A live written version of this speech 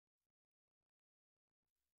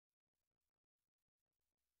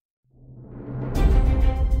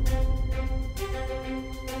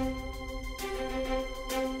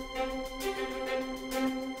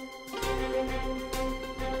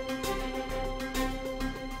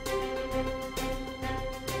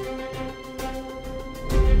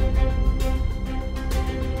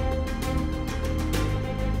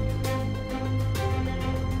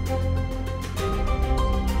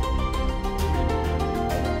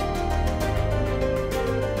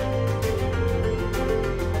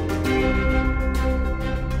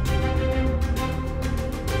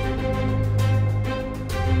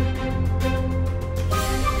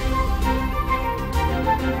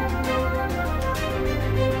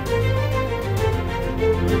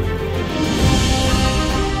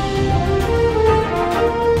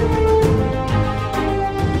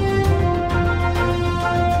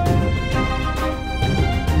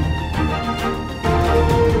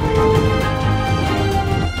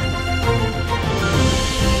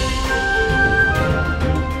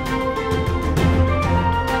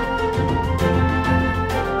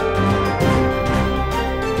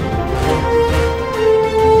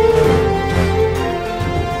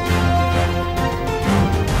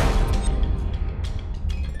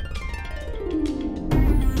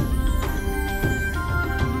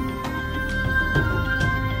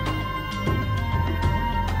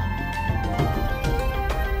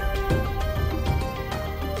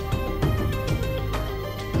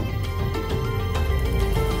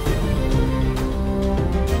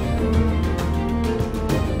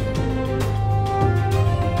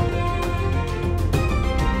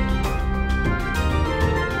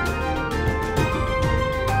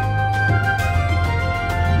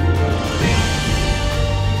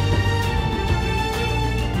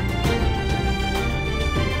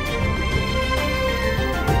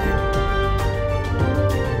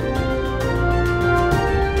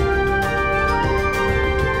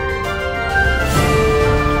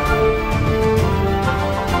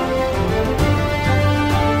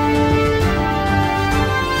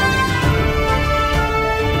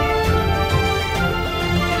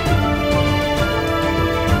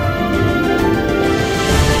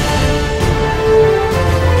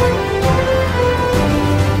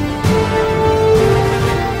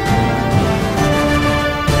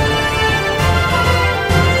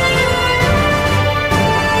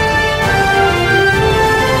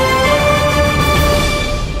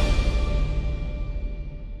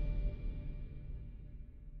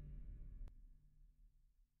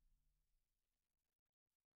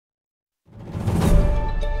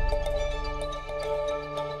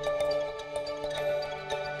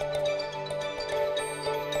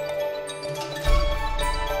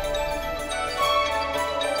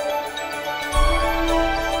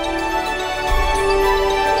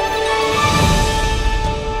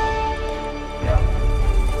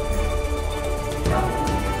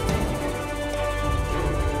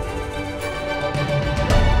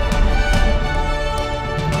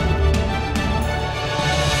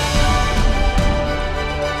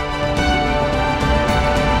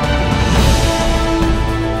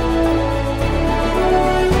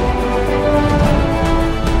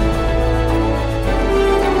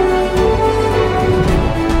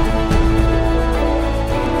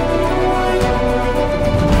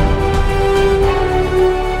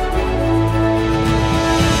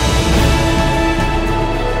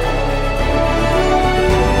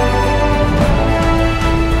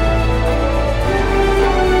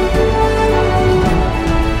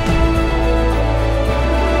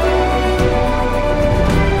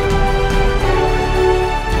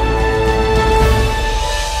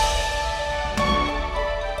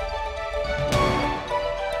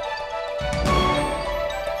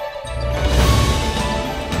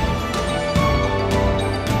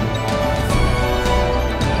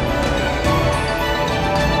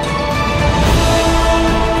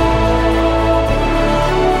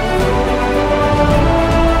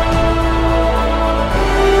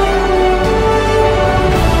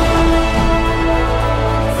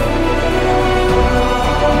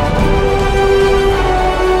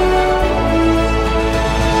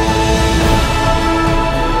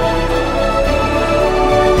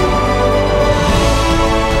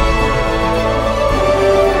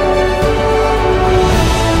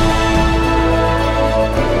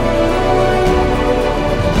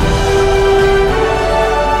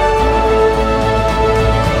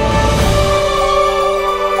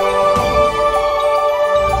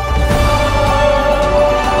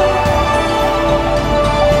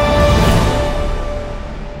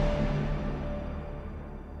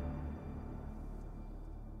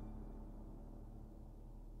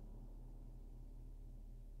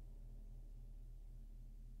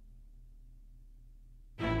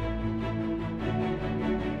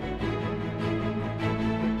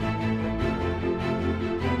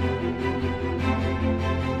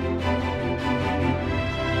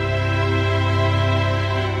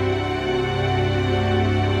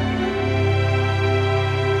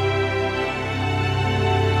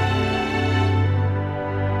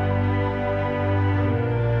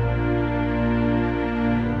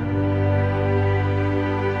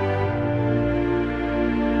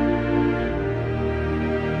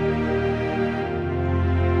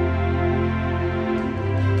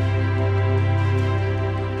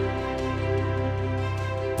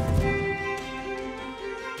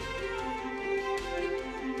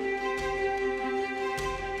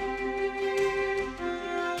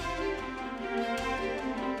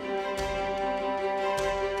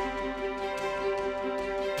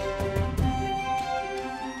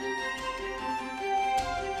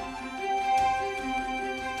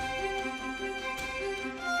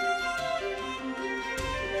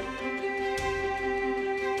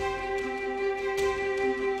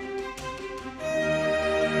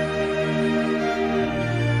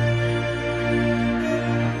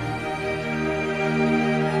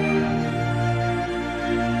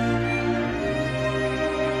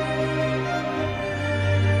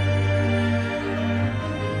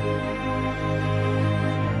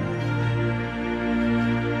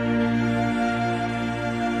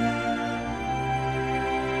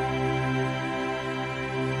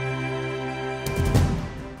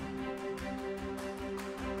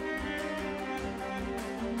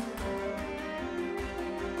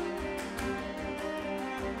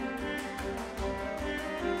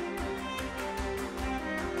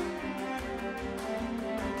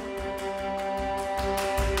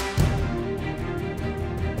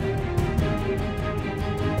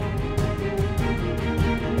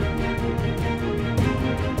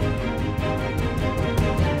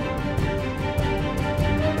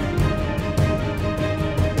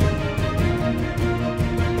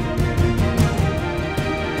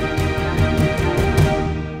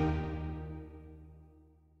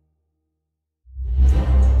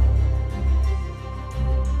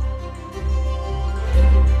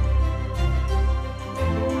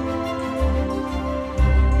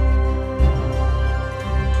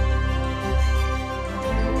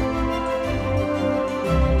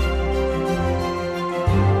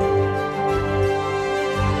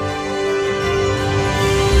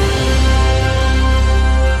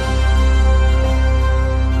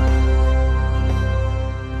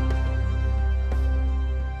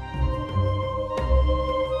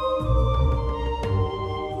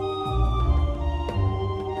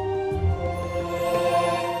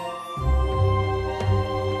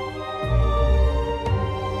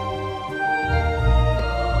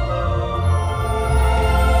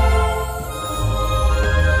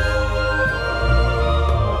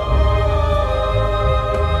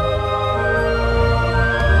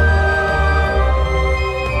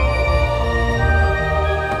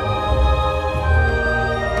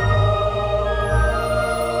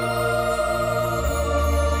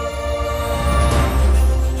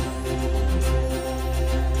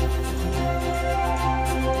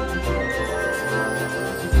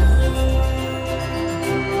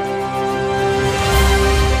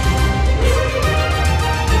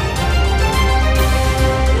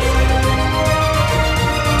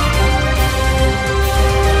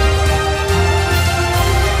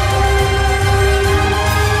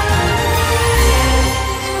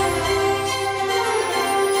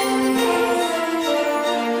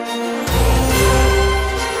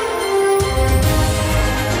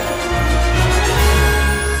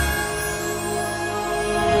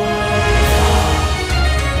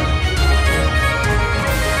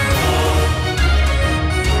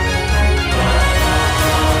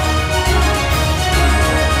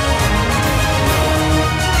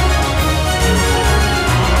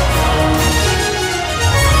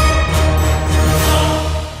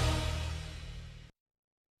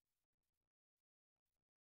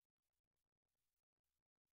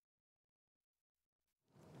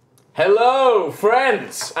Hello,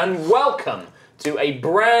 friends, and welcome to a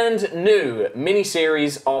brand new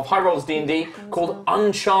mini-series of HighRollers D&D called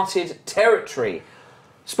Uncharted Territory.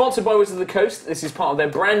 Sponsored by Wizards of the Coast, this is part of their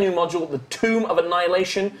brand new module, the Tomb of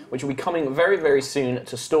Annihilation, which will be coming very, very soon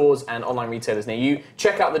to stores and online retailers near you.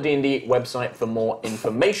 Check out the D&D website for more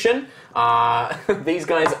information. These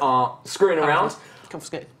guys are screwing around.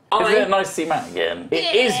 Confiscate. Isn't it nice to see Matt again?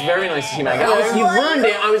 It is very nice to see Matt again. You ruined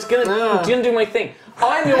it. I was gonna do my thing.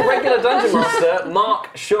 I'm your regular Dungeon Master,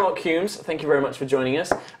 Mark Sherlock Humes. Thank you very much for joining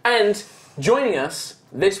us. And joining us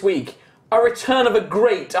this week, a return of a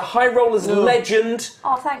HighRollers legend,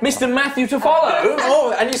 Mr. Matthew Toffolo.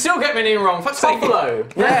 Oh, and you still get my name wrong.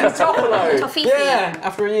 Toffolo. Yeah, Toffolo. Toffeefi. Yeah,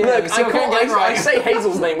 after a year. Look, I say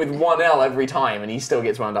Hazel's name with one L every time, and he still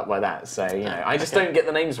gets wound up by that. So, you know, I just don't get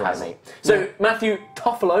the names right, mate. So, Matthew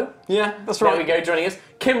Toffolo. Yeah, that's right. There we go, joining us.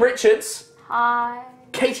 Kim Richards. Hi.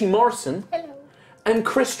 Katie Morrison. Hello. And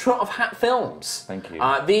Chris Trott of Hat Films. Thank you.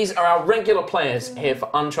 These are our regular players here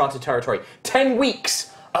for Uncharted Territory. 10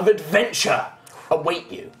 weeks of adventure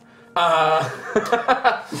await you.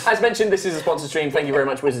 As mentioned, this is a sponsored stream. Thank you very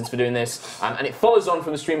much, Wizards, for doing this. And it follows on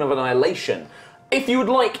from the stream of Annihilation. If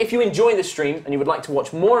you enjoy this stream and you would like to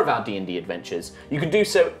watch more of our D&D adventures, you can do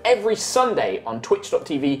so every Sunday on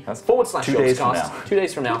twitch.tv/Yogscast. 2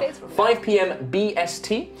 days from now. 5 p.m.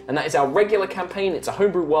 BST. And that is our regular campaign. It's a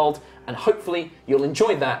homebrew world. And hopefully you'll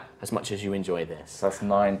enjoy that as much as you enjoy this. That's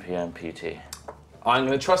 9 p.m. PT. I'm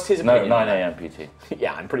going to trust his opinion. No, 9 a.m. PT.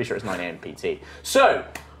 Yeah, I'm pretty sure it's 9 a.m. PT. So,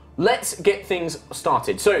 let's get things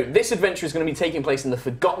started. So, this adventure is going to be taking place in the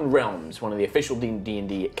Forgotten Realms, one of the official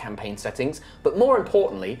D&D campaign settings. But more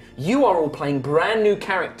importantly, you are all playing brand new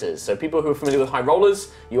characters. So, people who are familiar with HighRollers,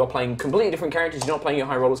 you are playing completely different characters. You're not playing your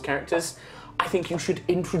HighRollers characters. I think you should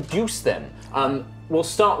introduce them. We'll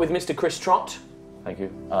start with Mr. Chris Trott. Thank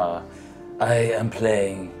you. I am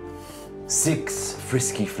playing Six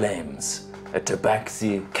Frisky Flames, a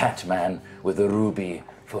tabaxi catman with a ruby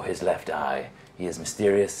for his left eye. He is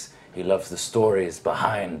mysterious, he loves the stories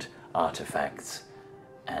behind artifacts,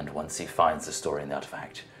 and once he finds the story in the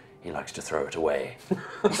artifact, he likes to throw it away.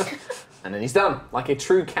 And then he's done, like a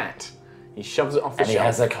true cat. He shoves it off the shelf. And he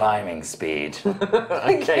has a climbing speed.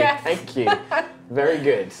 Okay, thank you. Very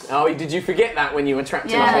good. Oh, did you forget that when you were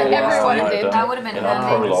trapped in a hole last everyone time? did. That would have been In our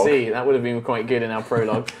handy. prologue. See, that would have been quite good in our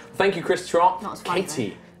prologue. Thank you, Chris Trott. Not as funny,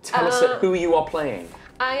 Katie, tell us who you are playing.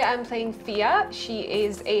 I am playing Fia. She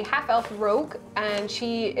is a half-elf rogue, and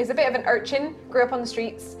she is a bit of an urchin, grew up on the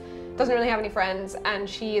streets, doesn't really have any friends, and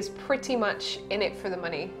she is pretty much in it for the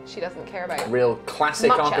money. She doesn't care about Real classic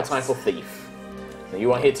much archetypal else. thief. So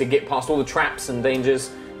you are here to get past all the traps and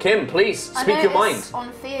dangers. Kim, please, speak your mind.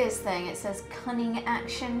 On Fia's thing, it says cunning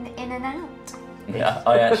action in and out. Yeah,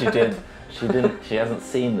 I actually did. She hasn't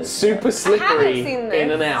seen this. Super slippery seen this.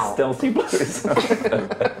 in and out. Stealthy blues.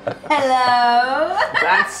 Hello.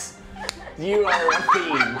 You are a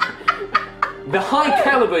fiend. The high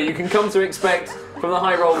caliber you can come to expect from the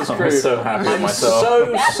HighRollers crew. I'm so happy with I'm myself.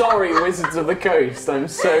 so sorry, Wizards of the Coast. I'm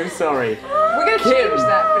so sorry. We're going to change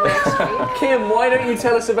that for next week. Kim, why don't you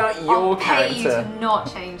tell us about your Pay you character? to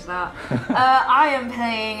not change that. I am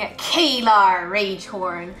playing Kaylar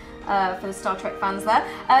Ragehorn for the Star Trek fans there.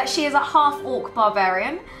 She is a half-orc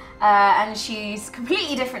barbarian. And she's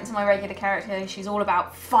completely different to my regular character. She's all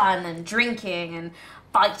about fun and drinking and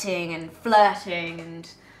fighting and flirting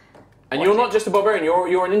And you're not just a barbarian,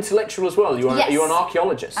 you're an intellectual as well. You're an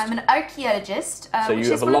archaeologist. I'm an archaeologist. So which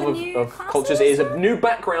you is have a one love the new of classes. cultures. It is a new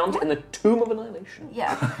background in the Tomb of Annihilation.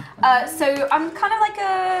 Yeah. So I'm kind of like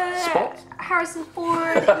a Spot? Harrison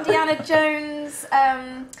Ford, Indiana Jones,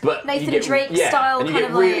 But Nathan you get, Drake yeah, style and you kind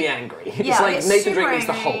get of really like, angry. Yeah, It's like it's Nathan super Drake meets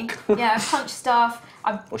the angry. Hulk. Yeah, I punch stuff.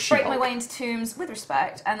 I Or break my She-Hulk. way into tombs with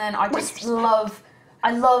respect, and then I just love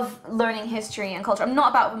learning history and culture. I'm not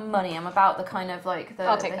about the money. I'm about the kind of like the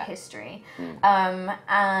I'll take that. history.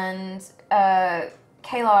 And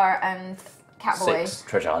Kaylar and Catboy Six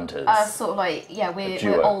treasure hunters. are sort of like we're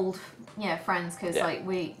duo. old friends because Yeah. like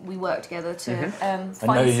we work together to I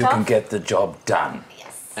find know you stuff. can get the job done.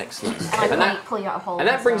 Yes. Excellent. And I pull you out of hole. And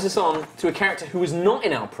that brings us on to a character who was not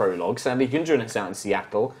in our prologue. Sadly, he couldn't join us out in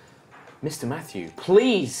Seattle. Mr. Matthew,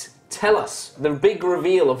 please tell us the big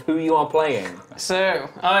reveal of who you are playing. So,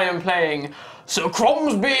 I am playing Sir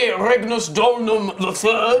Cromsby Regnus Dolnum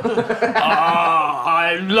III.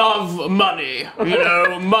 I love money. You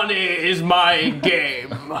know, money is my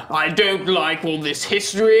game. I don't like all this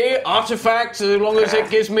history, artifacts, as long as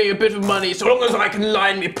it gives me a bit of money, so long as I can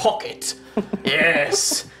line my pocket.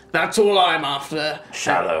 Yes, that's all I'm after.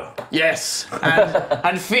 Shallow. Yes,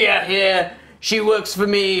 and Fia here, she works for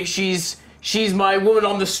me. She's she's my woman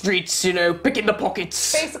on the streets, you know, picking the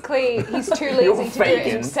pockets. Basically, he's too lazy to do it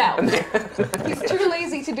himself. He's too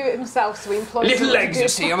lazy to do it himself, so he employs Little someone to legs, do you it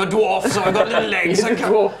see. I'm a dwarf, so I've got little legs.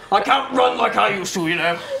 I can't run like I used to, you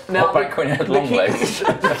know. Now, Back when you had long legs.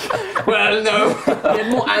 Well, no. He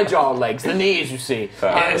had more agile legs, the knees, you see.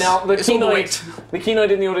 Yes. Now, the It's all the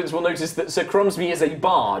keen-eyed in the audience will notice that Sir Cromsby is a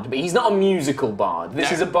bard, but he's not a musical bard.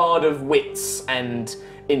 This is a bard of wits and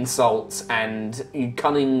insults and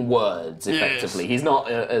cunning words, effectively. He's not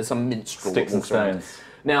some minstrel. Sticks and stones.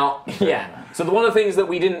 Now, yeah. So one of the things that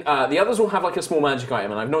we didn't, the others will have like a small magic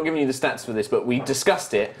item, and I've not given you the stats for this, but we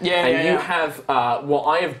discussed it. You have what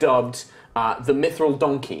I have dubbed the Mithril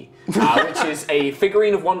Donkey, which is a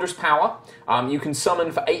figurine of wondrous power. You can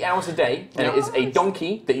summon for 8 hours a day, and it is a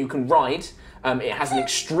donkey that you can ride. It has an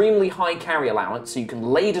extremely high carry allowance, so you can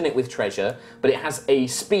laden it with treasure, but it has a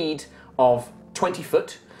speed of 20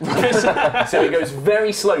 foot. So it goes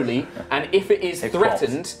very slowly, and if it is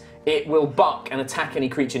threatened, it will buck and attack any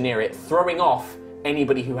creature near it, throwing off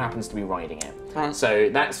anybody who happens to be riding it. So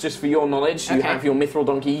that's just for your knowledge. You have your Mithril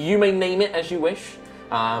Donkey. You may name it as you wish,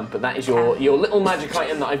 but that is your little magic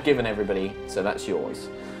item that I've given everybody, so that's yours.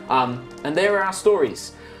 And there are our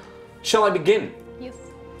stories. Shall I begin? Yes.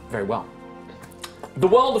 Very well. The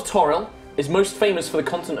world of Toril is most famous for the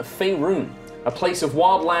continent of Faerun, a place of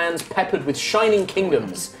wild lands peppered with shining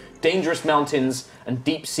kingdoms, dangerous mountains, and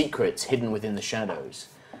deep secrets hidden within the shadows.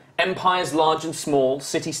 Empires large and small,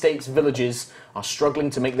 city-states, villages are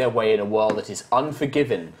struggling to make their way in a world that is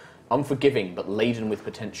unforgiving but laden with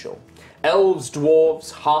potential. Elves,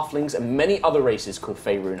 dwarves, halflings, and many other races call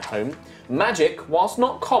Faerun home. Magic, whilst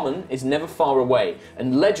not common, is never far away,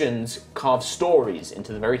 and legends carve stories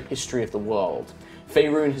into the very history of the world.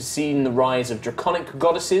 Faerun has seen the rise of draconic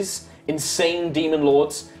goddesses, insane demon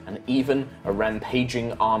lords, and even a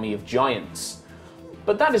rampaging army of giants.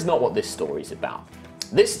 But that is not what this story is about.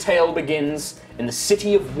 This tale begins in the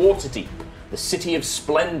city of Waterdeep, the city of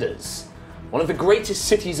splendors. One of the greatest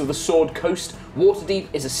cities of the Sword Coast, Waterdeep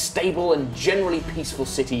is a stable and generally peaceful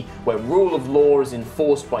city where rule of law is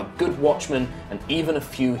enforced by good watchmen and even a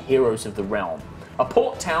few heroes of the realm. A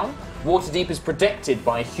port town, Waterdeep is protected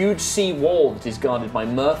by a huge sea wall that is guarded by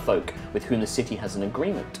merfolk with whom the city has an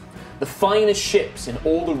agreement. The finest ships in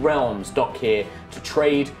all the realms dock here to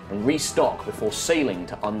trade and restock before sailing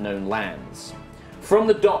to unknown lands. From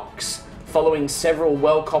the docks, following several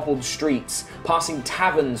well-cobbled streets, passing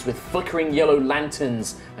taverns with flickering yellow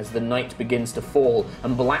lanterns as the night begins to fall,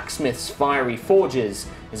 and blacksmiths' fiery forges,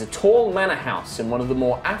 is a tall manor house in one of the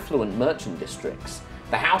more affluent merchant districts.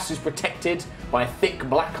 The house is protected by a thick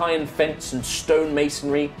black iron fence and stone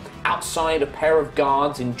masonry. Outside, a pair of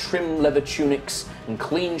guards in trim leather tunics and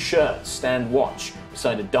clean shirts stand watch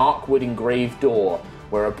beside a dark wood engraved door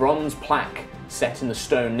where a bronze plaque set in the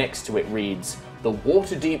stone next to it reads, "The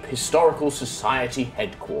Waterdeep Historical Society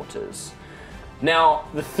Headquarters." Now,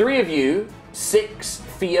 the three of you, Six,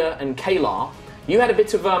 Fia, and Kalar, you had a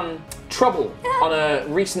bit of trouble on a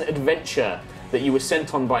recent adventure that you were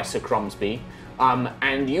sent on by Sir Cromsby,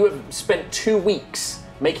 and you have spent 2 weeks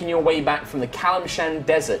making your way back from the Kalimshan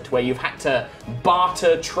Desert, where you've had to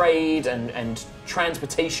barter, trade, and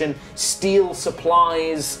transportation, steal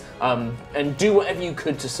supplies, and do whatever you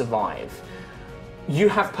could to survive. You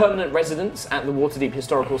have permanent residence at the Waterdeep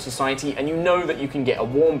Historical Society, and you know that you can get a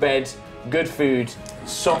warm bed, good food,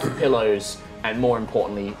 soft pillows, and more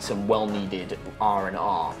importantly, some well-needed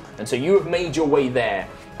R&R. And so you have made your way there,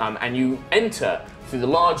 and you enter through the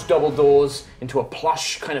large double doors into a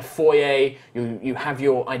plush kind of foyer. You have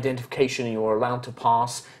your identification and you're allowed to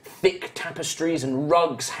pass. Thick tapestries and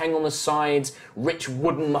rugs hang on the sides, rich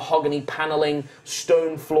wooden mahogany paneling,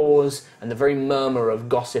 stone floors, and the very murmur of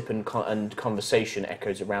gossip and conversation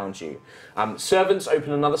echoes around you. Servants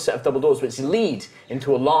open another set of double doors which lead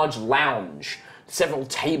into a large lounge. Several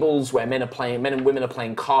tables where men and women are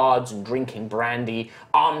playing cards and drinking brandy.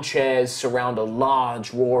 Armchairs surround a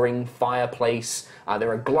large roaring fireplace.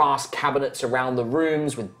 There are glass cabinets around the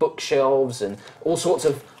rooms with bookshelves and all sorts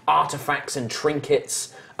of artifacts and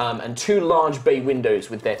trinkets. And 2 large bay windows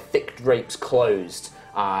with their thick drapes closed.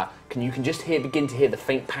 You can just begin to hear the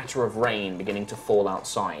faint patter of rain beginning to fall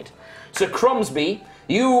outside. So Cromsby,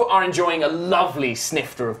 you are enjoying a lovely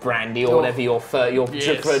snifter of brandy or whatever your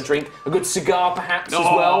preferred drink. A good cigar perhaps as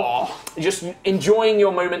well. Just enjoying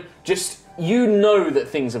your moment. You know that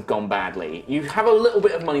things have gone badly. You have a little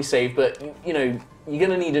bit of money saved, but you know you're going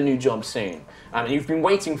to need a new job soon. And you've been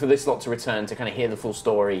waiting for this lot to return to kind of hear the full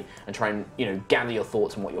story and try and, gather your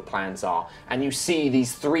thoughts on what your plans are. And you see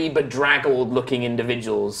these 3 bedraggled-looking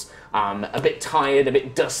individuals, a bit tired, a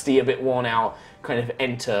bit dusty, a bit worn out, kind of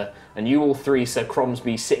enter. And you all 3, Sir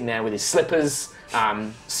Cromsby, sitting there with his slippers,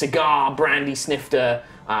 cigar, brandy snifter,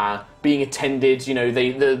 being attended.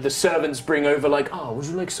 The servants bring over would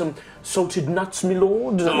you like some salted nuts, my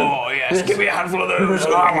lord? Oh yes, give me a handful of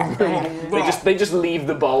those. They just leave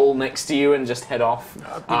the bowl next to you and just head off.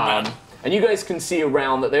 And you guys can see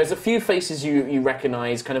around that there's a few faces you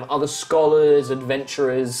recognise, kind of other scholars,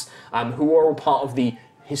 adventurers, who are all part of the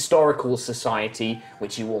Historical Society,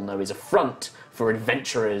 which you all know is a front for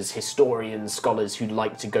adventurers, historians, scholars who'd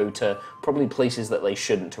like to go to probably places that they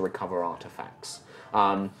shouldn't to recover artifacts.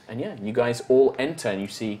 You guys all enter and you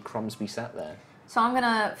see Cromsby sat there. So I'm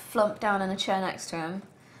gonna flump down in a chair next to him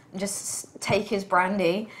and just take his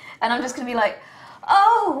brandy, and I'm just gonna be like,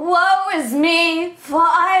 "Oh, woe is me, for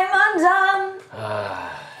I am undone.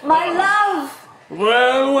 My love,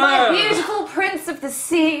 Well, my beautiful prince of the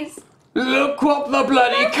seas." Look what the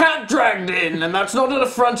bloody cat dragged in, and that's not an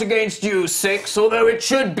affront against you, Six, although it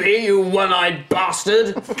should be, you one-eyed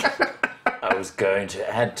bastard. I was going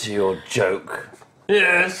to add to your joke,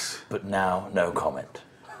 Yes. but now no comment.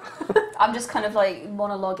 I'm just kind of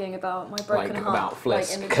monologuing about my broken heart. about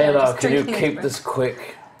Flisk. in the chair, Kayla, just can you drinking keep his this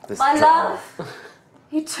quick? This My trial? love,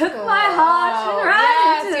 you took my heart and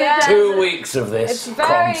ran into the yes. desert. 2 weeks of this, It's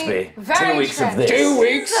very, Cromsby. very 2 weeks of true. this. 2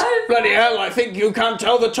 weeks? Bloody hell, I think you can't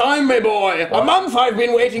tell the time, my boy. A month I've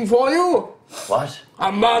been waiting for you. What?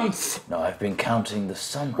 A month. No, I've been counting the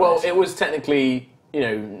sunrise. Well, it was technically,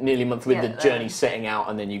 nearly a month with Yeah, the journey setting out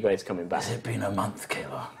and then you guys coming back. Has it been a month,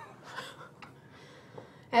 Kayla?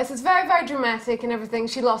 Yes, it's very, very dramatic and everything.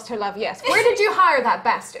 She lost her love, yes. Where did you hire that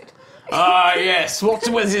bastard? Ah, yes. What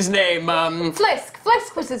was his name? Flisk.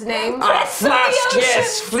 Flisk was his name. Flask,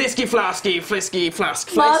 yes. Flisky Flasky, Flisky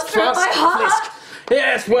Flask. Master of my heart. Flisk.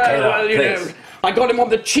 Yes, well, Kayla, you please. know, I got him on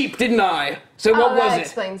the cheap, didn't I? So what Oh, was that it?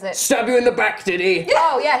 explains it. Stab you in the back, did he?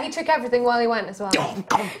 Oh, yeah, he took everything while he went as well. Oh,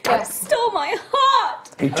 God. Yes. Stole my heart.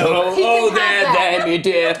 He Oh, can there, have that. there, me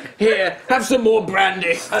dear. Here, have some more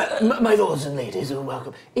brandy. My lords and ladies,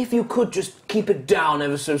 welcome. If you could just keep it down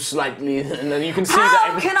ever so slightly, and then you can see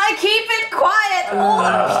How can I keep it quiet?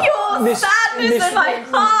 All the pure sadness in my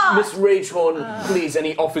heart. Miss Ragehorn, please. And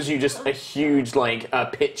he offers you just a huge,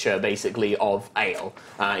 pitcher, basically, of ale.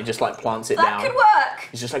 He just, plants it That down. could work.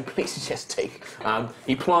 He's just please just take.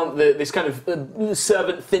 He plant this kind of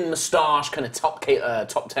servant thin moustache, kind of top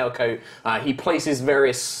tailcoat. He places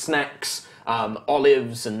various snacks,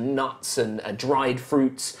 olives and nuts and dried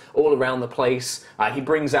fruits all around the place. He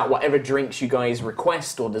brings out whatever drinks you guys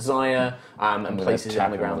request or desire and places it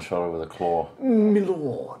on the ground. On the shoulder with a claw. My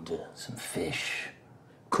lord, Some fish.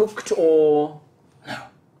 cooked or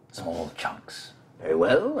Small chunks. very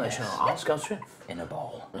well. I shall ask our chef. In a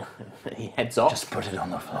bowl. He heads off. Just put it on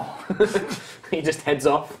the floor. He just heads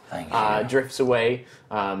off, Thank you. drifts away,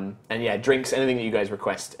 and drinks anything that you guys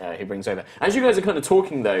request. He brings over. As you guys are kind of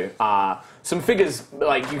talking, though, some figures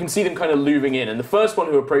you can see them kind of looming in, and the first one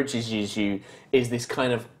who approaches you is this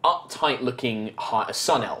kind of uptight-looking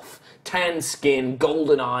sun elf, tan skin,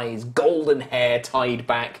 golden eyes, golden hair tied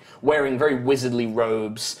back, wearing very wizardly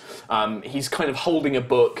robes. He's kind of holding a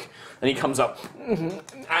book. And he comes up,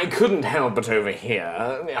 I couldn't help but overhear.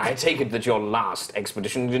 I take it that your last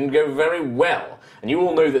expedition didn't go very well. And you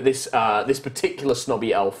all know that this particular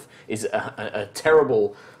snobby elf is a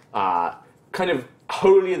terrible, kind of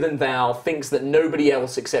holier-than-thou, thinks that nobody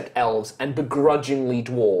else except elves and begrudgingly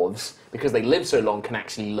dwarves, because they live so long, can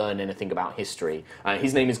actually learn anything about history.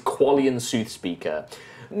 His name is Qualian Soothspeaker.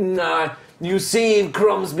 You see,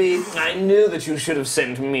 Cromsby, I knew that you should have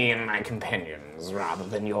sent me and my companions rather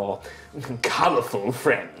than your colourful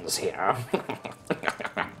friends here.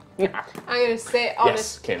 I'm going to say honest.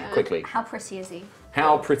 Yes, Kim, quickly. How pretty is he?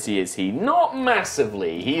 How pretty is he? Not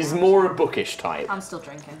massively. He's more a bookish type. I'm still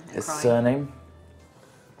drinking and His crying. surname?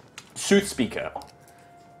 Soothspeaker.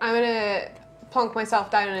 I'm going to plonk myself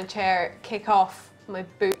down in a chair, kick off my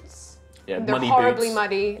boots. Yeah, They're muddy horribly boots.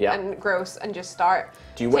 muddy Yeah. and gross, and just start.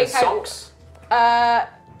 Do you wear take out- socks?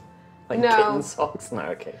 Like No. kitten socks? No,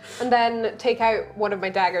 okay. And then take out one of my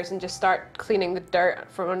daggers and just start cleaning the dirt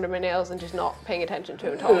from under my nails and just not paying attention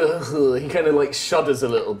to it at all. Ugh, he kind of shudders a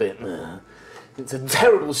little bit. It's a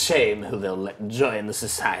terrible shame who they'll let join the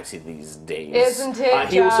society these days. Isn't it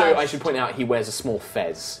He also, I just? should point out, he wears a small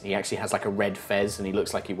fez. He actually has a red fez, and he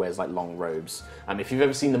looks like he wears long robes. If you've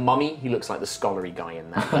ever seen The Mummy, he looks like the scholarly guy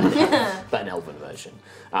in that, but an elven version.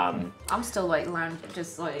 I'm still lounge,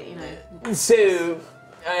 just So,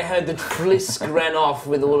 I heard that Frisk ran off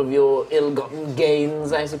with all of your ill-gotten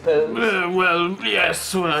gains, I suppose. Well,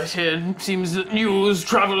 yes, well, it seems that news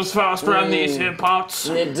travels fast around these here parts.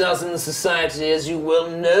 It does in society, as you well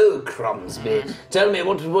know, Cromsby. Tell me,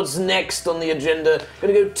 what's next on the agenda?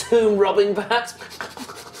 Gonna go tomb robbing, perhaps?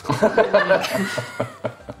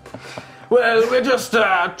 Well, we're just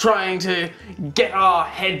trying to get our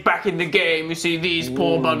head back in the game. You see, these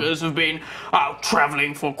poor buggers have been out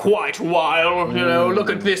travelling for quite a while. You know, look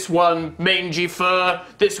at this one, mangy fur.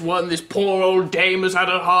 This poor old dame has had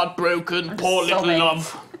her heart broken. Poor little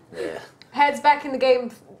love. Yeah. Heads back in the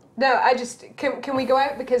game. No, can we go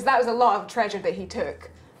out? Because that was a lot of treasure that he took.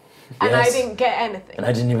 And I Yes. didn't get anything. And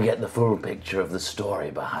I didn't even get the full picture of the story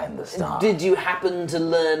behind the staff. Did you happen to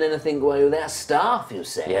learn anything while you were there? Staff, you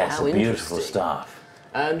say? Yes, How a beautiful interesting. staff.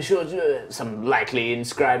 I'm sure some likely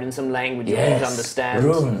inscribed in some language you didn't Yes, understand.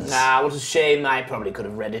 runes. What a shame. I probably could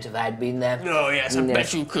have read it if I'd been there. Oh, yes, I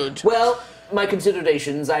bet you could. Well, my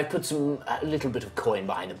considerations, I've put a little bit of coin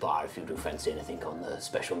behind the bar if you do fancy anything on the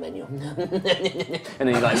special menu. And then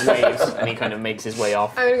he like waves and he kind of makes his way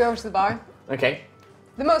off. I'm gonna go over to the bar. Okay.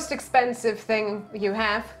 The most expensive thing you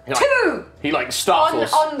have. He, like, Two! He like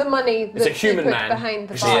startles. On the money that It's a he human put man. behind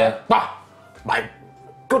the Is bar. Yeah. My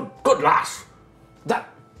good lass. That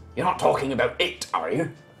you're not talking about it, are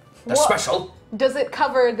you? The What? special. Does it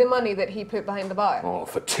cover the money that he put behind the bar? Oh,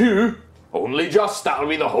 for two, only just. That'll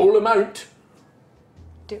be the whole amount.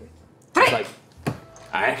 Do it. It's like,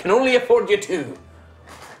 I can only afford you two.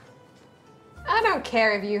 I don't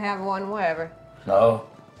care if you have one, whatever. No,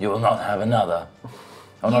 you will not have another.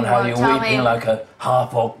 I will You not have won't you tell weeping me. like a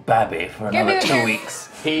half-orc babby for Give me another the 2 two. weeks.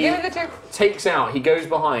 He Give me the two. takes out. He goes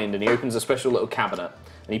behind and he opens a special little cabinet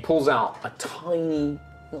and he pulls out a tiny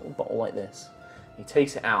little bottle like this. He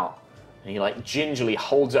takes it out and he like gingerly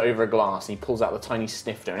holds it over a glass and he pulls out the tiny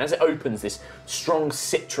snifter. And as it opens, this strong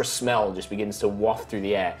citrus smell just begins to waft through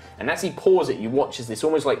the air. And as he pours it, you watch as this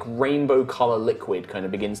almost like rainbow color liquid kind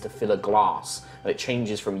of begins to fill a glass. And it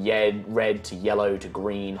changes from red to yellow to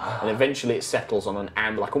green, and eventually it settles on an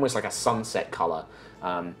amber, like almost like a sunset color.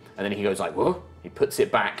 And then he goes like, whoa, he puts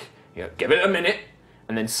it back, you go, give it a minute,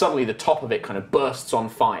 and then suddenly the top of it kind of bursts on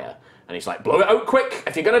fire. And he's like, blow it out quick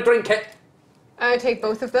if you're gonna drink it. I take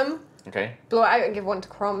both of them, Okay. blow it out, and give one to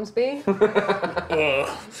Cromsby.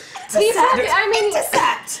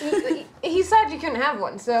 Intercept! He said you couldn't have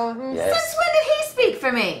one, so. Yes, Since when did he speak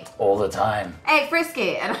for me? all the time. Hey,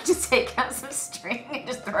 Frisky, and I just take out some string and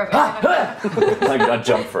just throw it in. I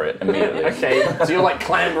jump for it immediately. Okay, so you're like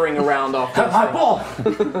clambering around after Have my ball!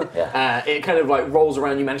 it kind of like rolls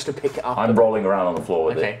around, you manage to pick it up. I'm rolling around on the floor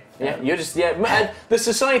with Okay, it. yeah, you're just, the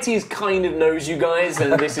society is kind of knows you guys,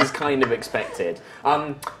 and this is kind of expected.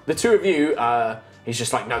 The two of you, he's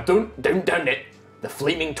just like, no, don't down it. The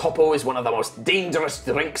Flaming Topo is one of the most dangerous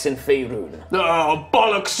drinks in Faerun. Oh,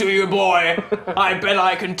 bollocks to you, boy. I bet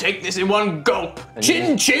I can take this in one gulp.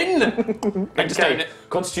 Chin, chin. I just down it.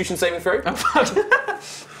 Constitution saving throw.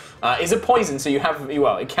 Is it poison, so you have,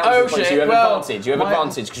 well, it counts Oh, as poison, so shit, you have well, advantage. You have my-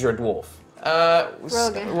 advantage because you're a dwarf. Roll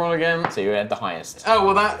again. Roll again. So you had the highest. Oh,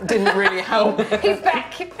 well, that didn't really help. He's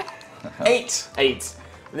back. 8. 8.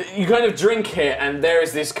 You kind of drink it, and there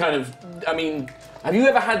is this kind of, I mean, have you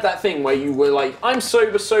ever had that thing where you were like, I'm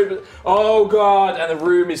sober, oh god, and the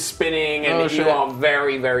room is spinning, and Oh, you shit. are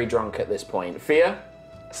very, very drunk at this point. Fear?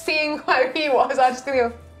 Seeing how he was, I was just gonna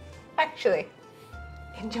go, actually,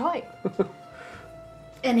 enjoy.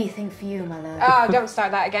 Anything for you, my love. Oh, don't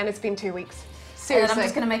start that again. It's been 2 weeks. And then Seriously. I'm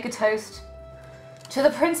just gonna make a toast. To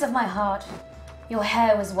the prince of my heart, your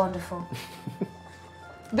hair was wonderful.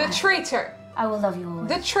 The traitor. I will love you always.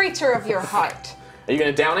 The traitor of your heart. Are you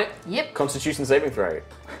going to down it? Yep. Constitution saving throw.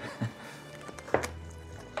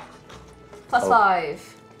 Plus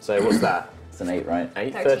 5. So what's that? It's an 8, right?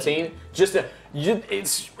 8, 13.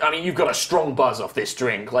 13? You've got a strong buzz off this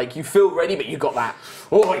drink. Like, you feel ready, but you've got that,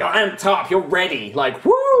 oh, you're amped up, you're ready. Like,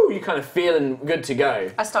 woo, you're kind of feeling good to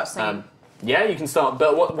go. I start singing. Yeah, you can start,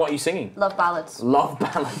 but what are you singing? Love ballads. Love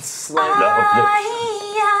ballads. Love.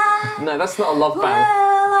 No, that's not a love ballad.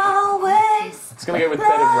 Always It's going to go with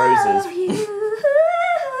Bed of Roses.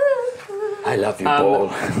 I love you, ball.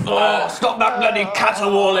 Oh, stop that bloody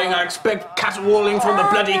caterwauling. I expect caterwauling from the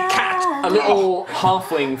bloody cat. A little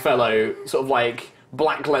halfling fellow, sort of like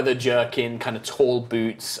black leather jerkin, kind of tall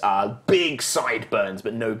boots, big sideburns,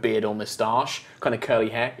 but no beard or moustache, kind of curly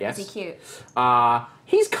hair. Yes. Is he cute?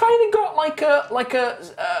 He's kind of got like a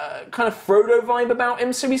kind of Frodo vibe about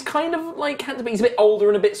him. So he's kind of like he's a bit older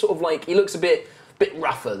and a bit sort of like he looks a bit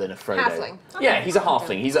rougher than a Frodo. Halfling. Yeah, he's a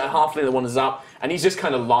halfling. He's a halfling that wanders up, and he's just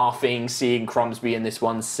kind of laughing, seeing Cromsby and this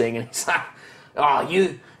one sing, and he's like,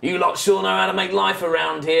 You lot sure know how to make life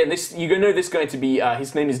around here. You know this guy to be,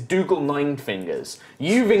 his name is Dougal Ninefingers.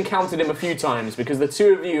 You've encountered him a few times because the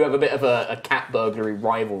two of you have a bit of a cat burglary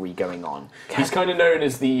rivalry going on. He's kind of known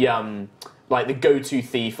as the, like the go-to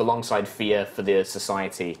thief alongside Fia for the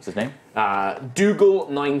society. What's his name? Dougal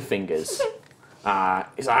Ninefingers.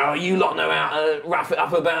 He's like, oh, you lot know how to wrap it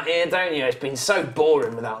up about here, don't you? It's been so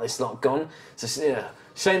boring without this lot gone.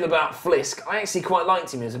 Shame about Flisk. I actually quite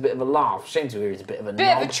liked him. He was a bit of a laugh. Shame to hear he's a bit of a knob.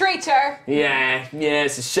 Bit of a traitor. Yeah,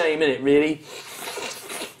 it's a shame, isn't it, really?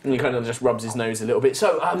 And he kind of just rubs his nose a little bit.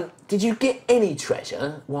 So, did you get any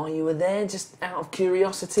treasure while you were there, just out of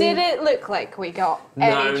curiosity? Did it look like we got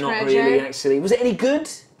any treasure? No, not really, actually. Was it any good?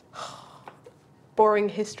 Boring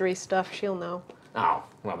history stuff, she'll know. Oh,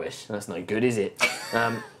 rubbish. That's no good, is it?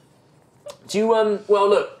 Do you, well,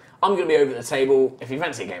 look, I'm going to be over at the table. If you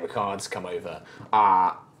fancy a game of cards, come over.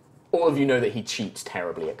 All of you know that he cheats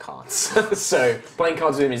terribly at cards. So playing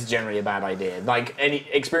cards with him is generally a bad idea. Like, any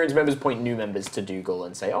experienced members point new members to Dougal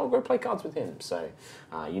and say, oh, go play cards with him. So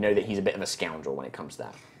you know that he's a bit of a scoundrel when it comes to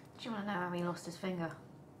that. Do you want to know how he lost his finger?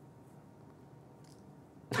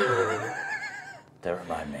 Don't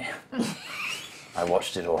remind me. I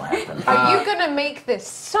watched it all happen. Are you gonna make this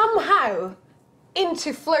somehow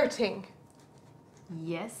into flirting?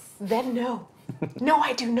 Yes. Then no. No,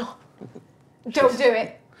 I do not. Don't do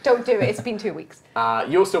it. Don't do it. It's been 2 weeks.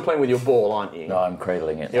 You're still playing with your ball, aren't you? No, I'm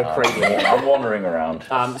cradling it. You're cradling it. I'm wandering around.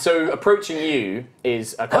 So approaching you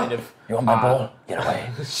is a kind of... You want my ball? Get away.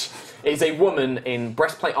 It's a woman in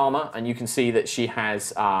breastplate armor, and you can see that she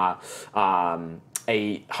has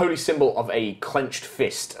a holy symbol of a clenched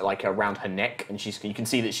fist, like around her neck, and you can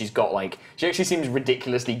see that she's got like, she actually seems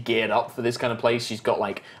ridiculously geared up for this kind of place. She's got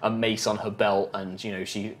like a mace on her belt, and you know,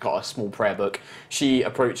 she got a small prayer book. She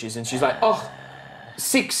approaches and she's like, oh,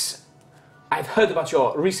 Six, I've heard about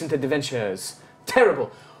your recent adventures. Terrible.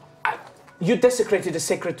 You desecrated a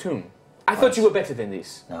sacred tomb. I thought you were better than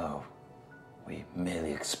this. No, we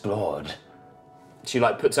merely explored. She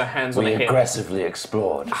like puts her hands on her hip. We aggressively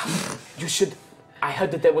explored. You should... I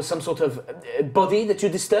heard that there was some sort of body that you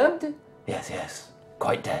disturbed? Yes.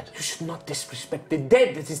 Quite dead. You should not disrespect the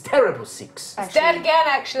dead. That is terrible, Six. It's dead again,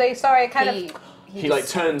 actually. Sorry, I kind of... He like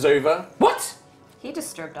turns over. What? He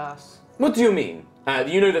disturbed us. What do you mean?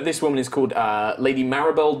 You know that this woman is called Lady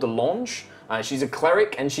Maribel DeLonge. She's a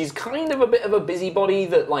cleric, and she's kind of a bit of a busybody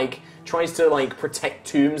that like tries to like protect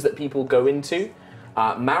tombs that people go into.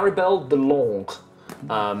 Maribel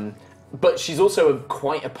DeLonge. But she's also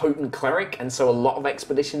quite a potent cleric, and so a lot of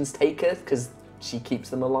expeditions take her because she keeps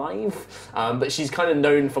them alive. But she's kind of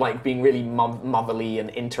known for like being really motherly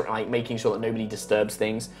and like making sure that nobody disturbs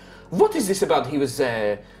things. What is this about? He was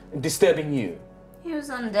disturbing you. He was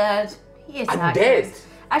undead. He attacked Undead? us.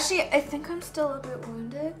 Actually, I think I'm still a bit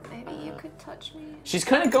wounded. Maybe you could touch me. She's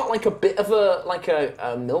kind of got like a bit of a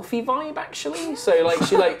milfy vibe actually. So like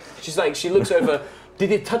she looks over.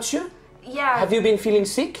 Did it touch you? Yeah. Have you been feeling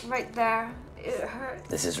sick? Right there. It hurts.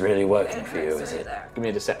 This is really working for you, is it? There. Give me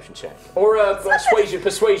a deception check or a persuasion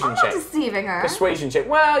I'm check. not deceiving her. Persuasion check.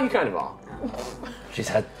 Well, you kind of are. She's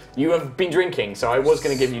had... You have been drinking, so I was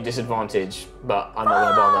going to give you disadvantage, but I'm not going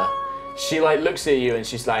to bother. She like looks at you and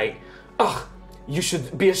she's like, "Ugh, you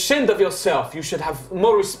should be ashamed of yourself. You should have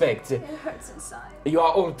more respect. It hurts inside. You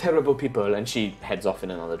are all terrible people." And she heads off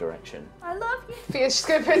in another direction. I love you. Fia's just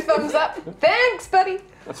gonna put thumbs up. Thanks, buddy.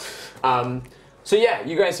 So yeah,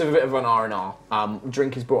 you guys have a bit of an R&R.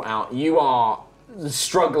 Drink is brought out. You are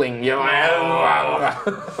struggling. You're like,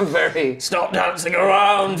 very... Stop dancing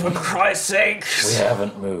around, for Christ's sake. We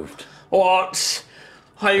haven't moved. What?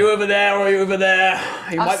 Are you over there or are you over there?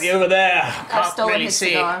 You might be over there. I've Can't stolen really his see.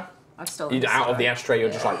 cigar. I've stolen his Out of cigar. the ashtray, you're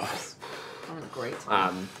just like... I'm in a great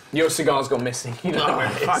time. Your cigar's gone missing. You don't know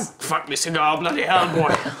where it is. Fuck me cigar, bloody hell, boy.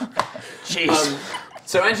 Jeez.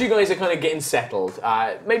 So as you guys are kind of getting settled,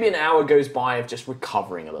 maybe an hour goes by of just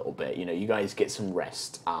recovering a little bit. You know, you guys get some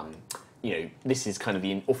rest. You know, this is kind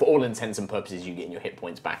of for all intents and purposes, you getting your hit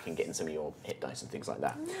points back and getting some of your hit dice and things like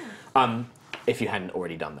that. If you hadn't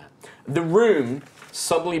already done that. The room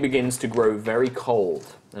suddenly begins to grow very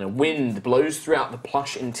cold, and a wind blows throughout the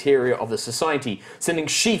plush interior of the society, sending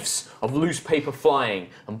sheafs of loose paper flying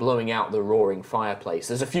and blowing out the roaring fireplace.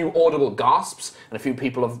 There's a few audible gasps and a few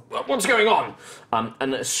people of, what's going on?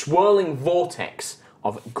 And a swirling vortex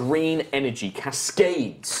of green energy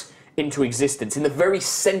cascades into existence in the very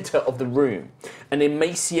center of the room. An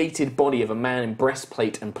emaciated body of a man in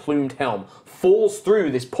breastplate and plumed helm falls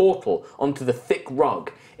through this portal onto the thick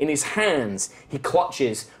rug. In his hands, he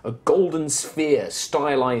clutches a golden sphere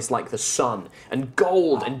stylized like the sun, and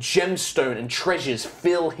gold and gemstone and treasures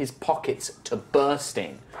fill his pockets to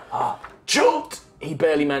bursting. Chult! He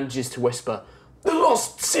barely manages to whisper, the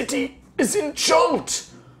lost city is in Chult!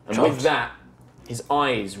 And with that, his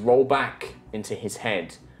eyes roll back into his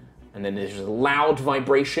head. And then there's a loud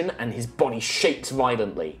vibration and his body shakes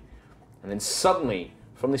violently. And then suddenly,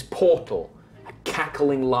 from this portal, a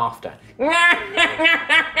cackling laughter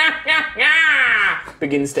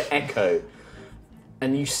begins to echo.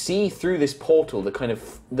 And you see through this portal,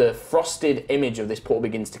 the frosted image of this portal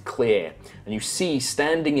begins to clear. And you see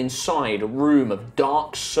standing inside a room of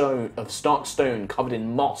dark stone covered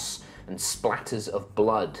in moss and splatters of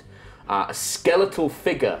blood. A skeletal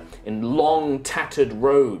figure in long tattered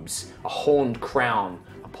robes, a horned crown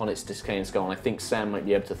upon its decaying skull. And I think Sam might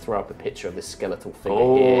be able to throw up a picture of this skeletal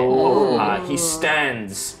figure here. He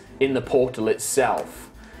stands in the portal itself.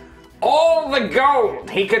 All the gold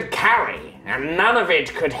he could carry, and none of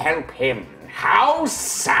it could help him. How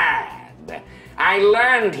sad. I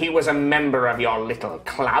learned he was a member of your little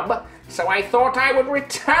club, so I thought I would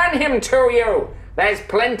return him to you. There's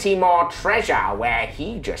plenty more treasure where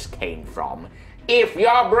he just came from. If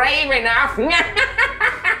you're brave enough. And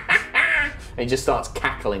he just starts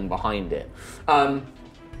cackling behind it. The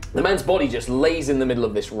man's body just lays in the middle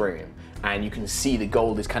of this room, and you can see the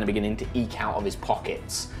gold is kind of beginning to eke out of his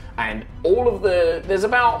pockets. And there's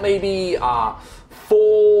about maybe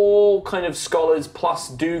 4 kind of scholars plus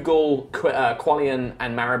Dougal, Qualian,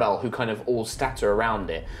 and Maribel who kind of all scatter around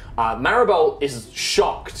it. Maribel is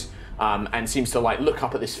shocked and seems to look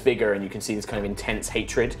up at this figure, and you can see this kind of intense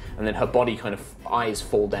hatred, and then her body kind of eyes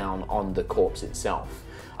fall down on the corpse itself.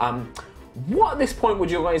 What at this point would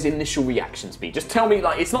your guys' initial reactions be? Just tell me,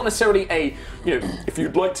 it's not necessarily if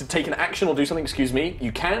you'd like to take an action or do something, excuse me,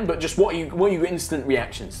 you can, but just what are your instant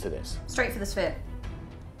reactions to this? Straight for the sphere.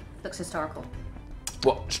 Looks historical.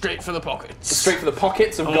 What? Straight for the pockets. Straight for the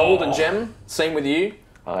pockets of gold and gem? Same with you?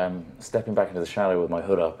 I'm stepping back into the shadow with my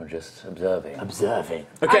hood up and just observing.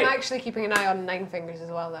 Okay. I'm actually keeping an eye on Nine Fingers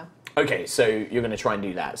as well, though. Okay, so you're going to try and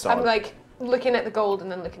do that. So I'm looking at the gold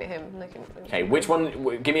and then looking at him. Okay, which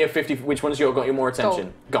one? Give me a 50. Which one's got your more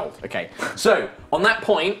attention? Gold. Okay. So on that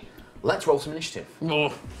point, let's roll some initiative.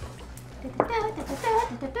 Oh. And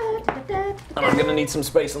I'm going to need some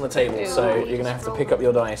space on the table, so you're going to have to pick up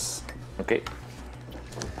your dice. Okay.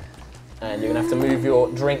 And you're going to have to move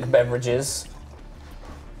your drink beverages.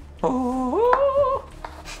 Did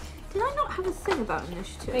I not have a thing about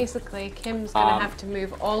initiative? Basically, Kim's gonna have to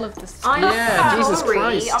move all of the stuff. I'm Jesus sorry.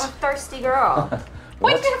 Christ. I'm a thirsty girl.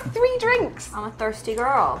 Why do you have 3 drinks? I'm a thirsty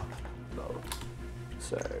girl.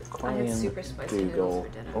 So, I had Qualian, super spicy noodles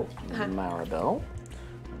Dougal, for dinner. Maribel.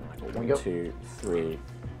 And I got 1, 2, 3,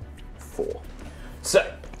 4. So,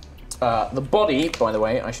 the body, by the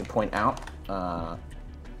way, I should point out,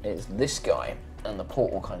 is this guy, and the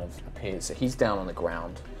portal kind of appears. So he's down on the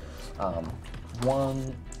ground.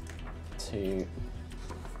 1, 2,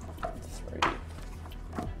 3,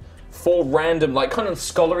 4 random, kind of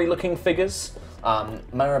scholarly-looking figures.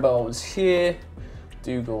 Maribel was here,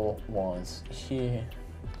 Dougal was here,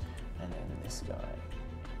 and then this guy,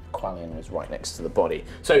 Qualian, was right next to the body.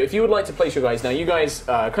 So if you would like to place your guys, now you guys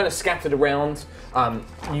kind of scattered around.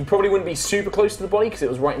 You probably wouldn't be super close to the body because it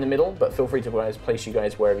was right in the middle, but feel free to place you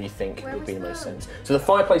guys wherever you think would be the most sense. So the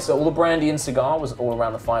fireplace, all the brandy and cigar was all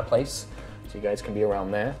around the fireplace, so you guys can be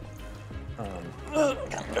around there.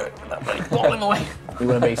 Ball in the way. You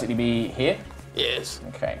want to basically be here? Yes.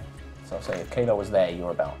 Okay. So I'll say if Kadar was there,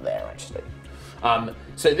 you're about there, actually.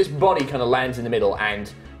 So this body kind of lands in the middle,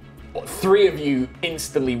 and 3 of you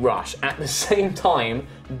instantly rush. At the same time,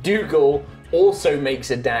 Dougal also makes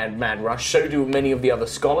a mad rush, so do many of the other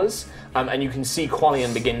scholars, and you can see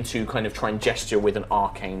Qualian begin to kind of try and gesture with an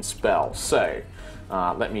arcane spell. So,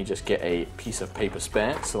 let me just get a piece of paper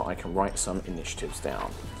spare so that I can write some initiatives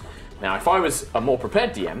down. Now, if I was a more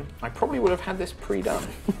prepared DM, I probably would have had this pre-done.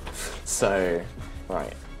 So,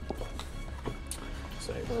 right.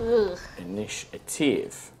 So,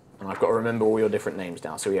 initiative. And I've got to remember all your different names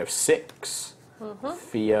now. So we have 6,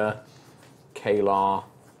 Fia, Kalar,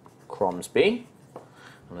 Cromsby.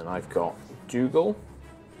 And then I've got Dougal,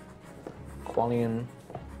 Qualian,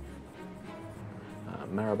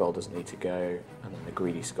 Maribel doesn't need to go, and then the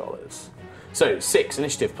Greedy Scholars. So, 6,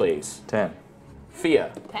 initiative, please. 10.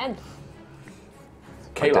 Fia. 10.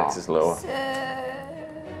 My dex Kalar. is lower.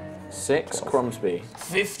 6, Cromsby.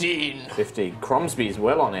 15. 50. Cromsby's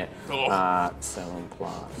well on it. Oh. 7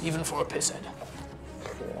 plus Even for a pisshead.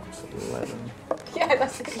 4, so 11. Yeah,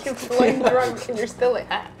 that's like you're blind drunk and you're still like,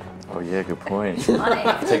 Oh yeah, good point.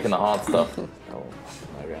 Money. Taking the hard stuff. Oh,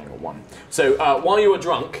 maybe I got 1 one. So while you are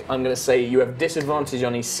drunk, I'm going to say you have disadvantage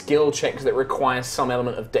on any skill checks that require some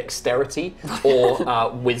element of dexterity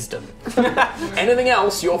or wisdom. Anything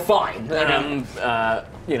else, you're fine.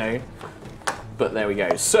 You know, but there we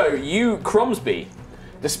go. So you, Cromsby,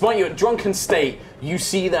 despite your drunken state, you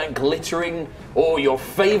see that glittering, your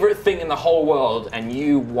favourite thing in the whole world, and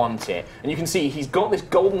you want it. And you can see he's got this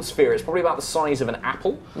golden sphere. It's probably about the size of an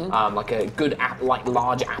apple, like a good,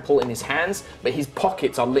 large apple in his hands. But his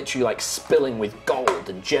pockets are literally like spilling with gold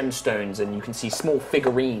and gemstones, and you can see small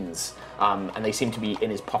figurines, and they seem to be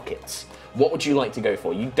in his pockets. What would you like to go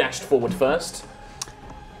for? You dashed forward first.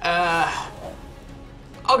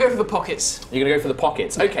 I'll go for the pockets. You're gonna go for the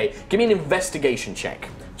pockets. Okay, give me an investigation check,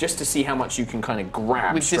 just to see how much you can kind of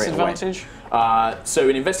grab with straight disadvantage. away. So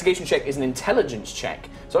an investigation check is an intelligence check.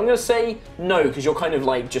 So I'm gonna say no, because you're kind of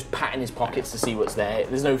like just patting his pockets to see what's there.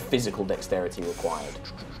 There's no physical dexterity required.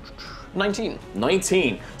 19.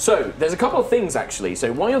 19. So there's a couple of things actually.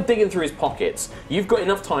 So while you're digging through his pockets, you've got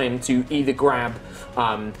enough time to either grab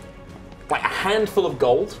like a handful of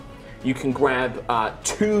gold. You can grab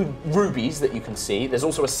 2 rubies that you can see. There's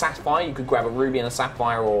also a sapphire. You could grab a ruby and a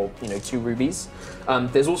sapphire, or 2 rubies.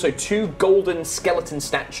 There's also 2 golden skeleton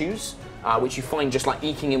statues, which you find just like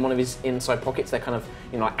eking in one of his inside pockets. They're kind of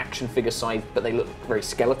like action figure size, but they look very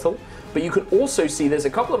skeletal. But you can also see there's a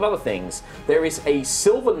couple of other things. There is a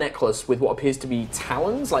silver necklace with what appears to be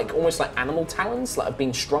talons, like almost like animal talons that have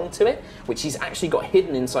been strung to it, which he's actually got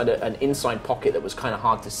hidden inside an inside pocket that was kind of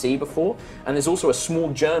hard to see before. And there's also a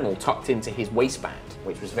small journal tucked into his waistband,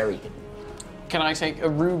 which was very hidden. Can I take a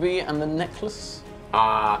ruby and the necklace?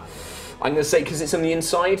 I'm going to say, because it's on the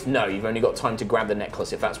inside, no, you've only got time to grab the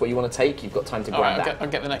necklace. If that's what you want to take, you've got time to grab that. I'll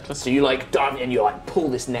get the necklace. So you like dive in and you like pull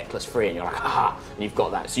this necklace free and you're like, aha, and you've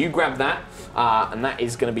got that. So you grab that, and that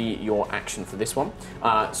is going to be your action for this one.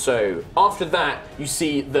 So after that, you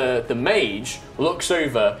see the mage looks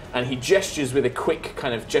over and he gestures with a quick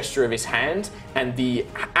kind of gesture of his hand, and the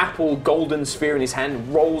apple golden sphere in his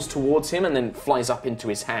hand rolls towards him and then flies up into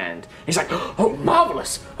his hand. He's like, oh,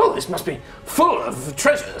 marvelous. Oh, this must be full of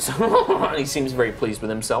treasures. And he seems very pleased with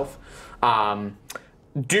himself.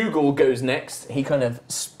 Dougal goes next. He kind of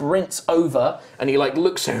sprints over and he like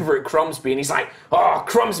looks over at Cromsby and he's like, "Oh,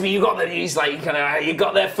 Cromsby, you got there." He's like, "You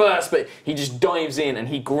got there first," but he just dives in and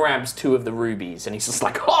he grabs 2 of the rubies and he's just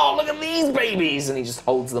like, "Oh, look at these babies!" and he just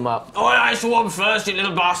holds them up. Oh, I swam first, you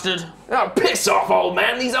little bastard. Oh, piss off, old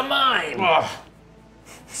man! These are mine. Oh.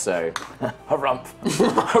 So, harumph,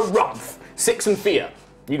 harumph. 6 and Fear.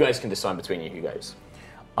 You guys can decide between you who goes.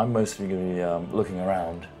 I'm mostly going to be looking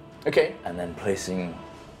around. Okay. And then placing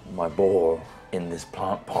my boar in this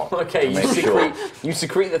plant pot. Okay, you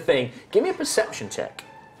secrete the thing. Give me a perception check.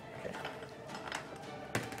 Okay.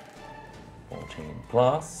 14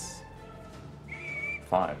 plus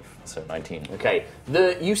 5, so 19. Okay.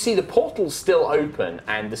 You see the portal's still open,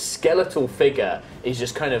 and the skeletal figure is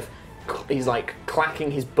just kind of. He's like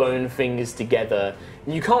clacking his bone fingers together.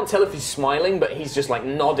 You can't tell if he's smiling, but he's just like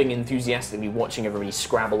nodding enthusiastically, watching everybody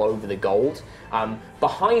scrabble over the gold.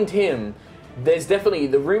 Behind him, there's definitely,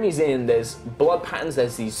 the room he's in, there's blood patterns,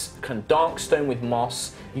 there's these kind of dark stone with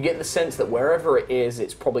moss. You get the sense that wherever it is,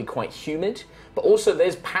 it's probably quite humid, but also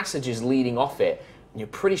there's passages leading off it. You're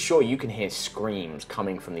pretty sure you can hear screams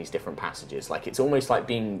coming from these different passages. Like it's almost like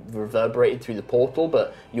being reverberated through the portal,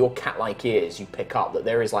 but your cat-like ears, you pick up that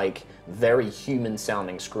there is like very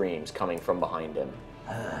human-sounding screams coming from behind him.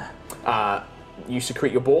 You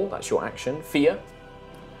secrete your ball, that's your action. Fear.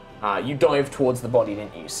 You dive towards the body,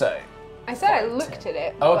 didn't you? So. I said I looked at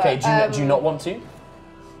it. Oh, okay, but, do you not want to?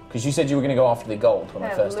 Because you said you were going to go after the gold when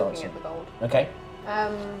I first looking answered. at the gold. Okay.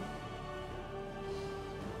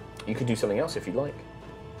 You could do something else if you'd like.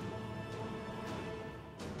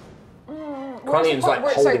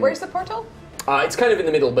 Where's the portal? It's kind of in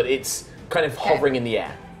the middle, but it's kind of hovering in the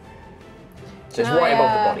air. So it's right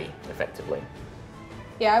above the body, effectively.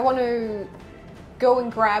 Yeah, I want to go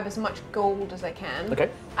and grab as much gold as I can.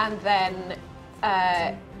 Okay. And then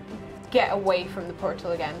get away from the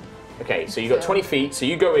portal again. Okay, so you've got 20 feet, so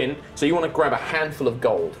you go in, so you want to grab a handful of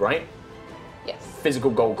gold, right? Yes.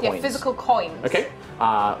 Physical gold coins. Yeah, physical coins. Okay.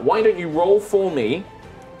 Why don't you roll for me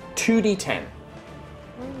 2d10?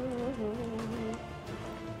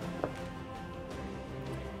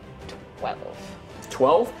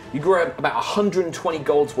 12. You grab about 120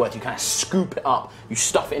 gold's worth, you kind of scoop it up, you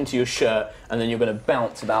stuff it into your shirt, and then you're going to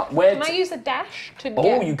bounce about. Can I use a dash to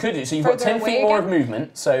get you could do. So you've got 10 feet more of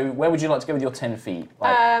movement, so where would you like to go with your 10 feet?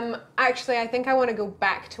 Actually, I think I want to go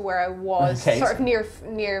back to where I was, sort of near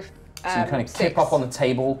So you kind of kip up on the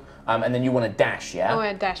table, and then you want to dash, yeah? I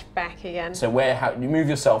want to dash back again. So you move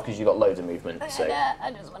yourself because you've got loads of movement. So.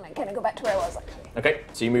 I just want to kind of go back to where I was. Okay,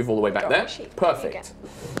 so you move all the way back there. Sheet. Perfect.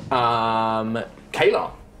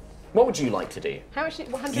 Kayla, what would you like to do? How much?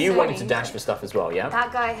 100. You wanted to dash for stuff as well, yeah?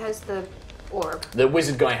 That guy has the orb. The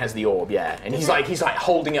wizard guy has the orb, yeah, and he's like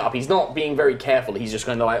holding it up. He's not being very careful. He's just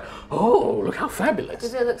kind of like, oh, look how fabulous.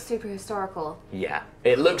 Does it look super historical? Yeah,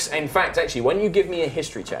 it looks. In fact, actually, when you give me a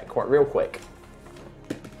history check, quite real quick,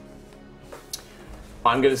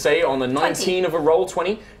 I'm going to say on the 19 of a roll,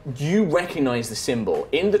 20, you recognise the symbol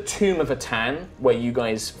in the tomb of Atan, where you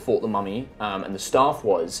guys fought the mummy, and the staff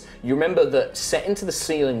was. You remember that set into the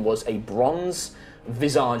ceiling was a bronze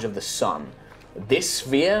visage of the sun. This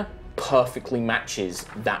sphere perfectly matches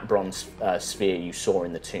that bronze sphere you saw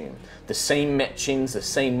in the tomb. The same etchings, the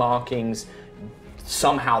same markings,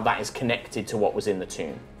 somehow that is connected to what was in the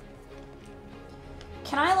tomb.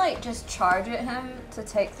 Can I just charge at him to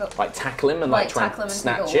take the tackle him and try tackle him and into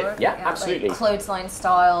snatch the it? orb? Yeah, absolutely. Clothesline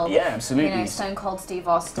style. Yeah, absolutely. You know, Stone Cold Steve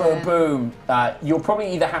Austin. Boom. You'll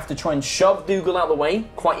probably either have to try and shove Dougal out of the way,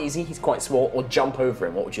 quite easy, he's quite small, or jump over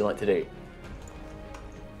him. What would you like to do?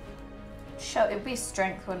 It'd be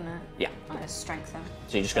strength, wouldn't it? Yeah. I'm gonna strength him.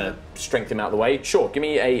 So you're just going to strength him out of the way? Sure, give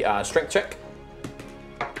me a strength check.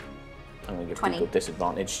 I'm going to give 20. Dougal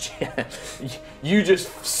disadvantage. You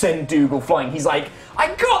just send Dougal flying. He's like,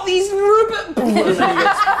 I got these rubber... and then he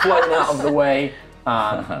gets flown out of the way.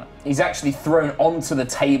 He's actually thrown onto the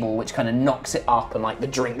table, which kind of knocks it up, and the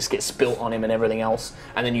drinks get spilt on him and everything else.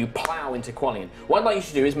 And then you plow into Qualian. What I'd like you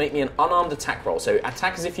to do is make me an unarmed attack roll. So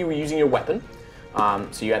attack as if you were using your weapon.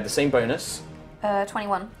 So you add the same bonus.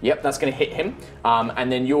 21. Yep, that's going to hit him. And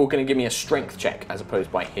then you're going to give me a strength check as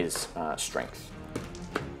opposed by his strength.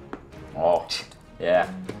 Oh,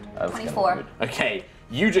 yeah. That was 24. good. Okay,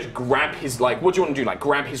 you just grab his, what do you want to do?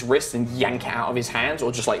 Grab his wrist and yank it out of his hands,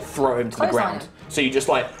 or just, throw him to the ground? So you just,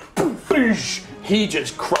 he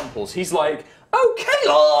just crumples. He's like, okay,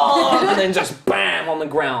 and then just bam on the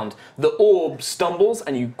ground. The orb stumbles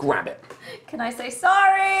and you grab it. Can I say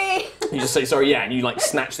sorry? You just say sorry, yeah, and you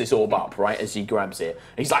snatch this orb up, right, as he grabs it.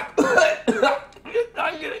 And he's like,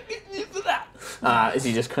 I'm gonna get you for that. As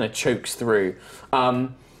he just kind of chokes through.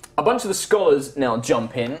 A bunch of the scholars now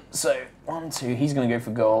jump in. So 1, 2, he's gonna go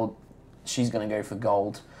for gold. She's gonna go for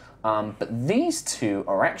gold. But these two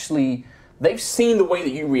are actually, they've seen the way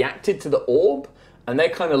that you reacted to the orb, and they're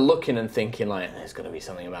kind of looking and thinking there's going to be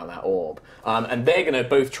something about that orb. And they're going to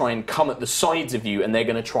both try and come at the sides of you, and they're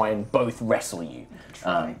going to try and both wrestle you.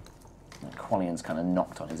 Qualian's kind of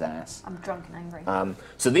knocked on his ass. I'm drunk and angry.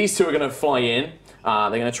 So these two are going to fly in. They're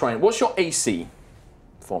going to try and... What's your AC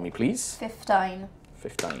for me, please? 15.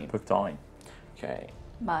 15. 15. Okay.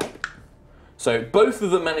 Mike. So both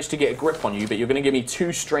of them managed to get a grip on you, but you're going to give me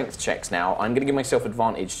 2 strength checks now. I'm going to give myself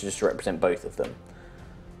advantage just to represent both of them.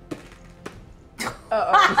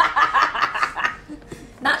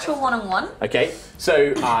 Natural 1 and 1. Okay,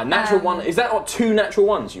 so natural 1, is that 2 natural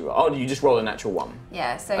 1s you roll? Oh, you just roll a natural 1.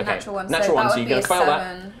 Yeah, so Okay. natural 1. Natural so 1, that so would you're be going to a fail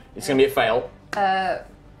 7. that. It's going to be a fail.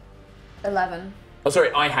 11. Oh,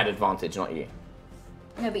 sorry, I had advantage, not you.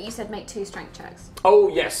 No, but you said make 2 strength checks. Oh,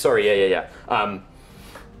 yes, sorry, yeah.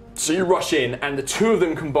 So you rush in, and the two of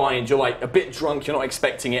them combined, you're a bit drunk, you're not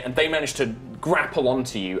expecting it, and they manage to grapple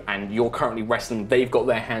onto you, and you're currently wrestling. They've got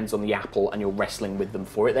their hands on the apple, and you're wrestling with them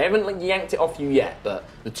for it. They haven't yanked it off you yet, but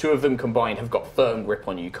the two of them combined have got firm grip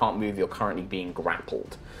on you. You can't move, you're currently being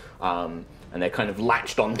grappled. And they're kind of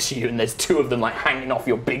latched onto you, and there's 2 of them hanging off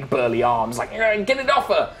your big burly arms, get it off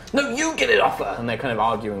her! No, you get it off her! And they're kind of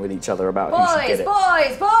arguing with each other about who should get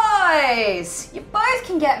it. Boys! You both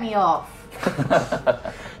can get me off.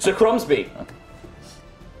 So Cromsby,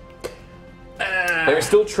 there is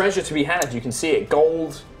still treasure to be had. You can see it,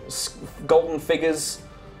 golden figures.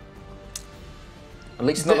 At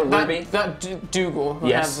least another ruby. That Dougal who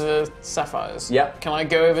Yes. has the sapphires. Yep. Can I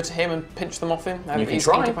go over to him and pinch them off him? You can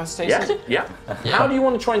try. Incapacitated? Yeah. How do you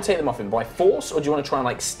want to try and take them off him? By force, or do you want to try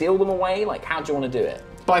and steal them away? How do you want to do it?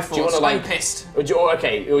 By Do you force. want to I'm pissed. I was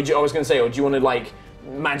going to say, or do you want to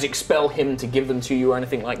magic spell him to give them to you or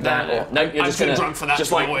anything like that? No, Or, no, you're I'm just too going to drunk for that, just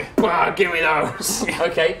boy. give me those.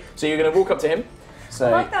 Okay, so you're going to walk up to him. So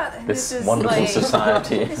I like that. This is wonderful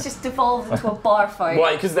society. It's just devolved into a bar fight.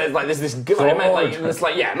 Why? Because there's this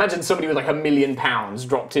imagine somebody with £1 million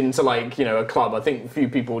dropped into a club. I think a few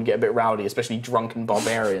people would get a bit rowdy, especially drunken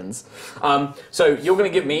barbarians. So you're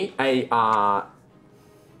going to give me a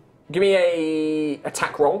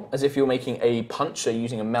attack roll as if you're making a punch, so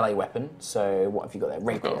using a melee weapon. So what have you got there?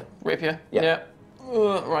 Rapier. Rapier? Yeah.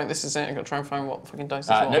 Right, this is it. I've got to try and find what fucking dice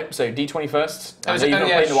this Nope, so D20 first. Oh, You've not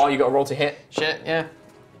played in a while, you've got a roll to hit. Shit, yeah.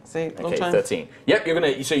 See, long Okay, time. 13. Yep, you're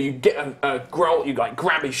gonna. So you get a growl. You like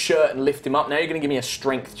grab his shirt and lift him up. Now you're gonna give me a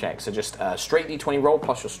strength check. So just straight d20 roll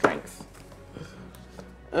plus your strength.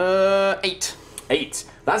 8. 8.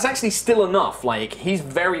 That's actually still enough. Like he's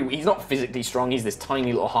not physically strong. He's this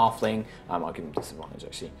tiny little halfling. I'll give him disadvantage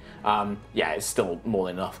actually. Yeah, it's still more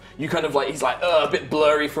than enough. You kind of like he's like a bit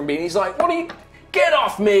blurry from being. He's like, what are you? Get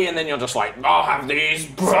off me! And then you're just like, I'll have these.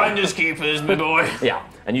 Finders keepers, my boy. Yeah,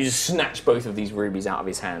 and you just snatch both of these rubies out of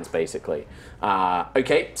his hands, basically.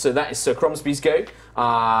 Okay, so that is Sir Cromsby's go.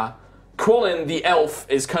 Quillin, the elf,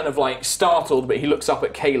 is kind of like startled, but he looks up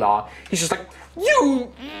at Kalar. He's just like,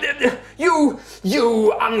 you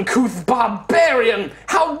uncouth barbarian!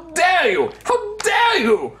 How dare you! How dare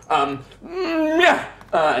you!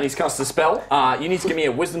 And he's cast a spell. You need to give me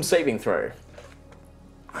a wisdom saving throw.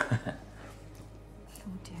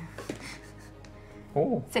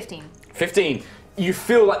 Oh. 15. 15. You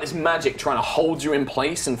feel like this magic trying to hold you in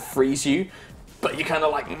place and freeze you, but you're kind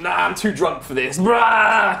of like, nah, I'm too drunk for this.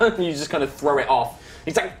 And you just kind of throw it off.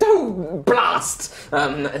 He's like, "Boom, blast!"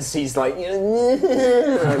 As he's like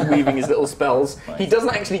weaving his little spells. He doesn't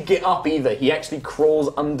actually get up either. He actually crawls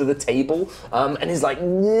under the table and he's like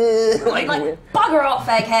Bugger off,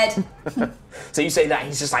 egghead. So you say that,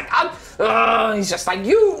 he's just like, he's just like,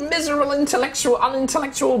 you miserable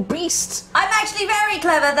unintellectual beast. I'm actually very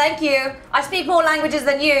clever, thank you. I speak more languages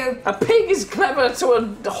than you. A pig is clever to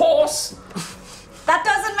a horse. That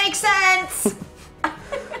doesn't make sense.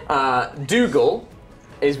 Dougal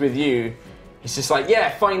is with you. He's just like, yeah,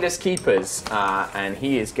 find us keepers. And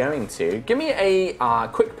he is going to give me a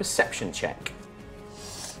quick perception check.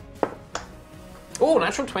 Oh,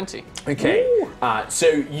 natural 20. Okay, so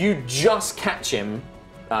you just catch him.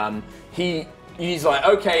 He's like,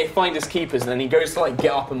 okay, find us keepers, and then he goes to like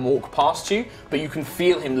get up and walk past you, but you can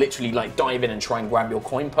feel him literally like dive in and try and grab your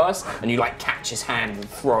coin purse, and you like catch his hand and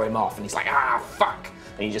throw him off, and he's like, fuck!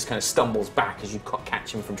 And he just kind of stumbles back as you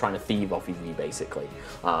catch him from trying to thieve off of you, basically.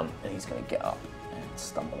 And he's going to get up and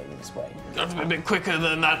stumble over this way. Got to be a bit quicker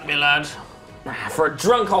than that, me lad. For a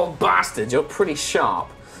drunk old bastard, you're pretty sharp.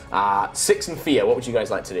 Six and Fia, what would you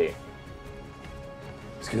guys like to do?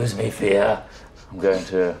 Excuse me, Fia. I'm going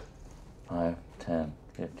to 5, 10,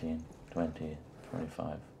 15, 20,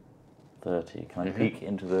 25, 30. Can I peek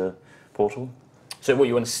into the portal? So what,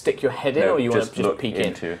 you want to stick your head in, No, or you want to just just look peek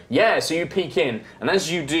into. in? Yeah, so you peek in, and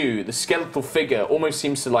as you do, the skeletal figure almost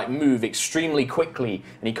seems to like move extremely quickly,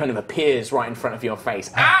 and he kind of appears right in front of your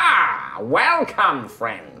face. Welcome,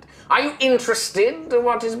 friend. Are you interested in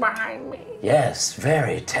what is behind me? Yes,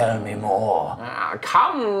 very. Tell me more.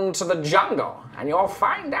 Come to the jungle, and you'll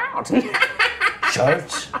find out.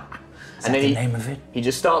 Church? Is that the name of it? He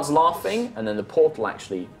just starts laughing, and then the portal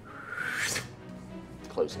actually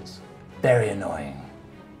closes. Very annoying.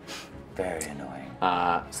 Very annoying.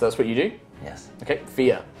 So that's what you do? Yes. Okay,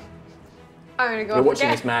 Fia. I'm gonna go You're up watching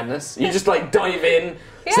again. this madness. You just like dive in,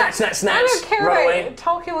 Yeah. snatch, snatch, snatch, I don't care run about away.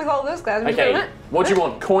 talking with all those guys. I'm just doing Okay, it. what do you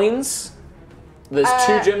want? Coins? There's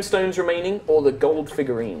 2 gemstones remaining, or the gold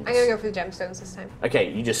figurines? I'm gonna go for the gemstones this time.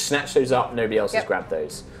 Okay, you just snatch those up, nobody else has Yep. grabbed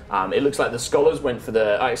those. It looks like the scholars went for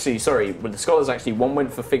the... Actually, sorry, with the scholars actually, one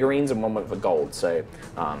went for figurines and one went for gold, so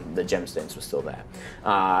the gemstones were still there.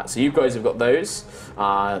 So you guys have got those.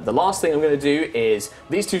 The last thing I'm going to do is,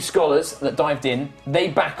 these 2 scholars that dived in, they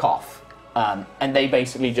back off. And they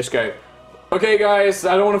basically just go, okay guys,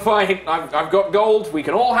 I don't want to fight, I've got gold, we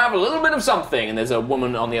can all have a little bit of something. And there's a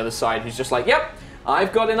woman on the other side who's just like, yep,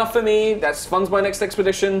 I've got enough for me, that funds my next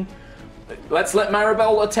expedition. Let's let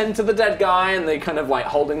Maribel attend to the dead guy. And they kind of like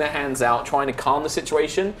holding their hands out, trying to calm the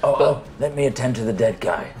situation. Let me attend to the dead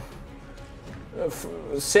guy.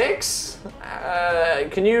 6?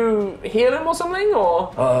 Can you heal him or something,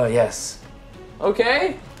 or? Oh, yes.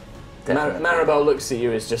 Okay. Definitely. Maribel looks at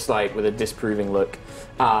you as just like with a disproving look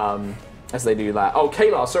as they do that. Oh,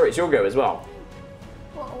 Kalar, sorry, it's your go as well.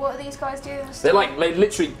 What are these guys doing? They're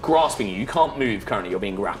literally grasping you. You can't move currently. You're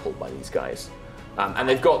being grappled by these guys. And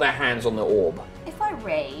they've got their hands on the orb. If I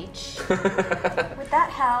rage, would that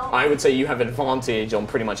help? I would say you have advantage on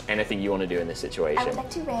pretty much anything you want to do in this situation. I would like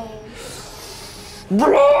to rage.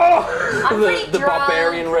 I'm pretty the drunk,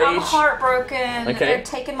 barbarian I'm rage. heartbroken. Okay. They're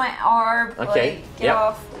taking my arb. Okay. Like, get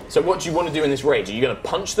off. So what do you want to do in this rage? Are you going to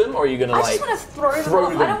punch them, or are you going to I like just want to throw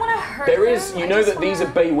them off. I don't want to hurt There them. is, you I know just that these are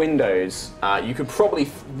wanna- bay windows. You could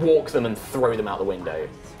probably walk them and throw them out the window.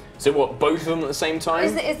 So what? Both of them at the same time?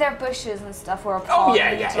 Is there bushes and stuff or a Oh pond?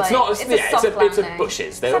 yeah, yeah. Like, It's not. It's It's a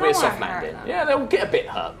bushes. There will be a soft landing. landing. Yeah, they'll get a bit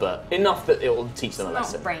hurt, but enough that it will teach them a Not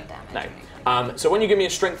lesson. brain damage. No. So when you give me a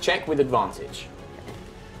strength check with advantage,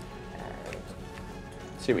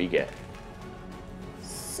 see what you get.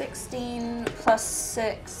 16 plus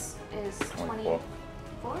 6 is 24.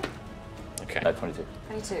 Okay. No, 22.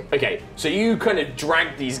 22. Okay, so you kind of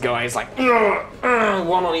drag these guys like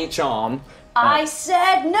one on each arm. I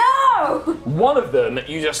said no! One of them,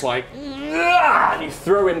 you just like, and you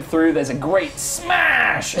throw him through. There's a great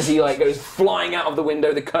smash as he like goes flying out of the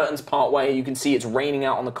window. The curtains part way. You can see it's raining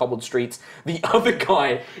out on the cobbled streets. The other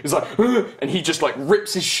guy is like, and he just like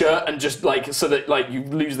rips his shirt and just like so that like you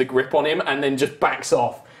lose the grip on him, and then just backs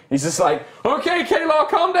off. He's just like, okay, Kayla,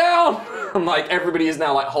 calm down. And like everybody is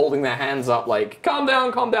now like holding their hands up, like, calm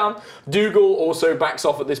down, calm down. Dougal also backs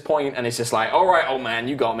off at this point, and it's just like, all right, old man,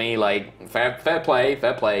 you got me. Like, fair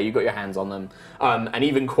play. You got your hands on them. And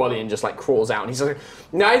even Quillian just like crawls out, and he's like,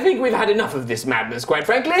 no, I think we've had enough of this madness, quite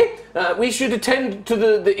frankly. We should attend to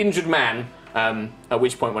the injured man. At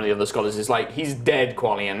which point one of the other scholars is like, he's dead,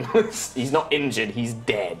 Quillian. He's not injured, he's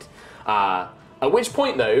dead. At which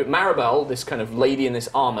point, though, Maribel, this kind of lady in this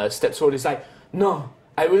armor, steps forward and is like, no,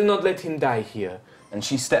 I will not let him die here. And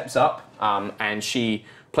she steps up, and she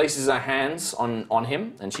places her hands on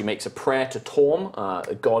him, and she makes a prayer to Torm,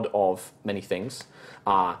 a god of many things.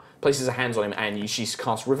 Places her hands on him, and she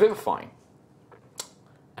casts Revivifying.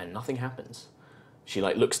 And nothing happens. She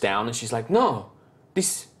like looks down, and she's like, no,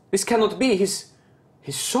 this cannot be. His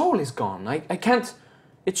soul is gone. I can't,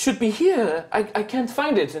 it should be here. I can't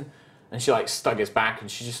find it. And she like staggers back,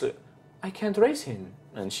 and she just like, I can't raise him.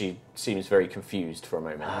 And she seems very confused for a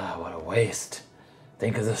moment. Ah, what a waste.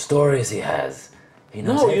 Think of the stories he has. He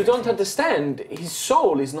knows No, you everything. don't understand. His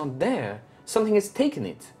soul is not there. Something has taken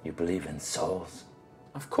it. You believe in souls?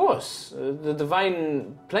 Of course. The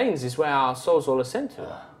divine planes is where our souls all ascend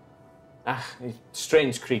to.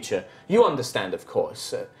 Strange creature. You understand, of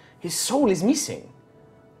course. His soul is missing.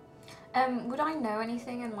 Would I know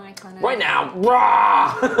anything in my kind of... Right now,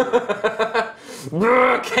 rah!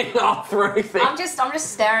 Kayla, throw things. I'm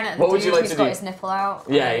just staring at the What would dude you like who's to got do? his nipple out.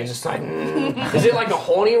 Yeah, you're just like, Is it like a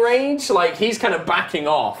horny rage? Like, he's kind of backing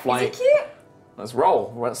off. Like, Is he cute? let's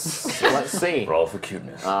roll. Let's see. Roll for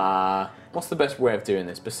cuteness. What's the best way of doing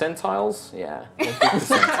this? Percentiles? Yeah. Let's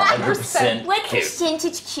do percentiles. 100% Like cute.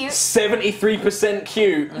 percentage cute. 73%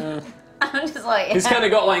 cute. I'm just like... He's kind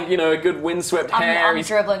of got like, you know, a good windswept hair. I'm he's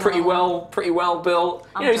dribbling pretty along. well built.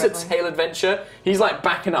 I'm You know, he's a dribbling. tail adventure. He's like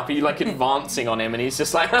backing up. He's like advancing on him, and he's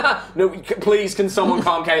just like, no, please, can someone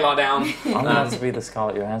calm Kayla down? I'm going to have to be the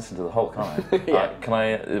Scarlet Johansson to the Hulk, can't I?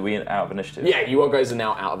 Yeah. Are we out of initiative? Yeah, you guys are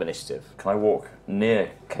now out of initiative. Can I walk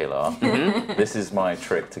near Kayla? This is my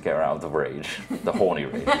trick to get her out of the rage. The horny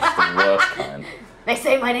rage. It's the worst kind. They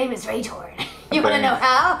say my name is Raytorn. You want to know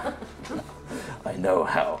how? I know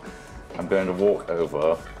how. I'm going to walk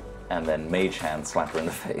over and then mage hand slap her in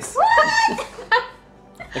the face.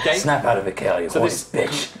 Okay. Snap out of it, Kayla, you So horny this-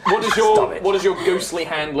 bitch. What Stop does it. your ghostly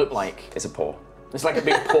hand look like? It's a paw. It's like a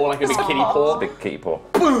big paw, like a big kitty paw. Big kitty paw.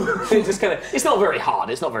 It just kind of. It's not very hard.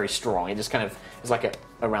 It's not very strong. It just kind of is like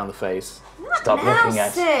around the face. Stop Now looking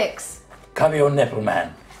at 6. Cover your nipple,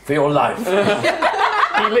 man. For your life.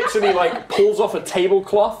 He literally like pulls off a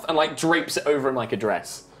tablecloth and like drapes it over him like a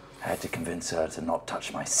dress. I had to convince her to not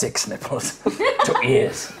touch my 6 nipples. Took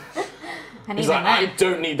years. And He's even like, I then,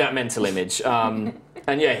 don't need that mental image.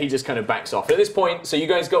 And yeah, he just kind of backs off. At this point, so you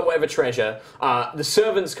guys got whatever treasure. The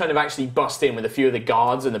servants kind of actually bust in with a few of the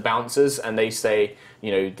guards and the bouncers, and they say,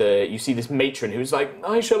 you know, you see this matron who's like,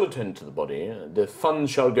 I shall attend to the body. The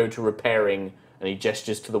funds shall go to repairing, and he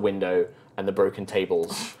gestures to the window and the broken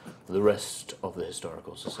tables. The rest of the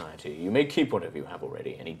historical society. You may keep whatever you have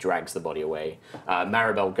already. And he drags the body away.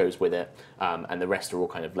 Maribel goes with it, and the rest are all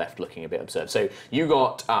kind of left looking a bit absurd. So you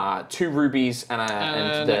got 2 rubies and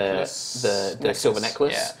the silver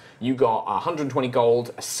necklace. Yeah. You got 120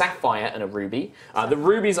 gold, a sapphire, and a ruby. The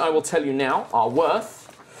rubies, I will tell you now, are worth,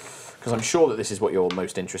 because I'm sure that this is what you're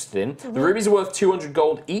most interested in. The rubies are worth 200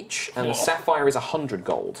 gold each, and the sapphire is 100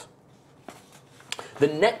 gold. The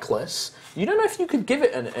necklace, you don't know if you could give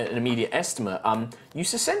it an immediate estimate. You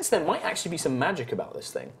sense there might actually be some magic about this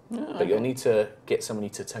thing, but you'll need to get somebody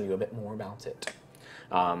to tell you a bit more about it.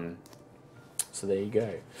 So there you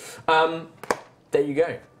go. There you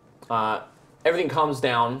go. Everything calms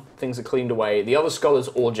down, things are cleaned away. The other scholars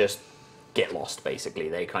all just get lost, basically.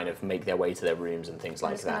 They kind of make their way to their rooms and things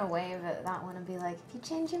I'm like just going that. to wave at that one and be like, if you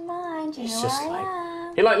change your mind, you It's know just where like- I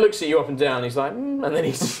am. He like looks at you up and down. He's like, and then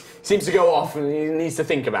he seems to go off, and he needs to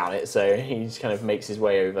think about it. So he just kind of makes his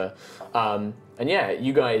way over. And yeah,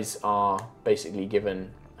 you guys are basically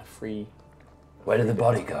given a free. Where did the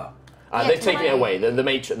body go? They've can taken it I- away. The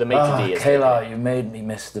maitre d' is. Kayla, you made me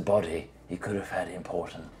miss the body. You could have had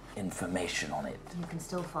important information on it. You can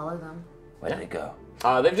still follow them. Where did it go?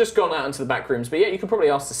 They've just gone out into the back rooms, but yeah, you could probably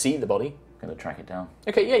ask to see the body. Gonna track it down.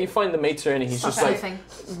 Okay, yeah, you find the mater and he's Stop just like, sniffing.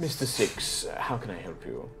 Mr. Six, how can I help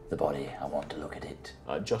you? The body, I want to look at it.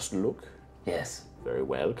 Just look. Yes. Very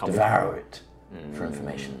well. Come Devour it for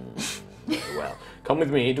information. Very well. Come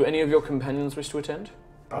with me. Do any of your companions wish to attend?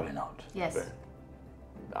 Probably not. Yes.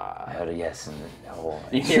 I heard a yes and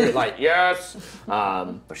You hear it like, yes.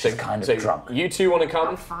 But she's kind of drunk. You two want to come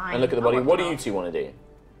I'm fine. and look at the I'll body. look What it do you up. two want to do?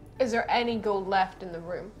 Is there any gold left in the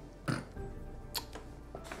room?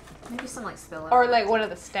 Maybe some like spill out. Or like one of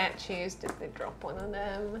the statues, did they drop one of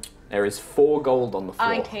them? There is 4 gold on the floor.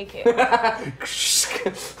 I take it.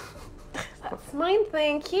 That's mine,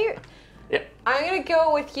 thank you. Yep. I'm gonna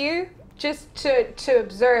go with you, just to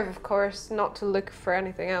observe, of course, not to look for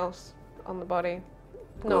anything else on the body.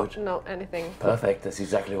 Good. Not anything. Perfect, that's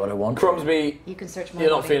exactly what I want. Cromsby, You can search my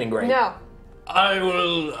you're not body. feeling great. No. I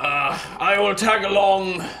will tag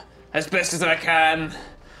along as best as I can.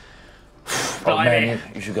 Oh man,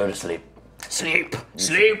 you should go to sleep.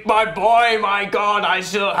 Sleep, my boy, my God, I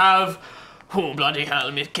still have... Oh, bloody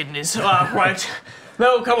hell, my kidneys. Right.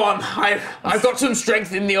 No, come on, I've got some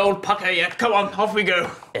strength in the old pucker yet. Come on, off we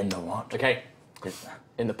go. In the what? Okay,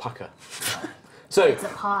 in the pucker. So, It's a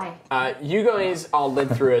pie. you guys are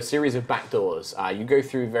led through a series of back doors. You go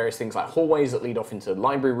through various things like hallways that lead off into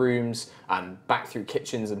library rooms, back through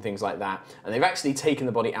kitchens and things like that. And they've actually taken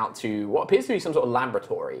the body out to what appears to be some sort of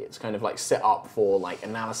laboratory. It's kind of like set up for like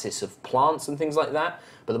analysis of plants and things like that.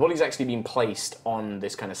 But the body's actually been placed on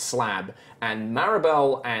this kind of slab, and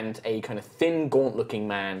Maribel and a kind of thin, gaunt-looking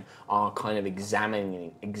man are kind of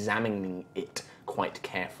examining it quite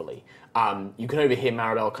carefully. You can overhear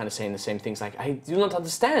Maribel kind of saying the same things like, I do not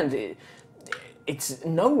understand. It's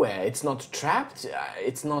nowhere. It's not trapped.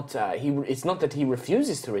 It's not that he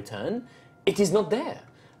refuses to return. It is not there.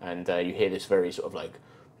 And you hear this very sort of like,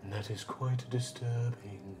 that is quite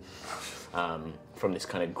disturbing. From this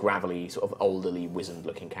kind of gravelly, sort of elderly,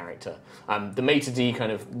 wizened-looking character. The maitre d'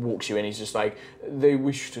 kind of walks you in. He's just like, they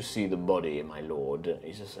wish to see the body, my lord.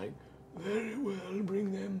 He's just like, very well,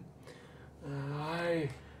 bring them. I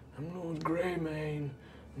am Lord Greymane,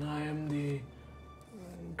 and I am the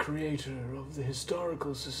creator of the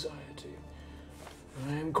Historical Society.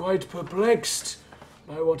 I am quite perplexed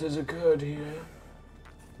by what has occurred here.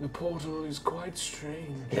 The portal is quite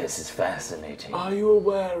strange. Yes, it's fascinating. Are you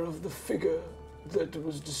aware of the figure that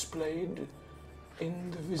was displayed in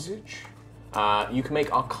the visage? You can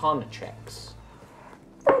make Arcana checks.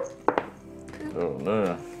 Oh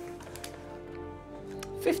no.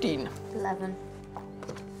 15. 11.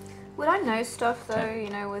 Would I know stuff though, you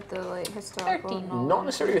know, with the like historical 13. knowledge? Not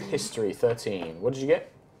necessarily with history, 13. What did you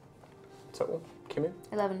get? Total, Kimmy?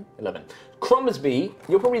 11. 11. Cromsby,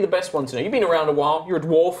 you're probably the best one to know. You've been around a while. You're a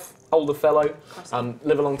dwarf, older fellow,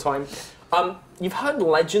 live a long time. You've heard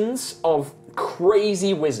legends of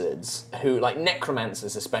crazy wizards who, like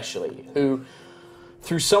necromancers especially, who,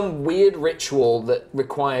 through some weird ritual that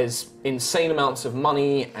requires insane amounts of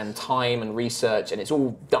money and time and research, and it's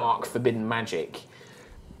all dark, forbidden magic,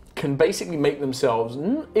 can basically make themselves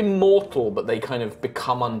immortal, but they kind of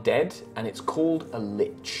become undead, and it's called a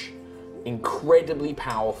lich. Incredibly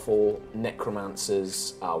powerful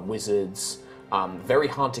necromancers, wizards, very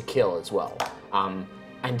hard to kill as well.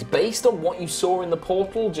 And based on what you saw in the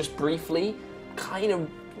portal, just briefly, kind of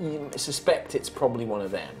you suspect it's probably one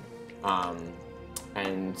of them.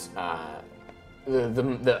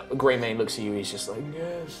 The Greymane looks at you, he's just like,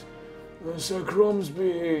 yes, Sir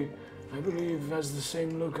Cromsby, I believe, has the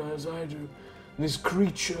same look as I do. This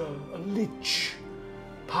creature, a lich,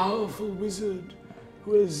 powerful wizard,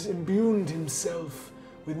 who has imbued himself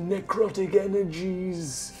with necrotic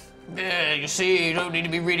energies. Yeah, you see, you don't need to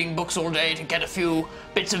be reading books all day to get a few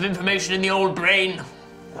bits of information in the old brain.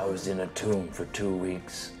 I was in a tomb for 2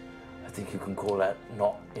 weeks. I think you can call that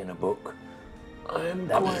not in a book. I am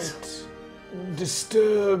quite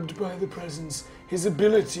disturbed by the presence. His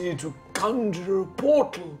ability to conjure a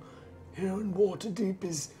portal here in Waterdeep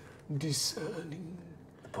is discerning.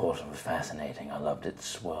 The portal was fascinating. I loved its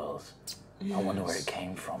swirls. Yes. I wonder where it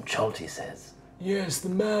came from. Chult, he says. Yes, the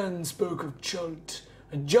man spoke of Chult,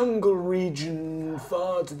 a jungle region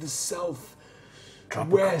far to the south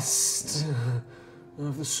west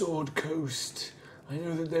of the Sword Coast. I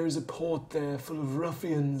know that there is a port there full of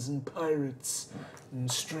ruffians and pirates and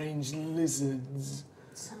strange lizards.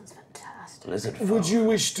 Sounds fantastic. Lizard folk. Would you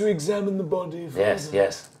wish to examine the body further?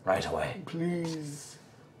 Yes, right away. Please.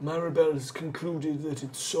 Maribel has concluded that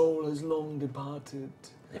its soul has long departed.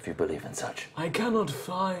 If you believe in such. I cannot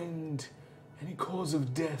find any cause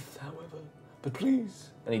of death, however. But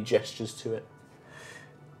please. And he gestures to it.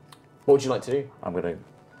 What would you like to do? I'm going to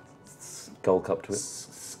skull cup to it.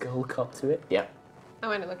 Skull cup to it? Yeah. I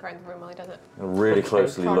want to look around the room while he does it. Really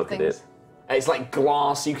closely Carve look at things. it. It's like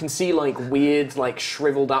glass. You can see like weird, like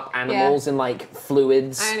shriveled up animals and like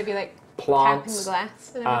fluids. I'm gonna be like Plants. tapping the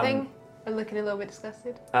glass and everything, and looking a little bit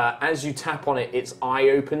disgusted. As you tap on it, its eye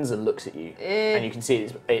opens and looks at you, and you can see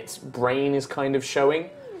its brain is kind of showing.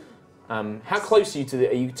 How close are you to the?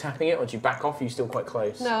 Are you tapping it, or do you back off? Are you still quite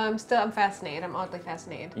close? No, I'm fascinated. I'm oddly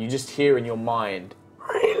fascinated. You just hear in your mind,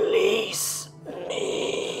 "Release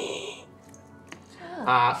me."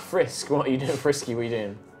 Frisk, what are you doing? Frisky, what are you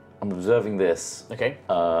doing? I'm observing this Okay.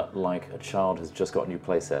 like a child has just got a new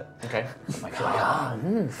playset. Okay. Like,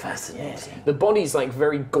 fascinating. The body's like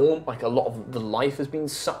very gaunt, like a lot of the life has been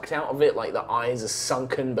sucked out of it, like the eyes are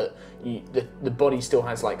sunken, but the body still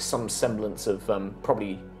has like some semblance of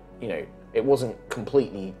probably, it wasn't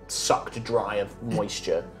completely sucked dry of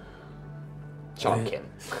moisture. Charkin.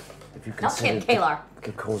 If you Not Kim, consider Kalar.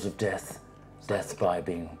 the cause of death by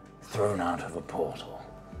being thrown out of a portal.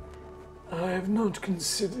 I have not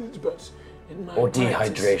considered, but in my Or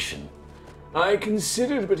dehydration. I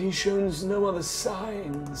considered, but he shows no other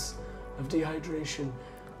signs of dehydration.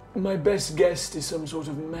 My best guess is some sort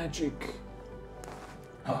of magic.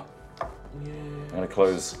 Oh. Yeah. I'm going to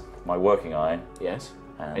close my working eye. Yes.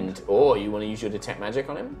 And you want to use your detect magic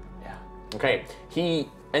on him? yeah. Okay.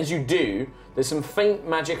 As you do, there's some faint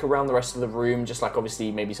magic around the rest of the room, just like obviously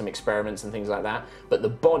maybe some experiments and things like that. But the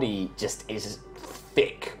body just is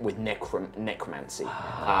thick with necromancy.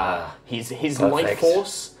 His life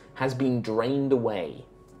force has been drained away.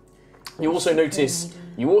 You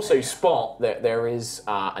also spot that there is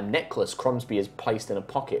a necklace Cromsby has placed in a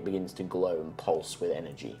pocket, begins to glow and pulse with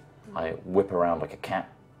energy. I whip around like a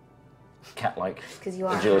cat-like 'Cause you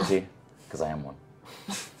are. agility, because I am one.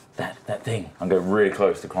 That thing. I'm going really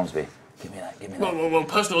close to Cromsby. Give me that. Whoa,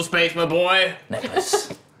 personal space, my boy.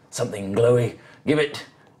 Necklace. Something glowy. Give it.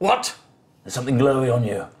 What? There's something glowy on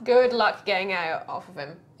you. Good luck getting out off of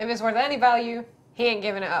him. If it's worth any value, he ain't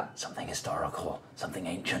giving it up. Something historical. Something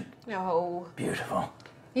ancient. No. Beautiful.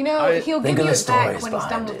 You know, he'll think give of you the it back stories when he's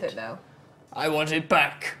done behind with it. it, though. I want it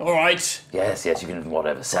back, alright? Yes, you can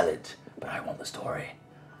whatever, sell it. But I want the story.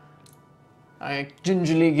 I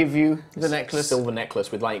gingerly give you the necklace. Silver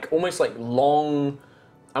necklace with like almost like long,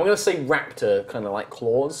 I'm gonna say raptor kind of like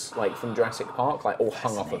claws, like from Jurassic Park, like all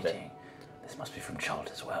hung off of it. Fascinating. This must be from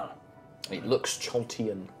Chalt as well. It looks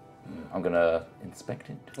Chaltian. I'm gonna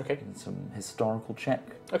inspect it. Okay. In some historical check.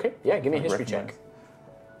 Okay, yeah, give me a history Recognise. check.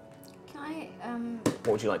 Can I What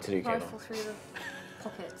would you like to do, Kayla? rifle through the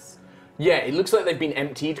pockets? Yeah, it looks like they've been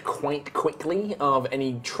emptied quite quickly of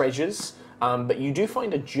any treasures, but you do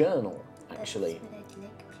find a journal, actually. That's what I'd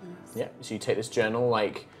like, please. Yeah, so you take this journal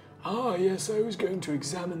like, yes, I was going to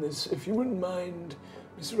examine this. If you wouldn't mind,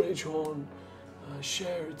 Miss Rachorn,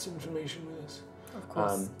 share its information with us. Of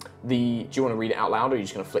course. Do you want to read it out loud, or are you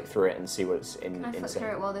just going to flick through it and see what it's in? Can I flip insane?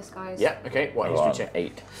 through it while this guy's... Yeah, okay, what Oh, history check?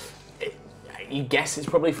 8. You guess it's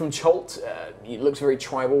probably from Chalt. It looks very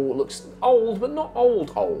tribal, looks old, but not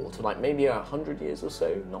old, like maybe 100 years or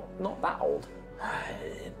so, not that old.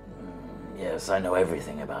 Yes, I know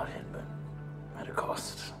everything about it, but at a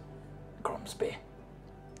cost. Cromsby.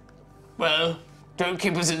 Well, don't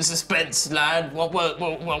keep us in suspense, lad.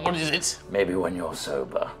 What is it? Maybe when you're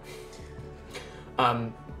sober.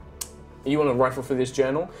 You want to rifle through this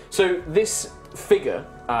journal? So this figure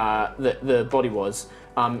that the body was,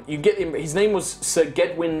 you get him. His name was Sir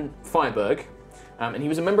Gedwin Fireberg, and he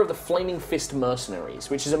was a member of the Flaming Fist Mercenaries,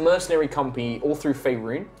 which is a mercenary company all through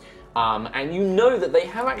Faerun. And you know that they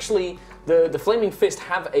have actually the Flaming Fist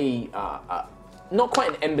have a not quite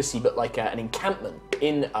an embassy, but like an encampment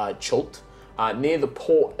in Chult, near the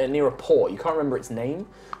port, near a port. You can't remember its name.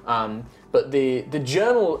 But the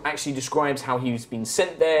journal actually describes how he's been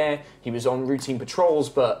sent there. He was on routine patrols,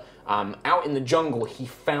 but out in the jungle he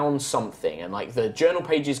found something, and like the journal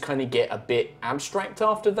pages kind of get a bit abstract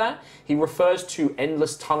after that. He refers to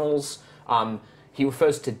endless tunnels. He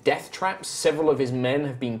refers to death traps. Several of his men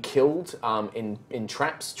have been killed in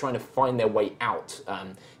traps trying to find their way out.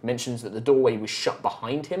 He mentions that the doorway was shut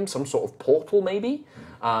behind him, some sort of portal maybe.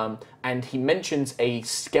 And he mentions a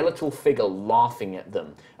skeletal figure laughing at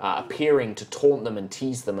them, appearing to taunt them and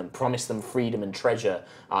tease them and promise them freedom and treasure,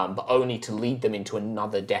 but only to lead them into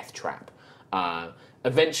another death trap.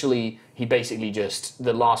 Eventually, he basically just,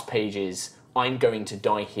 the last page is, I'm going to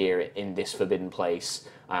die here in this forbidden place.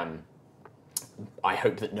 I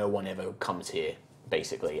hope that no one ever comes here,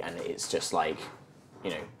 basically. And it's just like,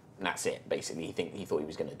 that's it, basically. He thought he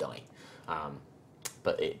was going to die.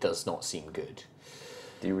 But it does not seem good.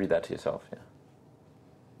 Do you read that to yourself? Yeah.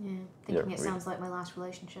 Yeah, Yeah, thinking it read. sounds like my last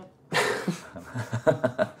relationship.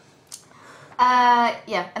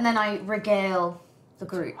 Yeah, and then I regale the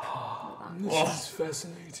group. Oh,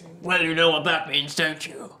 Fascinating. well, you know what that means, don't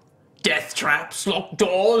you? Death traps, locked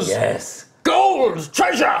doors. Yes. Gold!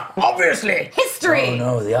 Treasure! Obviously! History! Oh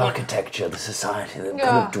no, the architecture, the society that could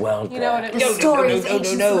have dwelled You know what there. it The No, stories no, of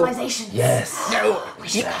ancient no. civilizations. Yes. No,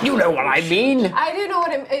 you know what I mean. I do know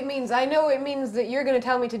what it means. I know it means that you're going to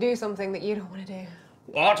tell me to do something that you don't want to do.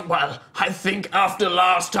 What? Well, I think after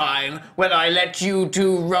last time, when I let you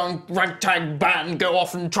two ragtag band go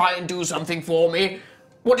off and try and do something for me,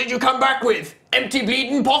 what did you come back with? Empty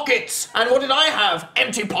bleeding pockets! And what did I have?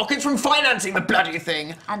 Empty pockets from financing the bloody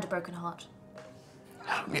thing! And a broken heart.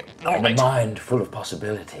 Yeah, all And a right. mind full of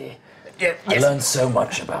possibility. Yeah, I yes, learned so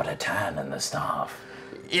much about Hatan and the staff.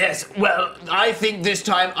 yes, well, I think this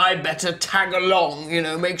time I better tag along,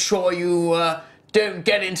 make sure you don't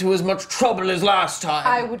get into as much trouble as last time.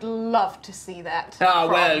 I would love to see that. Ah,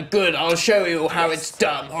 well, good, I'll show you how it's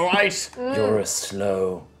done, alright? You're a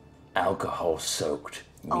slow, alcohol-soaked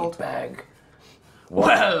meat bag. What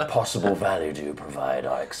Well- possible value do you provide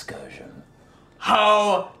our excursion?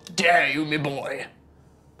 How dare you, me boy?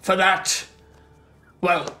 For that,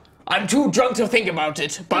 well, I'm too drunk to think about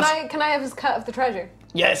it, but Can I have his cut of the treasure?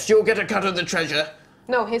 yes, you'll get a cut of the treasure.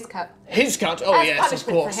 No, his cut. His cut? Oh, As yes, of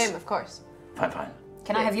punishment course. for him, of course. Fine, fine.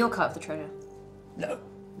 Can I have your cut of the treasure? No.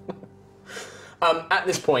 At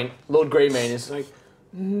this point, Lord Greymane is like,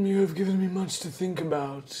 you have given me much to think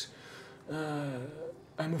about.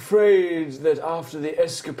 I'm afraid that after the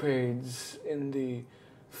escapades in the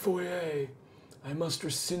foyer, I must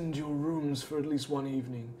rescind your rooms for at least one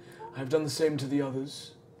evening. I have done the same to the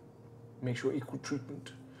others. Make sure equal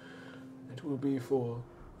treatment. It will be for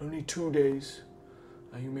only 2 days.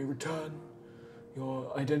 You may return.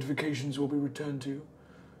 Your identifications will be returned to you.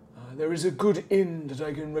 There is a good inn that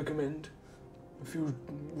I can recommend. A few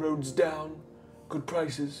roads down, good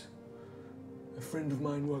prices. A friend of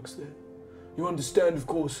mine works there. You understand, of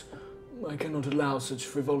course, I cannot allow such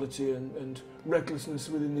frivolity and recklessness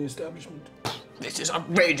within the establishment. This is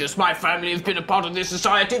outrageous. My family has been a part of this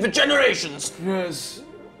society for generations. Yes,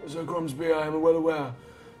 Sir Cromsby, I am well aware.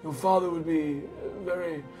 Your father would be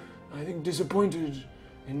very, I think, disappointed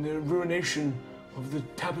in the ruination of the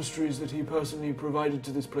tapestries that he personally provided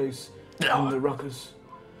to this place No. in the ruckus.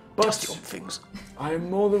 Just your But things. I am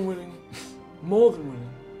more than willing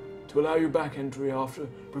to allow you back entry after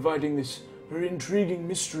providing this very intriguing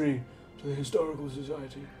mystery to the Historical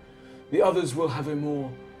Society. The others will have a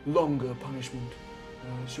more longer punishment.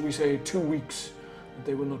 Shall we say 2 weeks that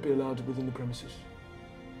they will not be allowed within the premises.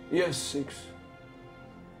 Yes, 6.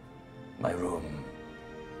 My room.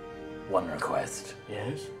 One request.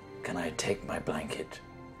 Yes? Can I take my blanket?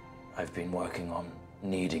 I've been working on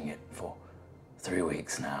needing it for 3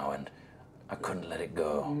 weeks now, and I couldn't let it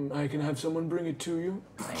go. I can have someone bring it to you.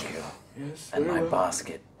 Thank you. Yes, And very my well.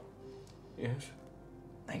 basket. Yes,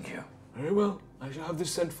 Thank you. very well. I shall have this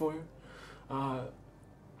sent for you.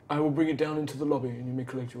 I will bring it down into the lobby, and you may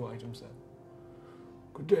collect your items there.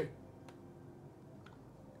 Good day.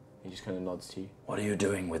 He just kind of nods to you. What are you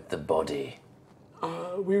doing with the body?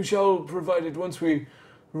 We shall provide it once we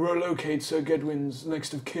relocate Sir Gedwin's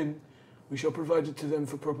next of kin. We shall provide it to them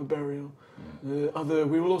for proper burial.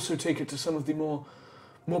 We will also take it to some of the more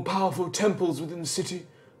powerful temples within the city,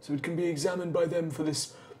 so it can be examined by them for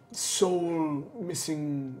this soul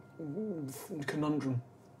missing conundrum.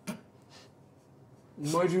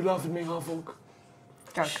 Why do you laugh at me, half-orc?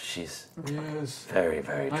 Drunk. She's Yes. very,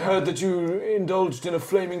 very I drunk. heard that you indulged in a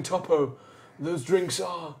flaming topo. Those drinks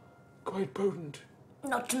are quite potent.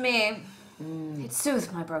 Not to me. It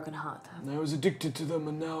soothed my broken heart, though. I was addicted to them,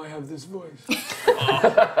 and now I have this voice.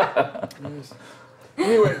 Yes.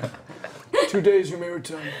 Anyway, 2 days you may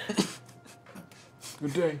return.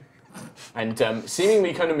 Good day. And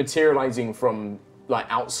seemingly kind of materializing from like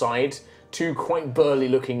outside, 2 quite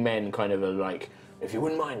burly-looking men kind of are like, if you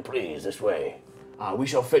wouldn't mind, please, this way. We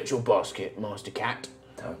shall fetch your basket, Master Cat.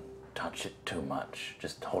 Don't touch it too much.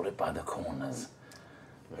 Just hold it by the corners.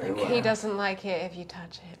 He doesn't like it if you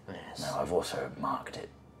touch it. Yes. No, I've also marked it.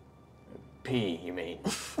 P, you mean?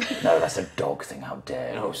 No, that's a dog thing. How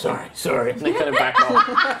dare you? Oh, sorry. They kind of back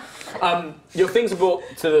off. Your things are brought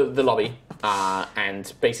to the lobby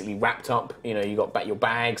and basically wrapped up. You know, you got back your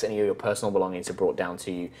bags, any of your personal belongings are brought down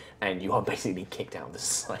to you, and you are basically kicked out of the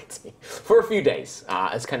society for a few days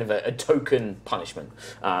as kind of a token punishment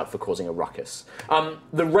for causing a ruckus.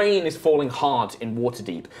 The rain is falling hard in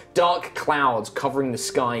Waterdeep. Dark clouds covering the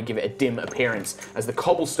sky give it a dim appearance as the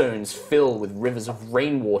cobblestones fill with rivers of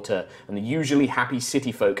rainwater, and the usually happy city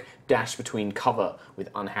folk dash between cover with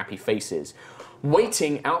unhappy faces.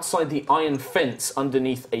 Waiting outside the iron fence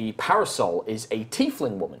underneath a parasol is a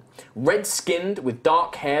tiefling woman. Red-skinned, with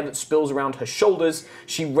dark hair that spills around her shoulders,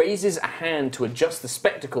 she raises a hand to adjust the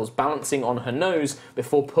spectacles balancing on her nose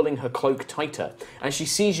before pulling her cloak tighter. As she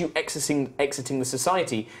sees you exiting the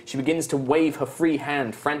society, she begins to wave her free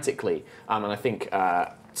hand frantically. And I think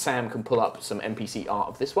Sam can pull up some NPC art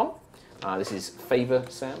of this one. This is Favor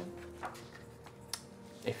Sam,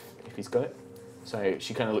 if he's got it. So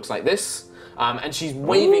she kind of looks like this. And she's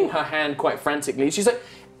waving her hand quite frantically. She's like,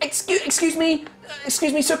 excuse me,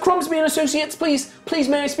 Sir Cromsby and Associates, please,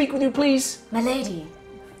 may I speak with you, please? My lady,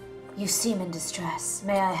 you seem in distress.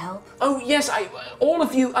 May I help? Oh, yes, all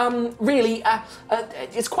of you, really,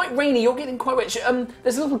 it's quite rainy, you're getting quite wet.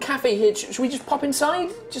 There's a little cafe here, should we just pop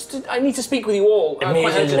inside? I need to speak with you all.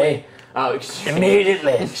 Immediately.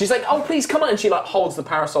 Immediately. She's like, oh, please come on, and she like holds the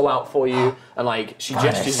parasol out for you, and like she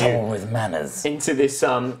gestures you with manners into this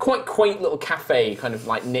quite quaint little cafe, kind of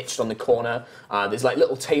like niched on the corner. There's like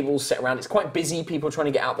little tables set around. It's quite busy, people trying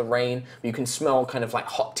to get out the rain. You can smell kind of like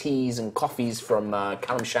hot teas and coffees from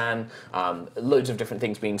Kalimshan, loads of different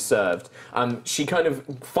things being served. She kind of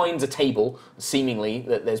finds a table, seemingly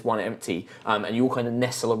that there's one empty, and you all kind of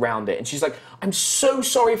nestle around it. And she's like, I'm so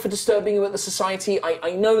sorry for disturbing you at the society.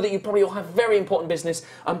 I know that you probably all have very important business,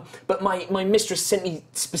 but my mistress sent me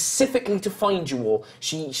specifically to find you all.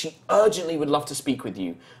 She urgently would love to speak with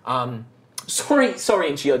you. Sorry,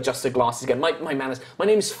 and she adjusts her glasses again. My manners. My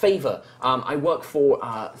name is Favor. I work for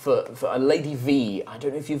a Lady V. I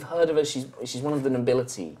don't know if you've heard of her. She's one of the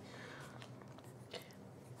nobility.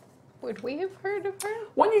 Would we have heard of her?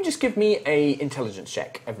 Why don't you just give me a intelligence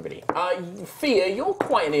check, everybody? Fia, you're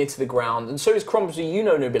quite an ear to the ground, and so is Cromsby. You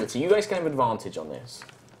know nobility. You guys can have advantage on this.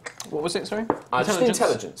 What was it, sorry? Just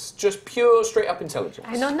intelligence. Just pure, straight-up intelligence.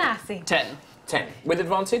 I know Nasty. 10. 10. With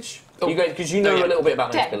advantage? You guys, because you know a little bit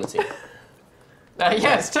about 10. nobility.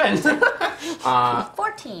 Yes, 10.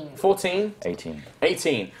 14. 14? 18.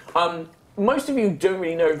 18. Most of you don't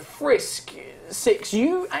really know Frisk. 6.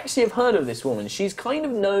 You actually have heard of this woman. She's kind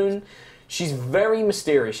of known... She's very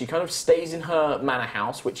mysterious. She kind of stays in her manor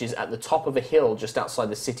house, which is at the top of a hill just outside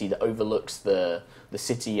the city that overlooks the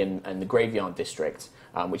city and the graveyard district,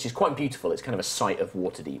 which is quite beautiful. It's kind of a site of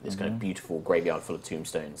Waterdeep, this kind of beautiful graveyard full of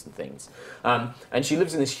tombstones and things. And she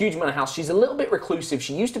lives in this huge manor house. She's a little bit reclusive.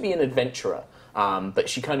 She used to be an adventurer, but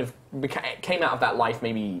she kind of came out of that life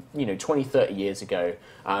maybe 20, 30 years ago.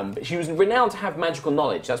 But she was renowned to have magical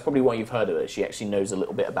knowledge. That's probably why you've heard of her. She actually knows a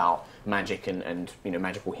little bit about magic and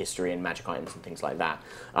magical history and magic items and things like that.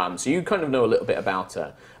 So you kind of know a little bit about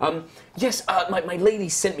her. Yes, my lady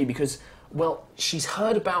sent me because, well, she's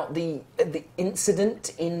heard about the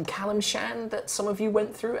incident in Kalimshan that some of you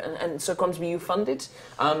went through, and Sir Cromsby, you funded.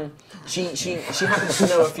 She happens to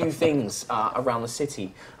know a few things around the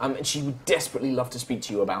city, and she would desperately love to speak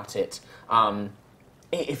to you about it.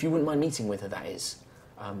 If you wouldn't mind meeting with her, that is.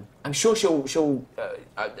 I'm sure she'll.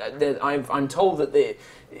 I'm told that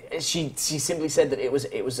she simply said that it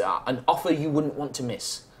was an offer you wouldn't want to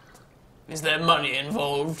miss. Is there money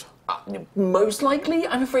involved? Most likely,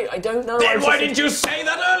 I'm afraid. I don't know. Then why didn't you say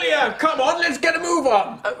that earlier? Come on, let's get a move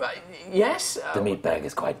on. Yes. The meatbag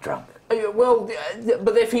is quite drunk.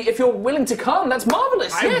 But if you're willing to come, that's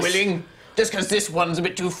marvelous. I'm willing. Just because this one's a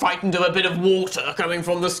bit too frightened of a bit of water coming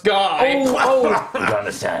from the sky. You don't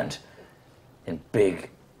understand. In big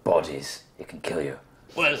bodies, it can kill you.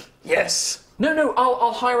 Well, yes. No,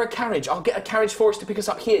 I'll hire a carriage. I'll get a carriage for us to pick us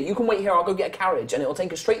up here. You can wait here, I'll go get a carriage, and it'll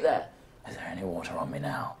take us straight there. Is there any water on me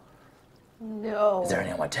now? No. Is there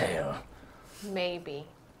any on my tail? Maybe.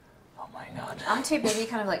 Oh my god. I'm too busy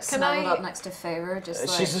kind of like snuggled up next to Favor, just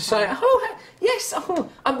like... She's just like, yes,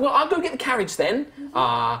 well, I'll go get the carriage then.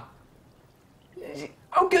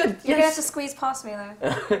 Oh, good. You're gonna have to squeeze past me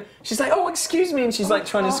though. She's like, oh, excuse me, and she's like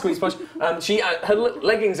trying to squeeze past. Her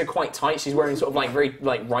leggings are quite tight. She's wearing sort of like very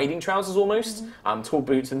like riding trousers almost, tall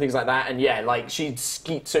boots and things like that. And yeah, like she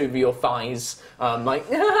skeets over your thighs, like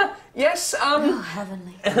yes, Oh,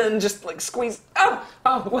 heavenly. and just like squeeze. Oh,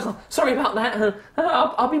 well, sorry about that.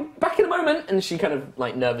 I'll be back in a moment. And she kind of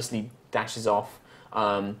like nervously dashes off.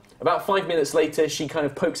 About 5 minutes later, she kind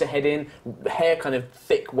of pokes her head in, hair kind of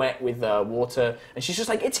thick, wet with water, and she's just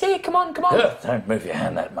like, it's here, come on. Ugh, don't move your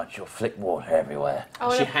hand that much, you'll flick water everywhere.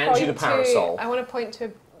 She hands you the parasol. I want to point to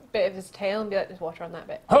a bit of his tail and be like, there's water on that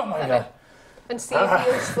bit. Oh my god. And see if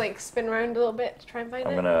he'll just like spin around a little bit to try and find it.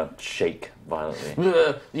 I'm gonna shake violently.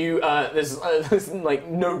 There's this like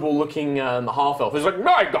noble-looking half-elf who's like,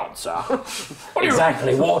 my god, sir.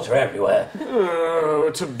 Exactly, water everywhere.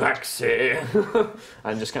 Tabaxi.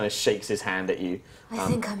 And just kind of shakes his hand at you. I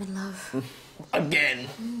think I'm in love. Again.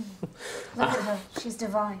 Look at her, she's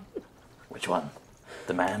divine. Which one?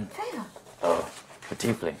 The man? Favor. Oh, the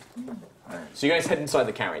tiefling. So you guys head inside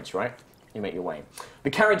the carriage, right? You make your way. The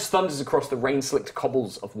carriage thunders across the rain-slicked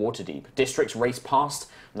cobbles of Waterdeep. Districts race past,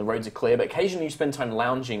 and the roads are clear, but occasionally you spend time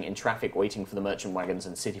lounging in traffic waiting for the merchant wagons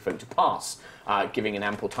and city folk to pass, giving an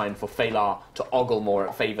ample time for Phalar to ogle more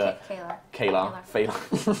at Favor. Kalar.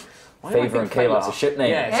 Favor and Kalar's a ship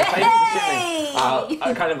name. Yeah, it's a ship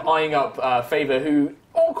name. Kind of eyeing up Favor, who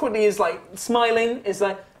awkwardly is like smiling, is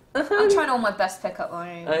like, I'm trying all my best to pick up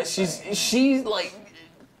my...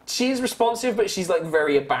 She's responsive, but she's like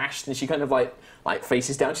very abashed, and she kind of like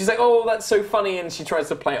faces down. She's like, "Oh, that's so funny," and she tries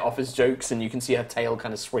to play it off as jokes, and you can see her tail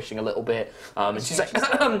kind of swishing a little bit. And she's like,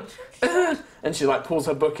 and she like pulls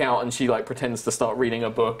her book out, and she like pretends to start reading a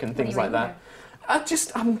book and things like that.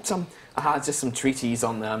 Just some treaties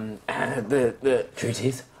on the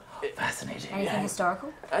Treaties? Fascinating. Anything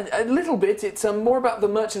historical? A little bit. It's more about the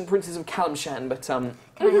merchant princes of Kalimshan, but Can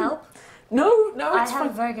I help? No, I it's have a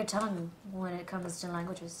fine. very good tongue when it comes to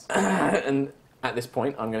languages. And at this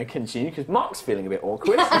point, I'm going to continue because Mark's feeling a bit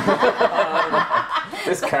awkward.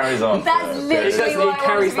 This carries on. That's literally what I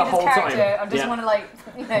carries want to the be whole this character. time. I just want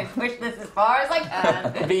to push this as far as I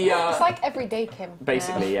can. It's like every day, Kim.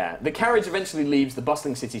 Basically, yeah. The carriage eventually leaves the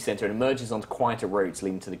bustling city centre and emerges onto quieter roads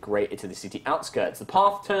leading to the city outskirts. The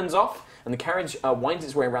path turns off, and the carriage winds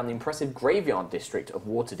its way around the impressive graveyard district of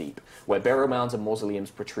Waterdeep, where burial mounds and mausoleums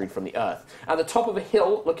protrude from the earth. At the top of a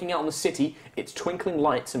hill, looking out on the city, its twinkling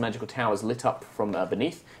lights and magical towers lit up from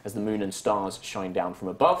beneath as the moon and stars shine down from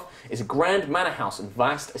above, is a grand manor house and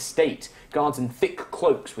vast estate. Guards in thick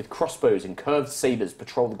cloaks with crossbows and curved sabres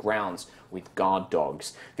patrol the grounds with guard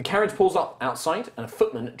dogs. The carriage pulls up outside, and a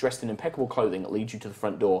footman dressed in impeccable clothing leads you to the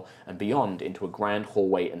front door and beyond into a grand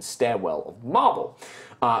hallway and stairwell of marble.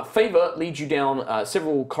 Favor leads you down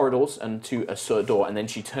several corridors and to a door, and then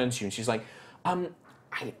she turns to you and she's like, I'm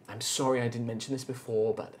sorry I didn't mention this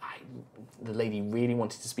before, but the lady really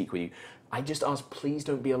wanted to speak with you. I just asked, please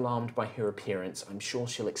don't be alarmed by her appearance. I'm sure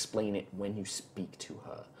she'll explain it when you speak to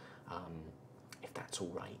her, if that's all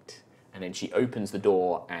right. And then she opens the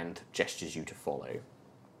door and gestures you to follow.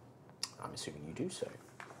 I'm assuming you do so.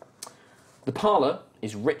 The parlour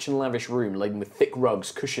is rich and lavish room laden with thick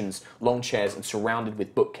rugs, cushions, long chairs, and surrounded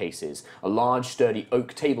with bookcases. A large, sturdy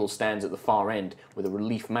oak table stands at the far end with a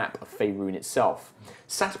relief map of Faerun itself.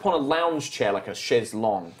 Sat upon a lounge chair like a chaise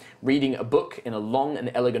longue, reading a book in a long and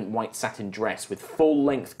elegant white satin dress with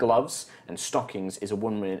full-length gloves and stockings is a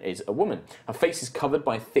woman. Her face is covered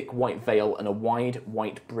by a thick white veil, and a wide,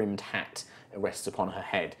 white-brimmed hat rests upon her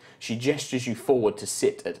head. She gestures you forward to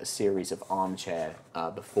sit at a series of armchairs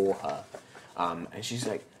before her. And she's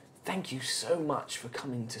like, thank you so much for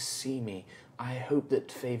coming to see me. I hope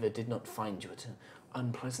that Favor did not find you at an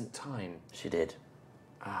unpleasant time. She did.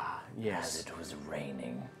 Yes. As it was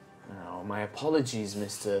raining. Oh, my apologies,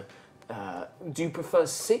 Mr. Do you prefer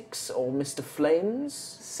Six or Mr. Flames?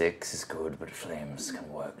 6 is good, but flames can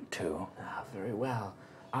work too. Very well.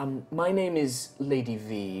 My name is Lady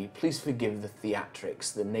V. Please forgive the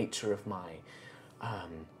theatrics. The nature of my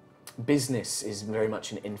business is very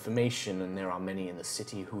much in information, and there are many in the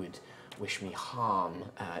city who would wish me harm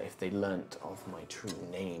if they learnt of my true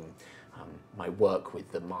name. My work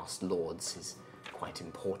with the Masked Lords is quite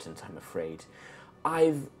important, I'm afraid.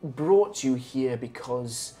 I've brought you here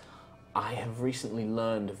because I have recently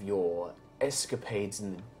learned of your escapades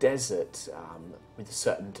in the desert with a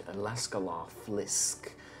certain Alaskalar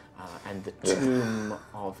Flisk and the tomb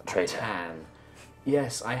of Atan.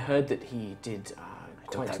 Yes, I heard that he did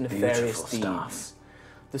quite nefarious deeds. Staff.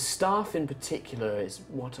 The staff in particular is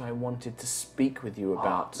what I wanted to speak with you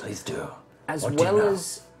about. Please do. As What do you well know?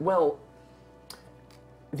 as, well,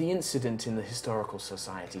 the incident in the Historical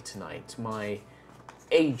Society tonight. My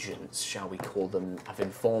agents, shall we call them, have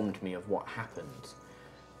informed me of what happened.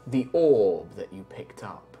 The orb that you picked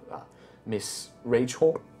up, Miss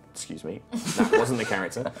Rachel, excuse me, that wasn't the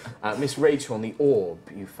character. Miss Rachel, the orb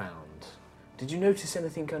you found. Did you notice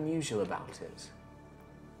anything unusual about it?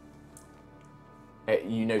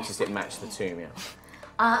 You noticed it matched the tomb, yeah?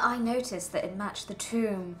 I noticed that it matched the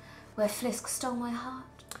tomb where Flisk stole my heart.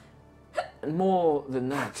 And more than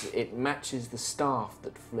that, it matches the staff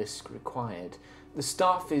that Flisk required. The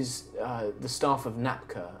staff is the staff of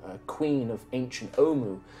Napka, queen of ancient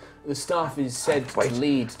Omu. The staff is said to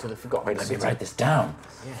lead to the Forgotten Let City. me write this down.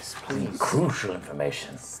 Yes, please. Crucial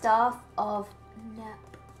information. Staff of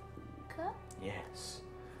Napka? Yes.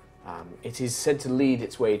 It is said to lead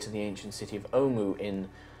its way to the ancient city of Omu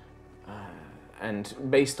and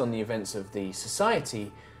based on the events of the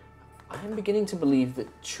society, I'm beginning to believe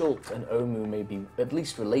that Chult and Omu may be at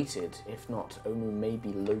least related, if not, Omu may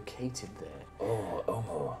be located there. Oh,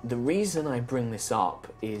 Omu. The reason I bring this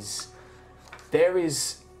up is there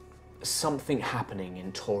is something happening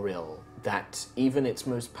in Toril that even its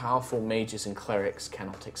most powerful mages and clerics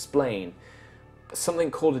cannot explain.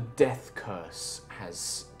 Something called a death curse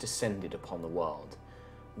has descended upon the world.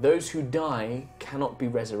 Those who die cannot be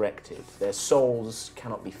resurrected. Their souls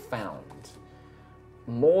cannot be found.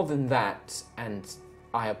 More than that, and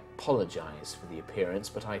I apologize for the appearance,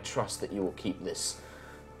 but I trust that you will keep this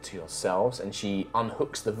to yourselves. And she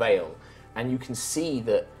unhooks the veil, and you can see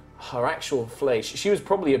that her actual flesh, she was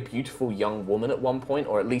probably a beautiful young woman at one point,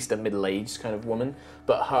 or at least a middle-aged kind of woman,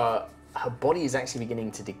 but her body is actually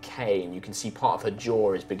beginning to decay, and you can see part of her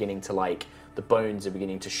jaw is beginning to, like, the bones are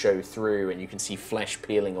beginning to show through, and you can see flesh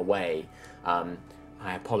peeling away. I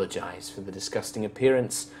apologize for the disgusting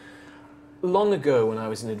appearance. Long ago, when I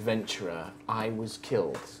was an adventurer, I was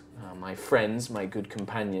killed. My friends, my good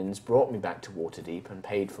companions, brought me back to Waterdeep and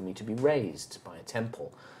paid for me to be raised by a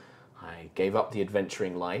temple. I gave up the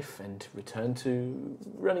adventuring life and returned to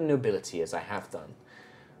running nobility as I have done.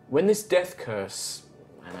 When this death curse,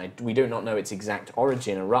 and we do not know its exact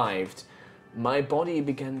origin, arrived, my body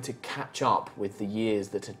began to catch up with the years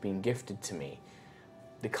that had been gifted to me.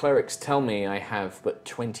 The clerics tell me I have but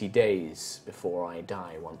 20 days before I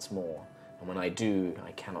die once more, and when I do,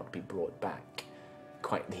 I cannot be brought back.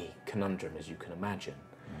 Quite the conundrum, as you can imagine.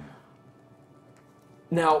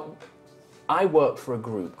 Now, I work for a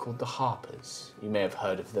group called the Harpers. You may have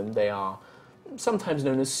heard of them. They are sometimes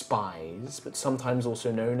known as spies, but sometimes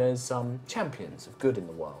also known as champions of good in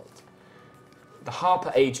the world. The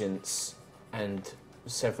Harper agents and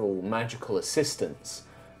several magical assistants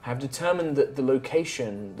have determined that the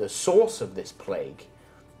location, the source of this plague,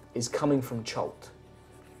 is coming from Chult.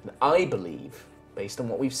 And I believe, based on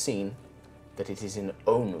what we've seen, that it is in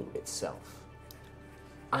Omu itself.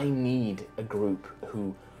 I need a group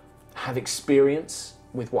who have experience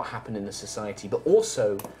with what happened in the society, but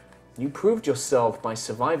also you proved yourself by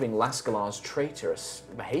surviving Lascalar's traitorous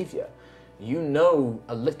behavior. You know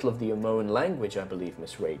a little of the Omoan language, I believe,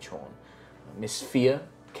 Miss Ragehorn. Miss Fia,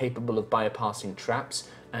 capable of bypassing traps,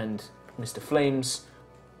 and Mr. Flames,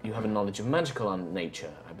 you have a knowledge of magical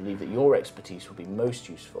nature. I believe that your expertise will be most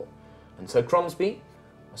useful. And Sir Cromsby,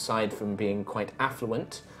 aside from being quite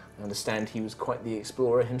affluent, I understand he was quite the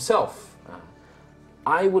explorer himself.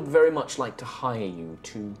 I would very much like to hire you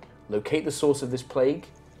to locate the source of this plague,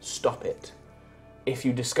 stop it. If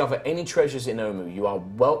you discover any treasures in Omu, you are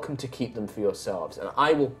welcome to keep them for yourselves, and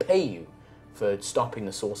I will pay you for stopping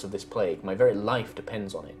the source of this plague. My very life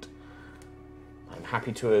depends on it. I'm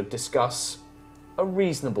happy to discuss a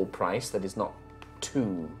reasonable price that is not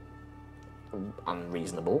too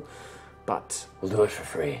unreasonable, but We'll do it for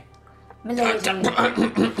free.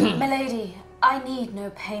 Milady, I need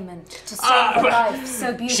no payment to save a life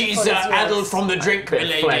so beautiful She's as yours. addled from the drink,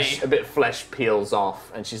 milady. a bit of flesh peels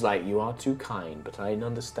off, and she's like, "You are too kind, but I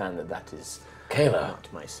understand that that is Kayla, not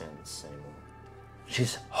my sense anymore."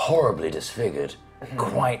 she's horribly disfigured.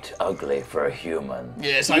 Quite ugly for a human.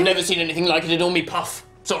 Yes, I've never seen anything like it in all me puff.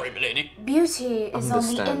 Sorry, milady. Beauty is on the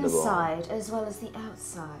Understandable. inside as well as the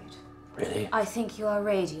outside. Really? I think you are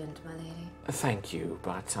radiant, my lady. Thank you,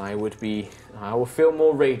 but I will feel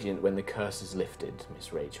more radiant when the curse is lifted, Miss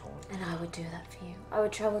Ragehorn. And I would do that for you. I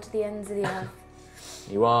would travel to the ends of the earth.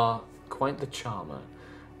 You are quite the charmer.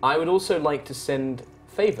 I would also like to send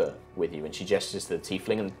Favor with you, and she gestures to the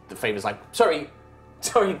tiefling, and the Favor's like, sorry,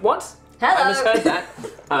 what? Hello. I misheard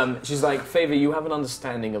that. She's like, Favor, you have an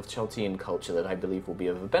understanding of Chaltean culture that I believe will be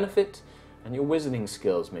of a benefit, and your wizarding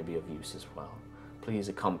skills may be of use as well. Please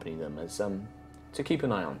accompany them as, to keep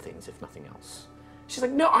an eye on things, if nothing else. She's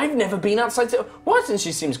like, no, I've never been outside. What? And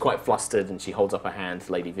she seems quite flustered, and she holds up her hand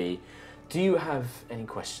to Lady V. Do you have any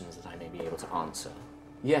questions that I may be able to answer?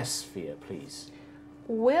 Yes, Fia, please.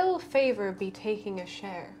 Will Favor be taking a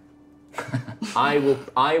share? I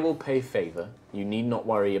will pay Favor. You need not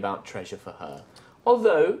worry about treasure for her.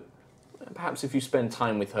 Although, perhaps if you spend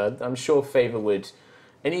time with her, I'm sure Favor would...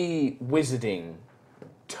 Any wizarding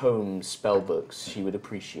tomes, spellbooks, she would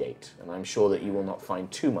appreciate. And I'm sure that you will not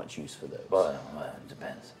find too much use for those. Well, it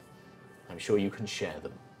depends. I'm sure you can share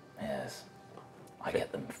them. Yes. I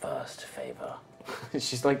get them first, Favor.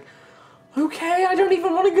 She's like, okay, I don't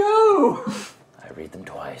even want to go. I read them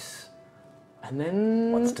twice. And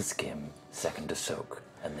then... Once to skim, second to soak,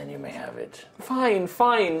 and then you may have it. Fine.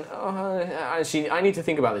 I need to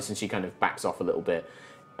think about this, and she kind of backs off a little bit.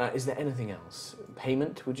 Is there anything else?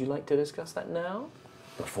 Payment, would you like to discuss that now?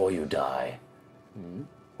 Before you die,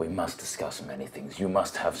 we must discuss many things. You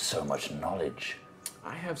must have so much knowledge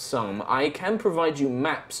I have some. I can provide you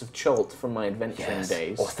maps of Chult from my adventuring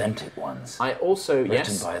days. Authentic ones. I also,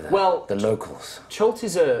 Written by the locals. Chult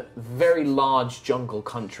is a very large jungle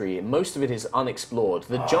country. Most of it is unexplored.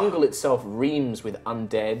 The jungle itself reams with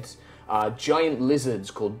undead. Giant lizards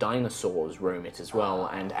called dinosaurs roam it as well,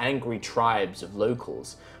 and angry tribes of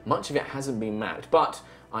locals. Much of it hasn't been mapped, but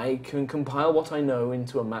I can compile what I know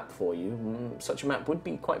into a map for you. Such a map would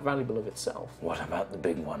be quite valuable of itself. What about the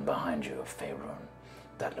big one behind you of Faerun?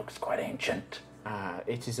 That looks quite ancient.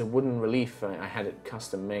 It is a wooden relief. I had it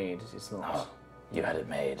custom made. It's not... Oh, you had it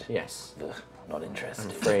made? Yes. Ugh, not interested.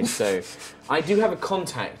 I'm afraid so. I do have a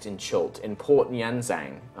contact in Chult, in Port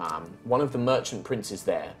Nyanzang. One of the merchant princes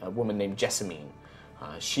there, a woman named Jessamine.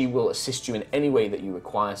 She will assist you in any way that you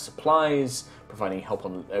require supplies, providing help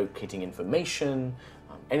on locating information,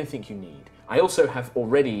 anything you need. I also have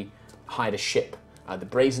already hired a ship, the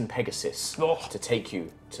Brazen Pegasus, to take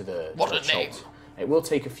you to the What a Chult. name. It will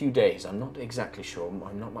take a few days. I'm not exactly sure.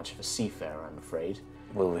 I'm not much of a seafarer, I'm afraid.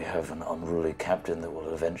 Will we have an unruly captain that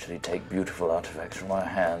will eventually take beautiful artifacts from our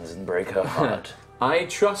hands and break her heart? I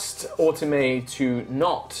trust Autumn to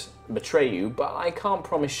not betray you, but I can't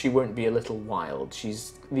promise she won't be a little wild.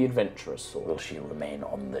 She's the adventurous sort. Will she remain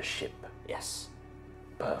on the ship? Yes.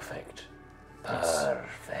 Perfect.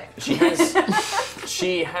 Perfect.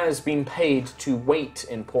 She has been paid to wait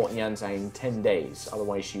in Port Nyanzang 10 days,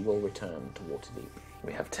 otherwise she will return to Waterdeep.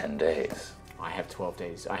 We have 10 days. I have 12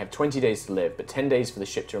 days. I have 20 days to live, but 10 days for the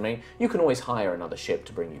ship to remain. You can always hire another ship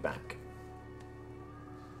to bring you back.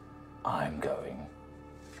 I'm going.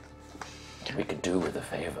 We could do with a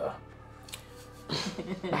favor.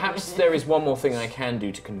 Perhaps there is one more thing I can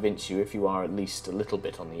do to convince you if you are at least a little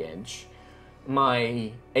bit on the edge.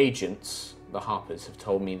 My agents, the Harpers, have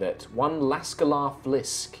told me that one Lascalar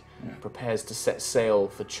Flisk prepares to set sail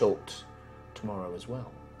for Chult tomorrow as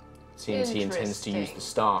well. It seems he intends to use the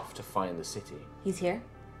staff to find the city. He's here?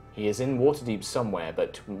 He is in Waterdeep somewhere,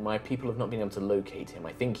 but my people have not been able to locate him.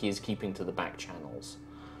 I think he is keeping to the back channels.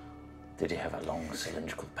 Did he have a long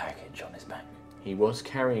cylindrical package on his back? He was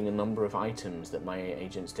carrying a number of items that my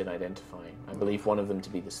agents did identify. I believe one of them to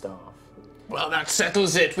be the staff. Well, that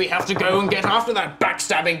settles it. We have to go and get after that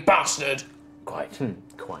backstabbing bastard. Quite.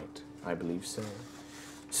 Quite. I believe so.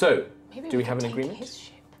 So, do we have an agreement? His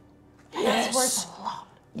ship. Yes. It's worth a lot.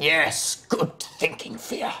 Yes, good thinking,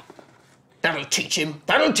 Fear. That'll teach him.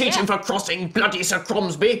 That'll teach him for crossing bloody Sir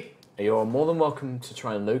Cromsby. You're more than welcome to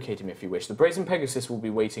try and locate him if you wish. The Brazen Pegasus will be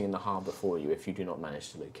waiting in the harbour for you if you do not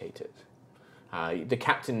manage to locate it. The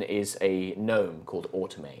captain is a gnome called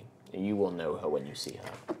Autumn. You will know her when you see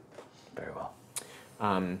her. Very well.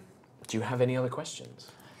 Do you have any other questions?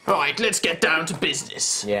 Right, let's get down to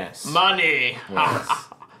business. Yes. Money. Yes.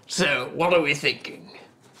 So, what are we thinking?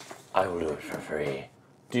 I will do it for free.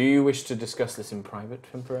 Do you wish to discuss this in private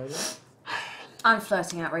temporarily? I'm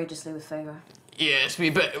flirting outrageously with Favor. Yes, we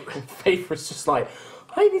better. Favor's just like,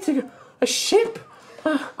 I need to go. A ship?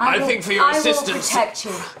 I think for your I will assistance. protect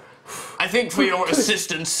you. I think for your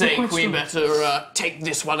assistance' sake, we better take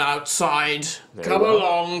this one outside. Come well.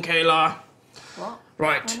 along, Kayla. What?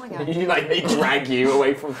 Right. Oh my god. They drag you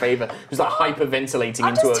away from Favor, who's like hyperventilating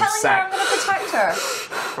I'm into just a telling her sack. I'm going to protect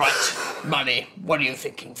her. Right. Money. What are you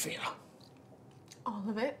thinking, Fear? All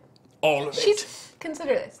of it. All of it. She's.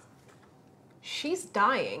 Consider this. She's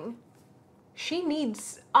dying. She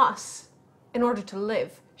needs us in order to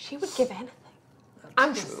live. She would give anything.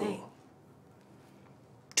 I'm just saying.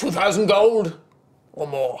 2,000 gold? Or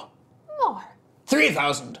more? More.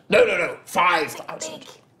 3,000? No. 5,000. Big.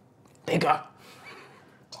 Bigger.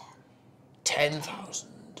 10,000.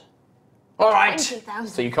 All right. 20,000.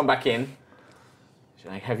 So you come back in.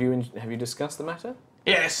 Have you discussed the matter?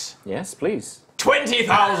 Yes. Yes, please.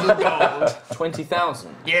 20,000 gold.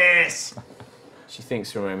 20,000. Yes. She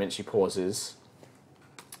thinks for a moment. She pauses.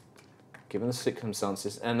 Given the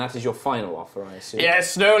circumstances, and that is your final offer, I assume.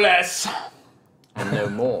 Yes, no less. And no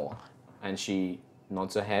more. And she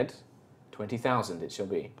nods her head. 20,000 it shall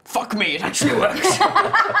be. Fuck me, it actually works.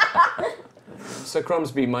 Sir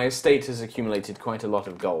Cromsby, my estate has accumulated quite a lot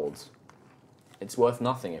of gold. It's worth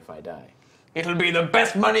nothing if I die. It'll be the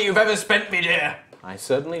best money you've ever spent, me dear. I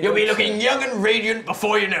certainly You'll hope be so. looking young and radiant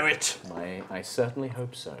before you know it. I certainly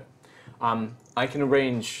hope so. I can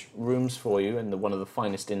arrange rooms for you in one of the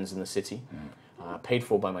finest inns in the city, paid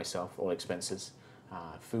for by myself, all expenses,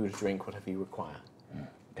 food, drink, whatever you require.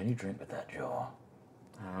 Can you drink with that jaw?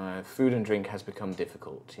 Food and drink has become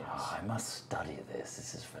difficult, yes. Oh, I must study this.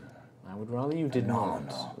 This is for... I would rather you did not.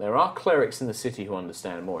 No. There are clerics in the city who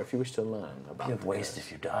understand more if you wish to learn about You'd the waste curse.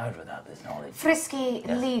 if you died without this knowledge. Frisky,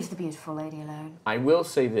 leave the beautiful lady alone. I will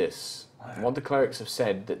say this. What the clerics have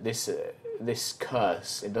said, that this this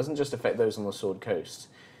curse, it doesn't just affect those on the Sword Coast.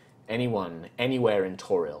 Anyone, anywhere in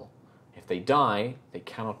Toril, if they die, they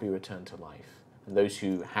cannot be returned to life. And those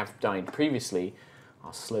who have died previously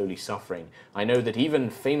are slowly suffering. I know that even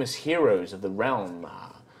famous heroes of the realm,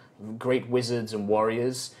 great wizards and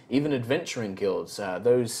warriors, even adventuring guilds,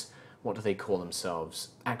 those, what do they call themselves?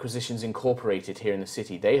 Acquisitions Incorporated here in the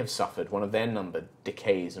city, they have suffered. One of their number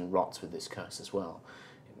decays and rots with this curse as well.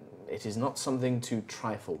 It is not something to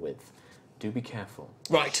trifle with. Do be careful.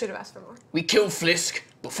 Right. Should have asked for more. We kill Flisk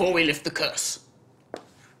before we lift the curse.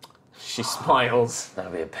 She smiles.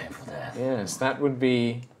 That'll be a painful death. Yes, that would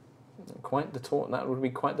be quite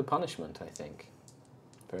the punishment, I think.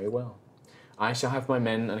 Very well. I shall have my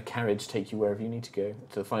men and a carriage take you wherever you need to go,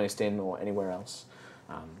 to the finest inn or anywhere else.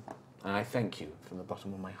 And I thank you from the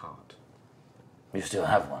bottom of my heart. You still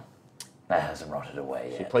have one? That hasn't rotted away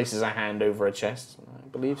She yet. places her hand over her chest. I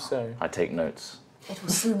believe so. I take notes. It will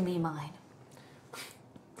soon be mine.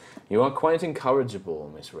 You are quite incorrigible,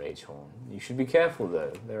 Miss Ragehorn. You should be careful,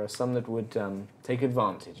 though. There are some that would take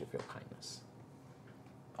advantage of your kindness.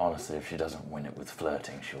 Honestly, if she doesn't win it with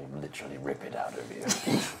flirting, she'll literally rip it out of you.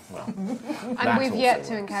 Well, And we've also yet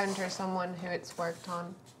to works. encounter someone who it's worked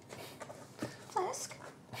on. Flisk.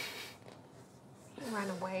 Ran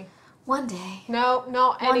away. One day. No,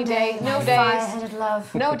 not any One day. No my days. Fire-headed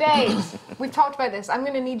love. No days. We've talked about this. I'm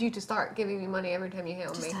going to need you to start giving me money every time you hit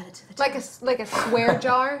on Just me. add it to the tab. Like a swear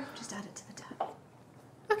jar. Just add it to the tab.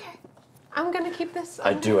 Okay. I'm going to keep this.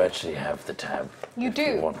 I do actually have the tab. You if do?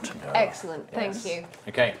 You want to know. Excellent. Yes. Thank you.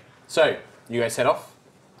 Okay, so you guys head off.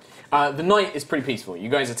 The night is pretty peaceful. You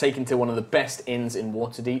guys are taken to one of the best inns in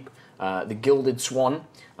Waterdeep, the Gilded Swan.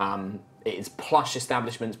 It is plush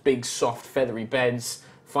establishments, big, soft, feathery beds,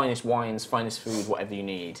 finest wines, finest food, whatever you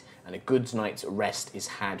need, and a good night's rest is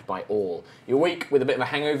had by all. You awake with a bit of a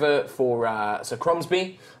hangover for Sir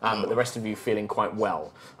Cromsby, but the rest of you feeling quite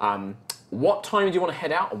well. What time do you want to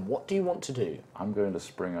head out, and what do you want to do? I'm going to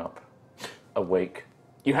spring up, awake.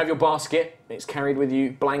 You have your basket, it's carried with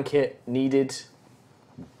you, blanket, needed.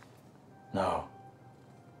 No.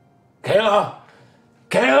 Kayla!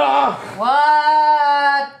 Kayla!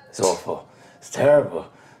 What? It's awful. It's terrible.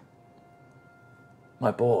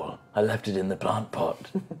 My ball. I left it in the plant pot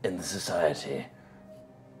in the society.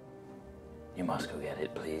 You must go get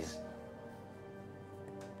it, please.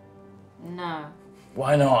 No.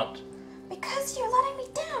 Why not? Because you're letting me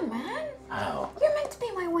down, man. How? You're meant to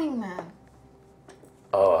be my wingman.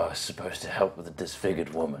 Oh, I was supposed to help with a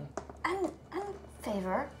disfigured woman. And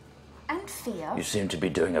favor. And fear. You seem to be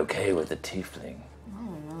doing okay with the tiefling. I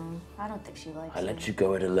don't know. I don't think she likes I me. let you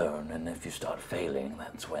go it alone, and if you start failing,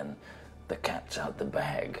 that's when the cat's out the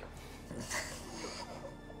bag.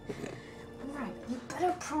 Alright, you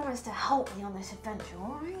better promise to help me on this adventure,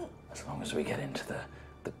 alright? As long as we get into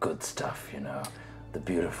the good stuff, you know. The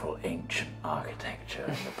beautiful ancient architecture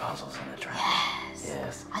and the puzzles and the dragons. Yes.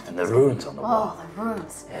 Yes. I think And the it's- runes on the wall. Oh, the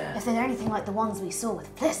runes. Yeah. If they're anything like the ones we saw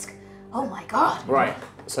with Flisk. Oh my god. Right,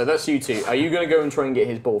 so that's you two. Are you going to go and try and get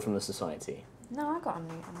his ball from the society? No, I got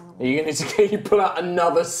another Are one. you going to you pull out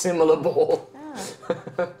another similar ball?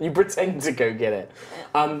 Yeah. You pretend to go get it.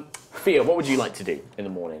 Fia, what would you like to do in the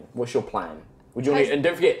morning? What's your plan? Would you want to, and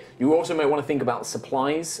don't forget, you also might want to think about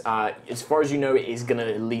supplies. As far as you know, it is going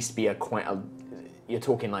to at least be you're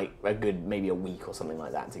talking like a good, maybe a week or something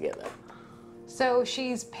like that to get there. So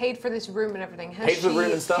she's paid for this room and everything. Has Paid for she the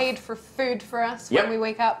room and stuff? paid for food for us Yep. when we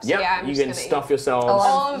wake up? So Yep, yeah, I'm you just can gonna stuff eat yourselves.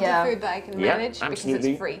 all of Yeah. the food that I can Yep, manage absolutely. because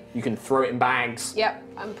it's free. You can throw it in bags. Yep,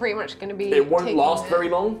 I'm pretty much going to be. It won't taking last it. very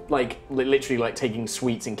long. Like literally, like taking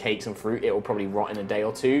sweets and cakes and fruit, it will probably rot in a day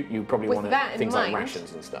or two. You probably With want that in things like mind-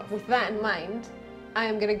 rations and stuff. With that in mind, I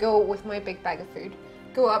am going to go with my big bag of food.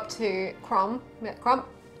 Go up to Crom. Crom,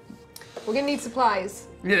 we're going to need supplies,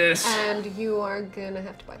 Yes. and you are going to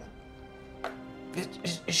have to buy them.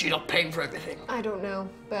 Is she not paying for everything? I don't know,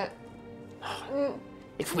 but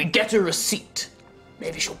If we get a receipt,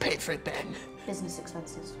 maybe she'll pay for it then. Business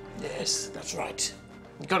expenses. Yes, that's right.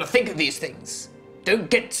 You gotta think of these things. Don't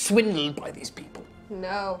get swindled by these people.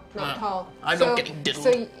 no, not at all. I'm not getting diddled.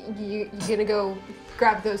 So you're going to go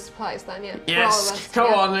grab those supplies then, yeah? For all of Yes, us, come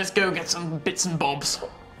yeah? on, let's go get some bits and bobs.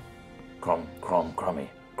 Crummy.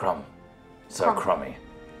 Crumb. So Crumb. crummy.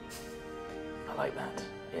 I like that.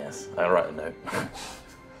 Yes. I write a note.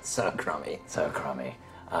 So crummy. So crummy.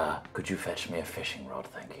 Could you fetch me a fishing rod,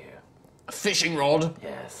 thank you? A fishing rod.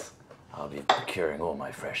 Yes. I'll be procuring all my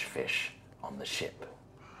fresh fish on the ship.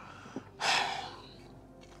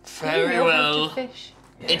 Very You know how well. to fish.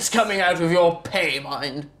 It's coming out of your pay,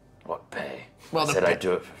 mind. What pay? Well, I the said pay- I'd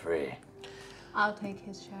do it for free. I'll take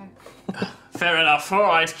his share. Fair enough. All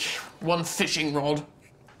right, one fishing rod.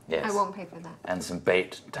 Yes. I won't pay for that. And some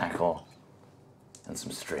bait, tackle, and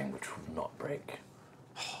some string, which will not break.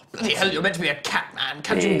 Bloody hell, you're meant to be a cat, man.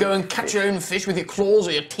 Can't you go and catch your own fish with your claws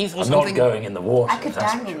or your teeth or I'm something? not going in the water. I could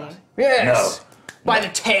that's what dangle you you. Yes. By the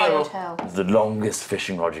By tail. your tail. The longest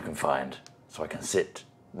fishing rod you can find, so I can sit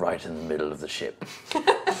right in the middle of the ship. Can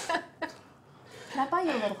I buy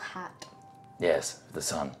you a little hat? Yes, the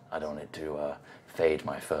sun. I don't want it to fade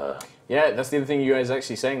my fur. Yeah, that's the other thing you guys are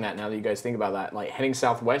actually saying that now that you guys think about that. Like, heading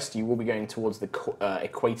southwest, you will be going towards the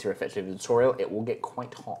equator, effectively, the tutorial. It will get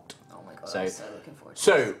quite hot. Oh my god, So- I'm so looking forward to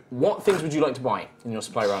So, what things would you like to buy in your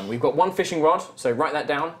supply run? We've got one fishing rod, so write that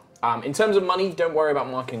down. In terms of money, don't worry about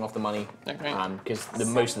marking off the money, Okay. because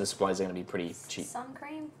most of the supplies are going to be pretty cheap. sun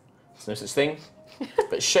cream. There's no such thing.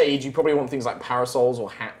 But shade, you probably want things like parasols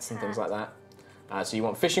or hats and things like that. So you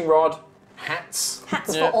want fishing rod, hats,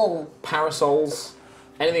 Hats Yeah. for all. parasols.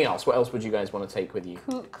 Anything else? What else would you guys want to take with you?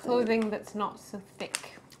 Clothing that's not so thick.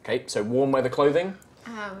 Okay, so warm weather clothing.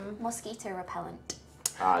 Mosquito repellent.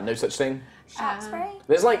 No such thing. Shark spray.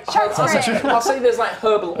 There's like Shark spray. I'll say there's like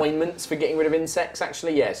herbal ointments for getting rid of insects.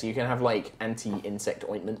 Actually, yeah. So you can have like anti-insect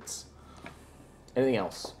ointments. Anything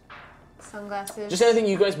else? Sunglasses. Just anything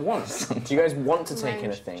you guys want. Do you guys want to take Right.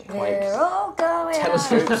 anything We're like all going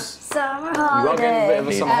telescopes? on summer You are getting a bit of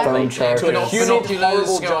a holiday. summer Phone holiday chargers. to an humid, Binoculars,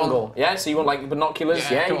 horrible go on. jungle. Yeah. So you want like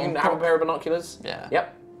binoculars? Yeah, Yeah. go You can on. have a pair of binoculars. Yeah.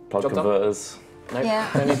 Yep. Plug Job done. converters. No, Yeah.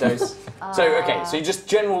 don't need those. So okay, so you just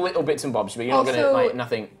general little bits and bobs, but you're not gonna Also- like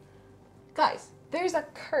nothing. Guys, there's a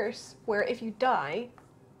curse where if you die,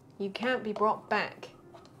 you can't be brought back.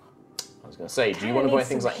 I was gonna say, do you Kinda want to buy need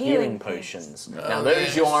things some like healing healing potions? Oh, Now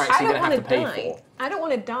those you are I actually don't gonna have want to to pay die. for. I don't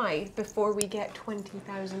want to die before we get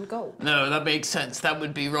 20,000 gold. No, that makes sense. That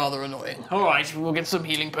would be rather annoying. All right, we'll get some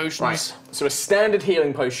healing potions. Right. So a standard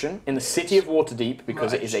healing potion in the city of Waterdeep,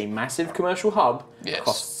 because it Right. is a massive commercial hub, Yes.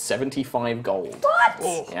 costs 75 gold. What?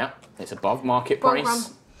 Oh. Yeah, it's above market Go on,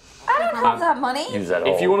 price. I don't have that money. Use that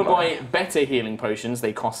If you all, want to man. buy better healing potions,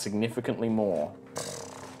 they cost significantly more.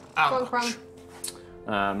 Ouch. Crumb.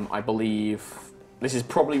 I believe this is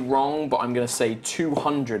probably wrong, but I'm going to say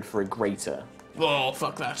 200 for a greater. Oh,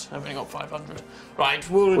 fuck that. I've only got 500. Right,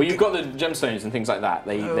 we'll... Well, you've got the gemstones and things like that.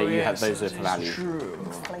 They Oh, you have yes, those that for is value. True.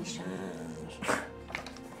 Inflation.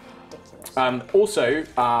 Also,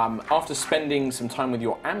 after spending some time with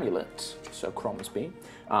your amulet, so Cromsby,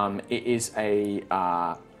 it is a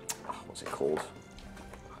what's it called?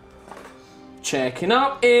 Checking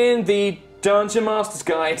up in the Dungeon Master's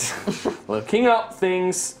Guide, looking up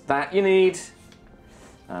things that you need.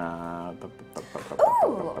 Ooh,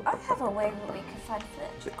 I have a way where we could find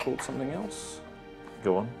Is flip. it called something else?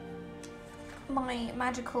 Go on. My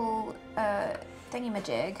magical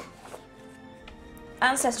thingamajig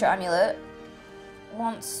ancestor amulet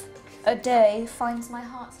once a day finds my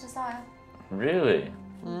heart's desire. Really?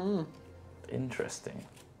 Interesting.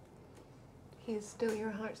 He's still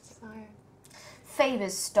your heart's desire.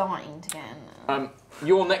 Favor's starting to get in there.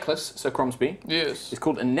 Your necklace, Sir Cromsby, Yes. is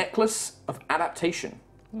called a necklace of adaptation.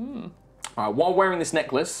 While wearing this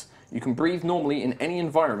necklace, you can breathe normally in any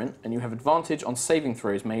environment, and you have advantage on saving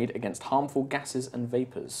throws made against harmful gases and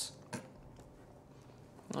vapors.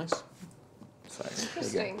 Nice. So, there you go.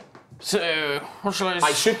 Interesting. So, what shall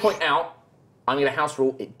I should point out, I'm going to house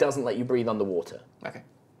rule, it doesn't let you breathe underwater. Okay.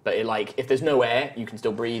 But it, like, if there's no air, you can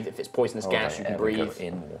still breathe. If it's poisonous gas, you can Ever go breathe.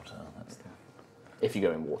 in water. That's the... If you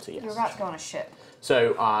go in water, yes. You're about to go on a ship.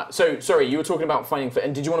 So, sorry, you were talking about finding...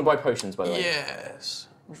 And did you want to buy potions, by the way? Yes.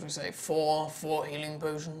 What should we say? Four healing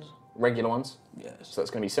potions? Regular ones? Yes. So that's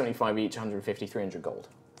going to be 75 each, 150, 300 gold.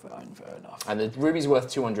 Fine, fair enough. And the ruby's worth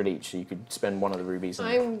 200 each, so you could spend one of the rubies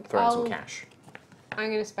and throw in some I'll- cash. I'm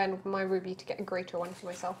going to spend my ruby to get a greater one for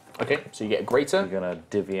myself. Okay, so you get a greater. You're gonna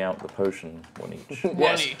divvy out the potion one each.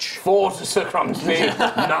 One each. 4 to Sir Crumsby,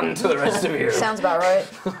 none to the rest of you. Sounds about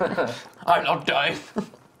right. I'm not dying.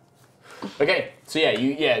 Okay, so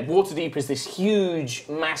Waterdeep is this huge,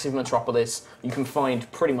 massive metropolis. You can find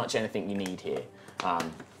pretty much anything you need here.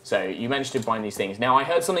 So you managed to find these things. Now, I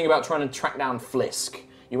heard something about trying to track down Flisk.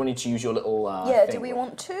 You wanted to use your little Yeah, thing. do we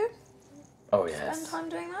want to Oh spend yes. time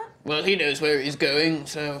doing that? Well, he knows where he's going,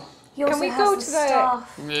 so... He also we has go the to the-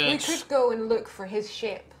 staff. We Yes. could go and look for his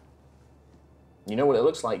ship. You know what it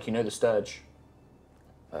looks like. You know the Sturge.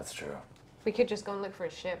 That's true. We could just go and look for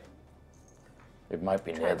his ship. It might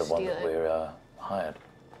be Try near and the one steal that it. we're hired.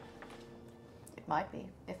 It might be,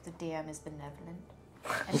 if the DM is benevolent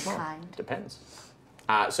and kind. Depends.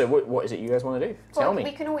 So what is it you guys want to do? Tell Well, me.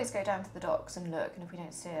 we can always go down to the docks and look, and if we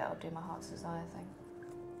don't see it, I'll do my heart's desire thing.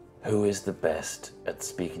 Who is the best at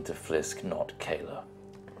speaking to Flisk, not Kayla?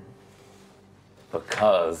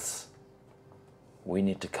 Because We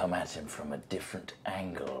need to come at him from a different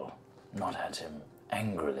angle, not at him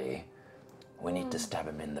angrily. We need to stab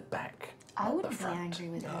him in the back. I not wouldn't the be front. angry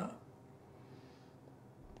with him.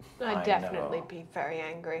 I'd I definitely know. be very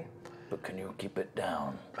angry. But can you keep it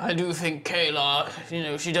down? I do think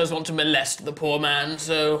Kayla, she does want to molest the poor man,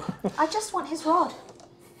 so... I just want his rod.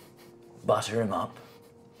 Butter him up,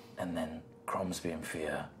 and then Cromsby and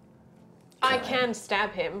Fear. I Kill him. can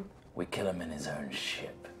stab him. We kill him in his own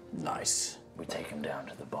ship. Nice. We take him down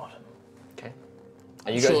to the bottom. Okay. Are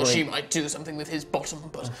I'm you guys sure wanting- she might do something with his bottom,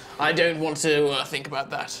 but I don't want to think about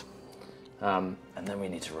that. And then we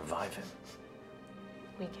need to revive him.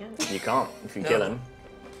 We can. You can't. If you kill him,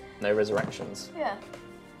 no resurrections. Yeah.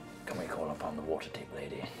 Can we call upon the Waterdeep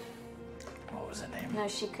lady? What was her name? No,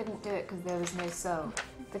 she couldn't do it because there was no soul.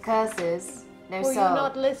 The curses, no Were soul. you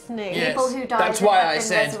not listening? Yes. People who died That's and why have I been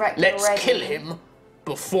said, resurrected let's already. kill him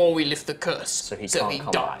before we lift the curse. So he can't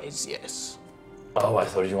come back. dies, yes. Oh, I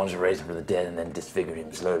thought you wanted to raise him from the dead and then disfigure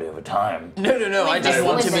him slowly over time. No, I just just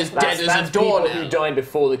want him wizard. as dead as That's a door people who died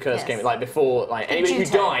before the curse Yes. came. Like before, like anybody who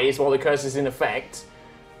Juto. dies while the curse is in effect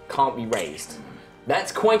can't be raised.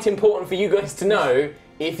 That's quite important for you guys to know.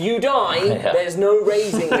 If you die, Yeah. there's no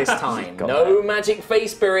raising this time. Got No that. magic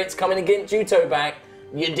face spirits coming to get Juto back.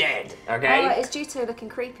 You're dead. Okay. Is Juto looking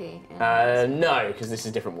creepy? No, because this is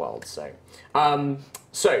a different world.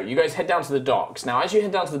 So you guys head down to the docks. Now, as you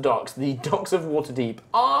head down to the docks of Waterdeep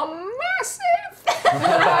are massive.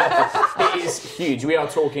 It is huge. We are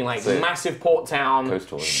talking like massive port town,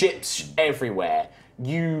 Coastal. ships everywhere.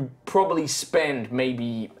 You probably spend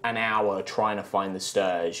maybe an hour trying to find the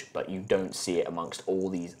Sturge, but you don't see it amongst all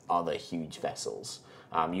these other huge vessels.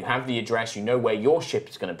 You have the address, you know where your ship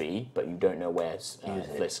is going to be, but you don't know where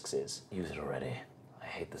Flisk's is. Use it already. I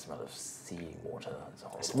hate the smell of sea water. It's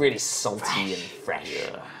horrible. It's really salty and fresh.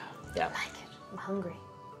 Yeah. I like it. I'm hungry.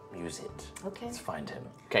 Use it. Okay. Let's find him.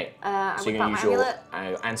 Okay. and So you're what going to about use my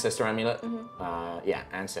your Ancestor Amulet. Yeah,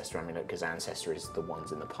 Ancestor Amulet, because Ancestor is the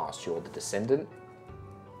ones in the past. You're the descendant.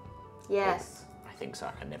 Yes. I think so.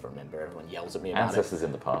 I can never remember. Everyone yells at me about it. Ancestors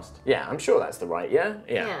in the past. Yeah, I'm sure that's the right. Yeah?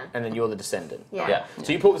 Yeah. And then you're the descendant. Yeah. Yeah.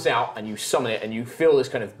 So you pull this out and you summon it and you feel this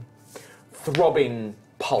kind of throbbing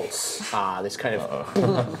pulse. This kind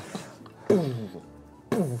of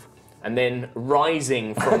and then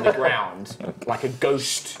rising from the ground like a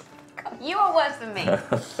ghost, You are worse than me.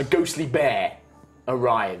 a ghostly bear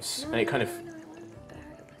arrives and it kind of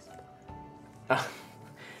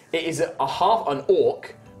it is an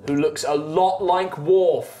orc who looks a lot like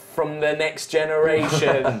Worf from the Next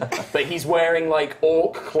Generation, but he's wearing like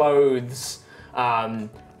orc clothes, and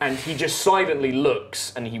he just silently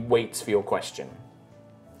looks and he waits for your question.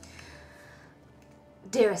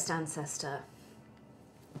 Dearest ancestor,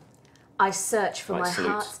 I search for I my salute.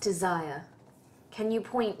 heart's desire. Can you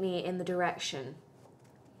point me in the direction?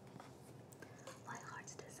 My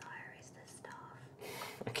heart's desire is the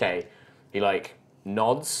staff. Okay, he like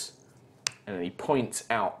nods, and then he points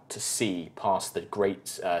out to sea past the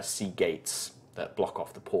great sea gates that block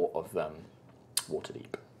off the port of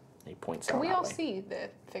Waterdeep. He points out Can we that all way. see the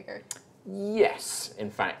figure? Yes,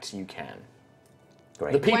 in fact, you can.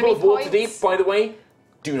 Great. The people he of Waterdeep, points- by the way,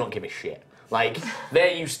 do not give a shit. Like,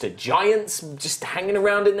 they're used to giants just hanging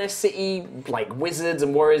around in their city, like wizards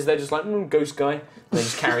and warriors. They're just like, ghost guy. And they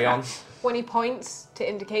just carry on. When he points to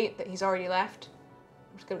indicate that he's already left,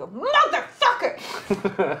 I'm just gonna go, motherfucker!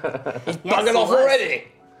 Buggered off already!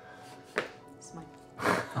 It's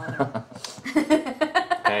my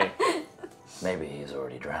Okay. Maybe he's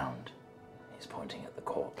already drowned. He's pointing at the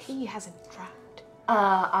corpse. He hasn't drowned.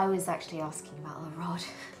 I was actually asking about the rod.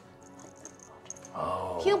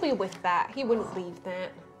 Oh. He'll be with that. He wouldn't leave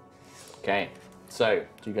that. Okay. So,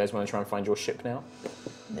 do you guys want to try and find your ship now?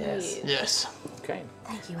 Yes. Yes. Okay.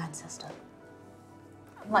 Thank you, ancestor.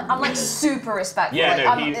 I'm like super respectful. Yeah,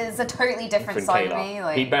 like, no, it's a totally different side of Kayla. me.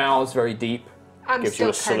 Like, He bows very deep, I'm gives you still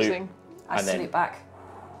a salute, cursing. I and then salute back.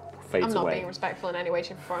 fades I'm not away. being respectful in any way,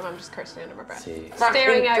 shape, or form. I'm just cursing under my breath. See.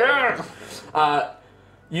 Staring out.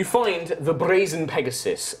 You find the Brazen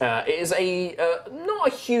Pegasus. It is not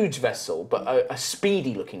a huge vessel, but a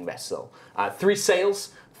speedy-looking vessel. 3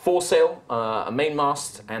 sails, 4 sail, a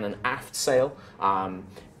mainmast, and an aft sail.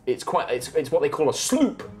 It's what they call a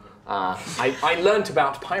sloop. I learnt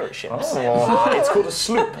about pirate ships. It's called a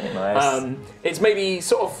sloop. Nice. It's maybe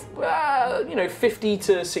sort of 50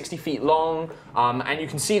 to 60 feet long, and you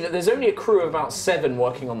can see that there's only a crew of about 7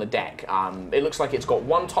 working on the deck. It looks like it's got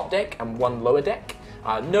 1 top deck and 1 lower deck.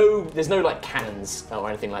 There's no like cannons or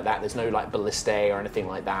anything like that. There's no like ballistae or anything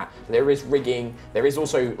like that. There is rigging. There is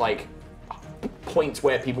also like points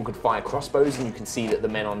where people could fire crossbows, and you can see that the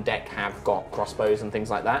men on deck have got crossbows and things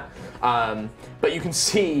like that. But you can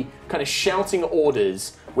see kind of shouting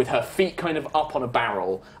orders with her feet kind of up on a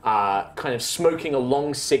barrel, kind of smoking a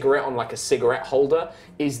long cigarette on like a cigarette holder,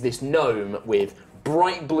 is this gnome with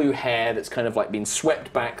bright blue hair that's kind of like been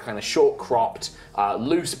swept back, kind of short cropped,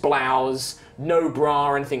 loose blouse, no bra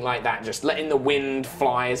or anything like that, just letting the wind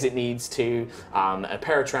fly as it needs to. A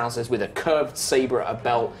pair of trousers with a curved saber at a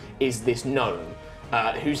belt is this gnome,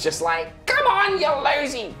 who's just like, come on, you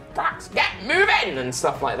lazy fucks, get moving, and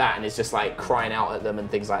stuff like that, and is just like crying out at them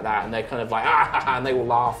and things like that, and they're kind of like, and they will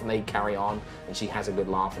laugh and they carry on, and she has a good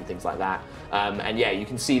laugh and things like that. And yeah, you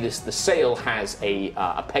can see this, the sail has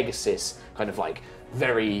a Pegasus kind of like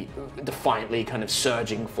very defiantly kind of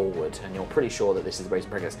surging forward, and you're pretty sure that this is the Brazen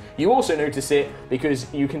Pegasus. You also notice it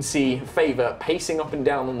because you can see Favor pacing up and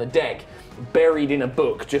down on the deck, buried in a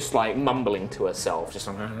book, just like mumbling to herself, just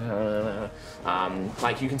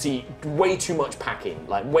like you can see way too much packing,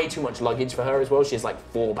 like way too much luggage for her as well. She has like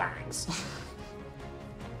 4 bags.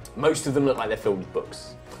 Most of them look like they're filled with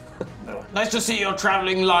books. Nice to see you're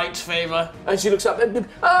traveling light, Favor. And she looks up,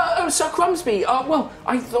 oh, Sir Crumsby, well,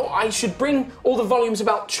 I thought I should bring all the volumes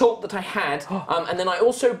about Chult that I had, and then I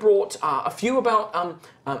also brought a few about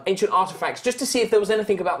ancient artifacts, just to see if there was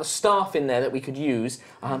anything about the staff in there that we could use.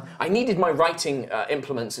 I needed my writing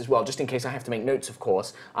implements as well, just in case I have to make notes, of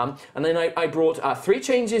course. And then I brought 3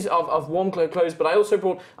 changes of warm clothes, but I also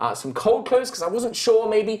brought some cold clothes, because I wasn't sure,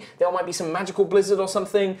 maybe there might be some magical blizzard or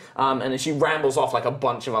something. And then she rambles off like a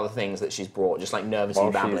bunch of other things that she's brought, just like nervously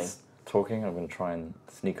babbling. She's talking, I'm going to try and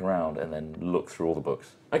sneak around and then look through all the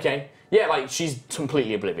books. Okay. Yeah, like, she's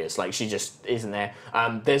completely oblivious. Like, she just isn't there.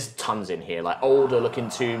 There's tons in here, like older-looking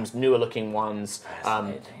tombs, newer-looking ones.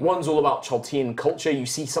 One's all about Chaltean culture. You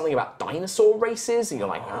see something about dinosaur races, and you're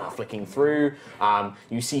like, flicking through.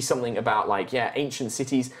 You see something about, like, yeah, ancient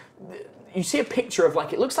cities. You see a picture of,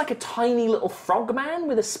 like, it looks like a tiny little frog man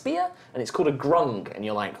with a spear, and it's called a grung, and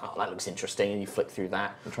you're like, oh, that looks interesting, and you flick through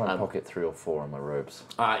that. I'll try and pocket 3 or 4 in my robes.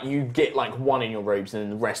 You get, like, 1 in your robes, and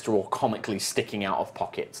then the rest are all comically sticking out of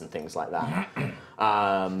pockets and things like that.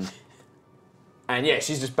 And yeah,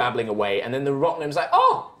 she's just babbling away, and then the rock gnome's like,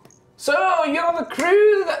 oh, so you're the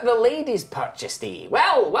crew that the ladies purchased, eh?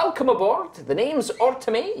 Well, welcome aboard. The name's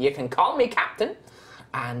Ortame. You can call me Captain.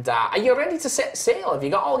 And are you ready to set sail? Have you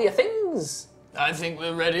got all your things? I think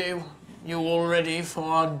we're ready. You all ready for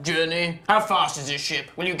our journey? How fast is this ship?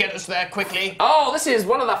 Will you get us there quickly? Oh, this is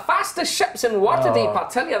one of the fastest ships in Waterdeep, I'll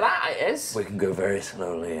tell you that it is. We can go very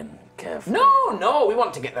slowly and carefully. No, we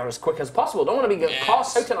want to get there as quick as possible. Don't want to be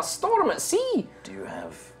caught out in a storm at sea. Do you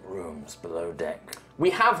have rooms below deck? We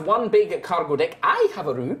have 1 big cargo deck. I have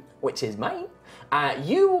a room, which is mine.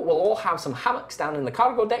 You will all have some hammocks down in the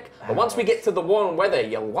cargo deck, but once we get to the warm weather,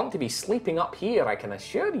 you'll want to be sleeping up here, I can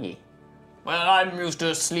assure ye. Well, I'm used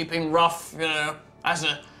to sleeping rough, you know, as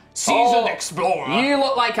a seasoned explorer. You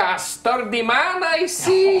look like a sturdy man, I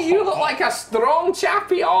see. You look like a strong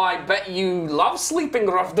chappy. Oh, I bet you love sleeping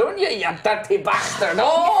rough, don't you, you dirty bastard?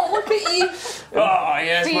 Oh, look at you. Oh,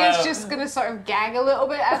 yes, Thea's just going to sort of gag a little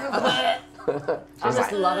bit as of I'm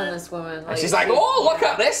just loving this woman. And she's like, oh, look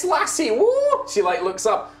at this lassie. Woo! She like looks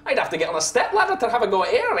up. I'd have to get on a step ladder to have a go at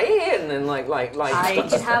her, eh? And then like. I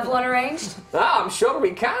can have one arranged. I'm sure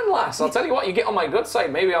we can, lass. I'll tell you what, you get on my good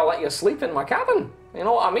side, maybe I'll let you sleep in my cabin. You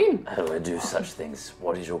know what I mean? How do I do such things?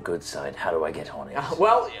 What is your good side? How do I get on it?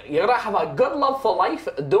 Well, you gotta have a good love for life,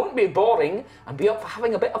 don't be boring, and be up for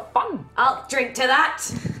having a bit of fun. I'll drink to that.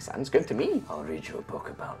 Sounds good to me. I'll read you a book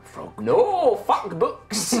about frog. No, fuck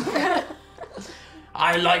books.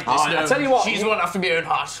 I like this gnome. I tell you what, she's one after my own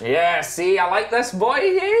heart. Yeah, see, I like this boy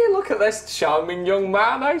here. Look at this charming young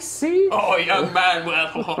man, I see. Oh, young man,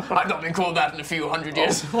 well, I've not been called that in a few hundred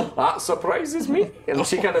years. That surprises me. And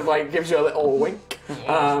she kind of like gives you a little wink.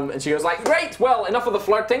 And she goes like, great, well, enough of the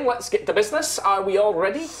flirting, let's get to business. Are we all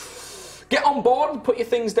ready? Get on board, put your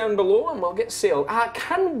things down below, and we'll get sailed.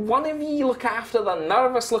 Can one of you look after the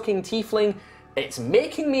nervous-looking tiefling? It's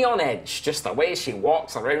making me on edge, just the way she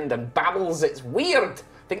walks around and babbles. It's weird.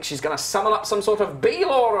 Think she's going to summon up some sort of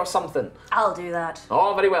Baylor or something. I'll do that.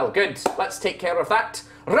 Oh, very well, good. Let's take care of that.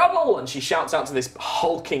 Rubble! And she shouts out to this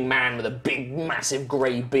hulking man with a big, massive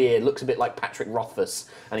grey beard. Looks a bit like Patrick Rothfuss.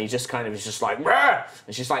 And he just kind of is just like, Rrr!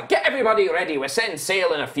 And she's like, get everybody ready. We're setting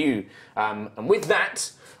sail in a few. And with that,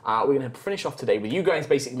 we're going to finish off today with you guys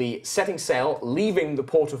basically setting sail, leaving the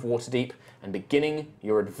port of Waterdeep, and beginning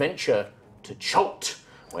your adventure to Chult,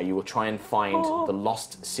 where you will try and find the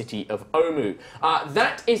lost city of Omu.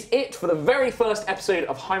 That is it for the very first episode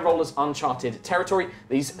of High Rollers Uncharted Territory.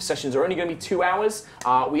 These sessions are only going to be 2 hours.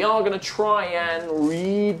 We are going to try and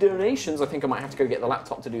read donations. I think I might have to go get the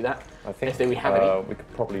laptop to do that. I think if we have any. we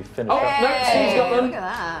could probably finish Oh, up. no, Steve's got them. Look at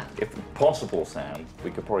that. If possible, Sam, we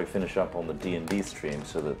could probably finish up on the D&D stream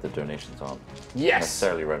so that the donations aren't Yes.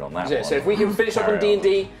 necessarily read on that Yeah, one. so if we can finish up on Carry on.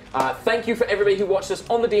 D&D, thank you for everybody who watched us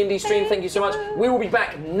on the D&D stream. Thank you so much. We will be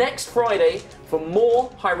back next Friday for more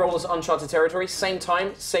High Rollers Uncharted Territory. Same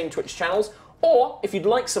time, same Twitch channels. Or, if you'd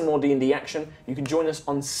like some more D&D action, you can join us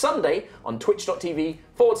on Sunday on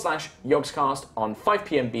twitch.tv/Yogscast on 5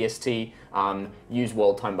 PM BST. Use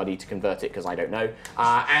World Time Buddy to convert it, because I don't know.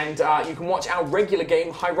 And you can watch our regular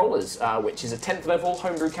game, High Rollers, which is a 10th level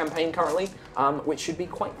homebrew campaign currently, which should be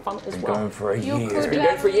quite fun as well. Going for a You year. could, It's been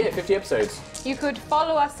going for a year, 50 episodes. You could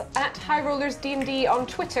follow us at High Rollers D&D on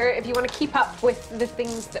Twitter if you want to keep up with the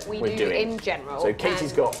things that we We're do doing. in general. So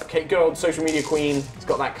Katie's And got, good old social media queen, has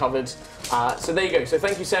got that covered. So there you go. So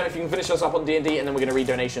thank you, Sam, if you can finish us up on D&D, and then we're going to read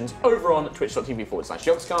donations over on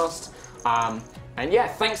twitch.tv/Yogscast. And yeah,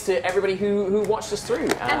 thanks to everybody who watched us through.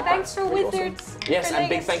 And thanks for really Wizards. awesome. Yes, for and letting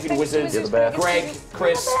big us- thank you to thanks Wizards. You're the best. Greg,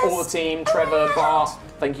 Chris, all the team, Trevor, Bart,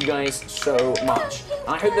 thank you guys so much.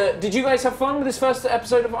 And I hope that, did you guys have fun with this first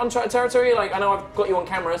episode of Uncharted Territory? Like, I know I've got you on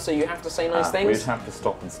camera, so you have to say nice things. We'd have to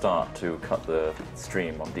stop and start to cut the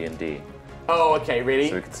stream on D&D. Oh, okay, really?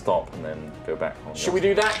 So we could stop and then go back on. Should we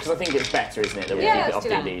do that? Because I think it's better, isn't it, that we Yeah, keep it let's off do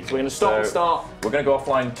that. D&D. So we're going to stop and start. We're going to go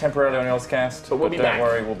offline temporarily on Yogscast, But we'll be don't back.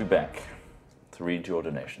 worry, we'll be back to read your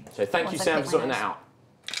donations. So thank you, Once I Sam, click for my sorting nose. that out.